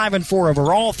 5-4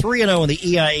 overall, 3-0 in the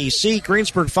EIAC.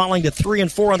 Greensburg falling to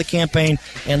 3-4 on the campaign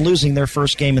and losing their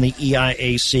first game in the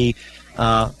EIAC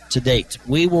to date.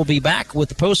 We will be back with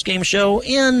the post-game show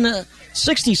in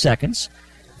 60 seconds.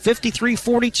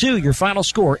 53-42, your final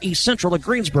score. East Central over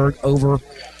Greensburg.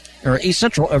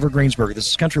 This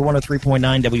is Country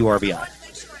 103.9 WRBI.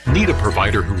 Need a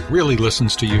provider who really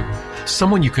listens to you?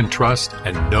 Someone you can trust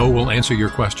and know will answer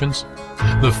your questions?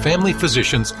 The family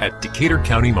physicians at Decatur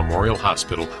County Memorial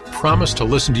Hospital promise to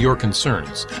listen to your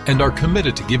concerns and are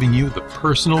committed to giving you the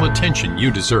personal attention you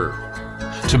deserve.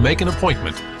 To make an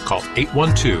appointment, call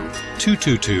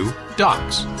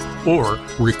 812-222-DOCS or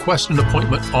request an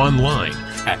appointment online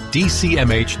at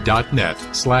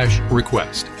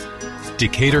dcmh.net/request.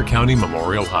 Decatur County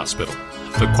Memorial Hospital.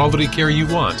 The quality care you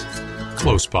want,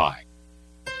 close by.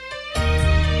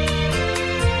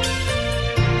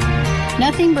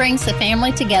 Nothing brings the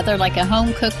family together like a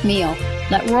home-cooked meal.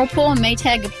 Let Whirlpool and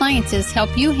Maytag Appliances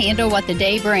help you handle what the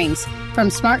day brings. From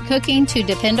smart cooking to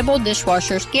dependable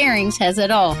dishwashers, Garings has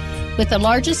it all. With the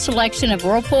largest selection of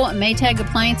Whirlpool and Maytag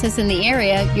appliances in the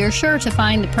area, you're sure to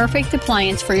find the perfect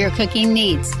appliance for your cooking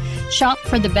needs. Shop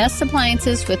for the best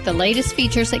appliances with the latest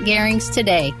features at Garings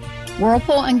today.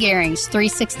 Whirlpool and Garings,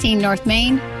 316 North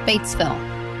Main, Batesville.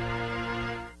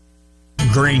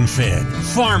 grain-fed,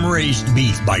 farm-raised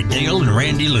beef by Dale and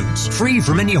Randy Lutz. Free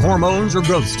from any hormones or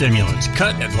growth stimulants.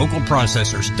 Cut at local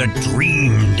processors. The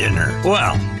dream dinner.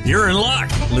 Well, you're in luck.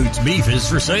 Lutz Beef is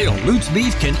for sale. Lutz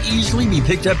Beef can easily be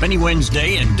picked up any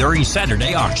Wednesday and during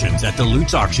Saturday auctions at the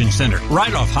Lutz Auction Center,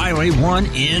 right off Highway 1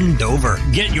 in Dover.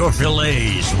 Get your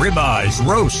fillets, ribeyes,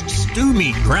 roasts, stew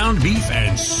meat, ground beef,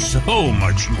 and so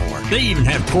much more. They even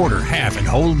have quarter, half, and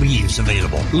whole beefs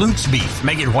available. Lutz Beef.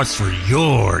 Make it what's for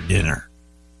your dinner.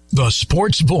 The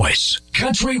Sports Voice,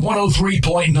 Country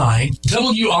 103.9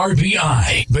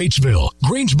 WRBI, Batesville,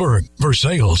 Greensburg,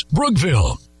 Versailles,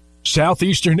 Brookville.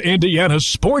 Southeastern Indiana's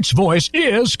Sports Voice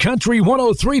is Country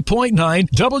 103.9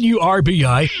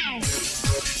 WRBI.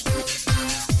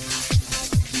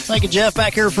 Thank you, Jeff.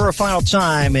 Back here for a final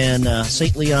time in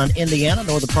St. Leon, Indiana,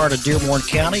 northern part of Dearborn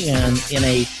County, and in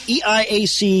a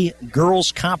EIAC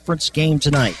Girls Conference game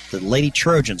tonight. The Lady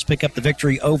Trojans pick up the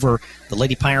victory over the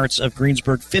Lady Pirates of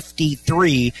Greensburg,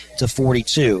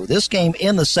 53-42. This game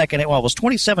in the second, it was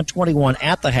 27-21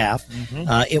 at the half.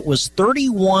 It was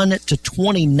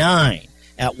 31-29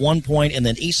 at one point, and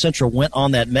then East Central went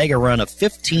on that mega run of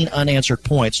 15 unanswered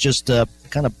points, just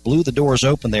kind of blew the doors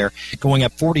open there, going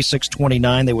up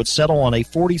 46-29. They would settle on a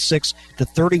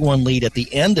 46-31 lead at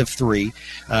the end of three.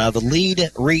 The lead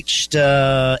reached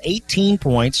 18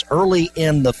 points early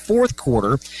in the fourth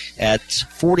quarter at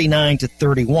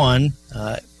 49-31.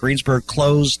 Greensburg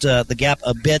closed the gap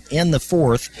a bit in the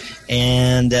fourth,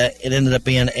 and it ended up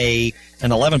being an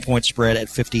 11-point spread at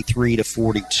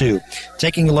 53-42.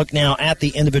 Taking a look now at the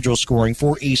individual scoring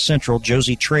for East Central,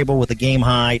 Josie Trable with a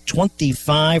game-high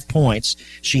 25 points.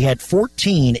 She had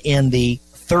 14 in the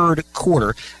third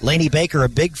quarter. Lainey Baker, a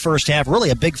big first half, really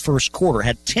a big first quarter,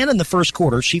 had 10 in the first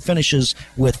quarter. She finishes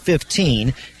with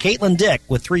 15. Caitlin Dick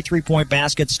with 3 3-point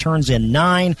baskets turns in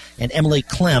 9, and Emily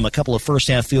Clem, a couple of first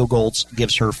half field goals,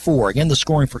 gives her 4. Again, the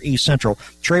scoring for East Central,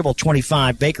 Trable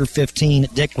 25, Baker 15,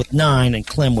 Dick with 9, and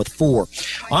Clem with 4.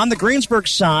 On the Greensburg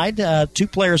side, 2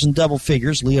 players in double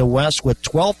figures. Leah West with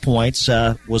 12 points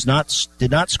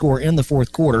did not score in the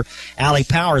fourth quarter. Allie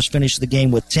Powers finished the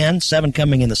game with 10, 7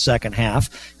 coming in the second half.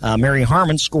 Mary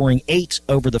Harmon scoring 8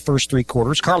 over the first 3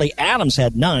 quarters. Carly Adams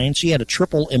had 9. She had a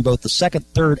triple in both the second,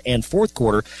 third, and fourth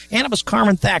quarter. And it was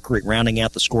Carmen Thackeray rounding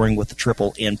out the scoring with the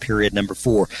triple in period number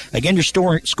 4. Again,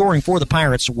 your scoring for the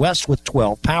Pirates, West with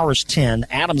 12, Powers 10,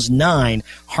 Adams 9,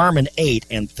 Harmon 8,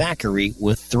 and Thackeray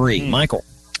with 3. Michael.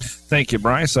 Thank you,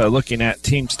 Bryce. Looking at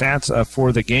team stats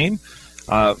for the game.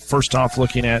 First off,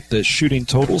 looking at the shooting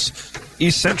totals,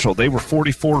 East Central, they were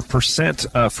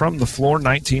 44% from the floor,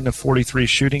 19 of 43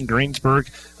 shooting. Greensburg,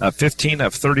 15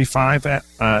 of 35 at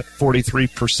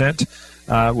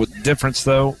 43%. With difference,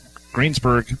 though,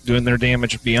 Greensburg doing their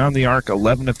damage beyond the arc,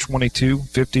 11 of 22,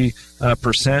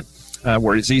 50%.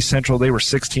 Whereas East Central, they were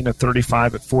 16 of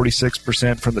 35 at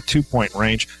 46% from the 2-point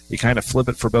range. You kind of flip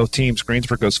it for both teams.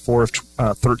 Greensburg goes 4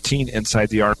 of 13 inside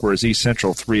the arc, whereas East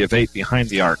Central 3 of 8 behind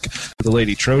the arc. The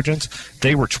Lady Trojans,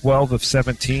 they were 12 of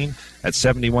 17 at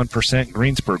 71%.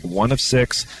 Greensburg 1 of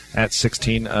 6 at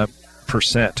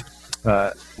 16%.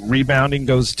 Rebounding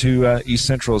goes to East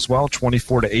Central as well,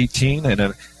 24-18, and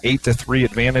an 8-3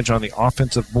 advantage on the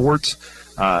offensive boards.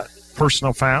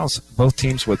 Personal fouls, both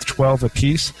teams with 12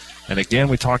 apiece. And again,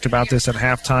 we talked about this at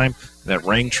halftime. That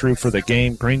rang true for the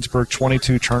game. Greensburg,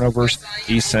 22 turnovers.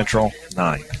 East Central,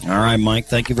 9. All right, Mike.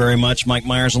 Thank you very much. Mike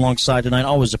Myers alongside tonight.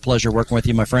 Always a pleasure working with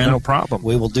you, my friend. No problem.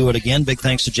 We will do it again. Big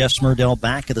thanks to Jeff Smurdell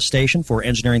back at the station for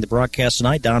engineering the broadcast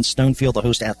tonight. Don Stonefield, the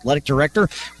host athletic director.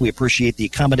 We appreciate the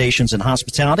accommodations and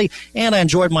hospitality. And I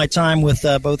enjoyed my time with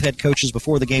both head coaches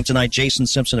before the game tonight, Jason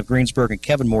Simpson of Greensburg and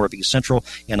Kevin Moore of East Central.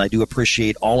 And I do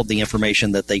appreciate all of the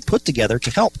information that they put together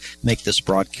to help make this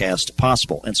broadcast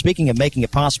possible. And speaking of making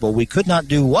it possible, we could not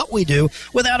do what we do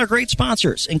without our great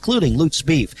sponsors, including Lutz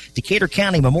Beef, Decatur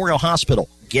County Memorial Hospital,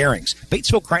 Garings,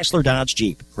 Batesville Chrysler Dodge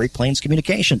Jeep, Great Plains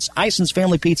Communications, Ison's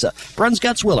Family Pizza, Bruns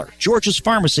Gutzwiller, George's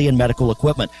Pharmacy and Medical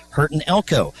Equipment, Hurton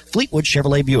Elko, Fleetwood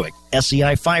Chevrolet Buick,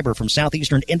 SCI Fiber from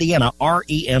Southeastern Indiana,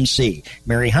 REMC,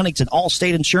 Mary Huntington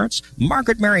All-State Insurance,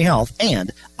 Margaret Mary Health,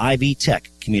 and Ivy Tech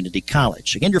Community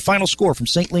College. Again, your final score from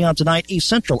St. Leon tonight, East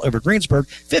Central over Greensburg,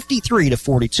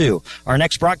 53-42. Our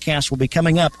next broadcast will be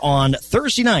coming up on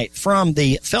Thursday night from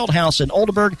the Feldhouse in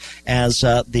Oldenburg as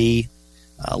the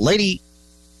Lady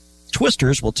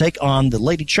Twisters will take on the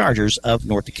Lady Chargers of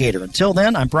North Decatur. Until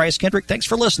then, I'm Bryce Kendrick. Thanks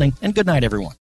for listening, and good night, everyone.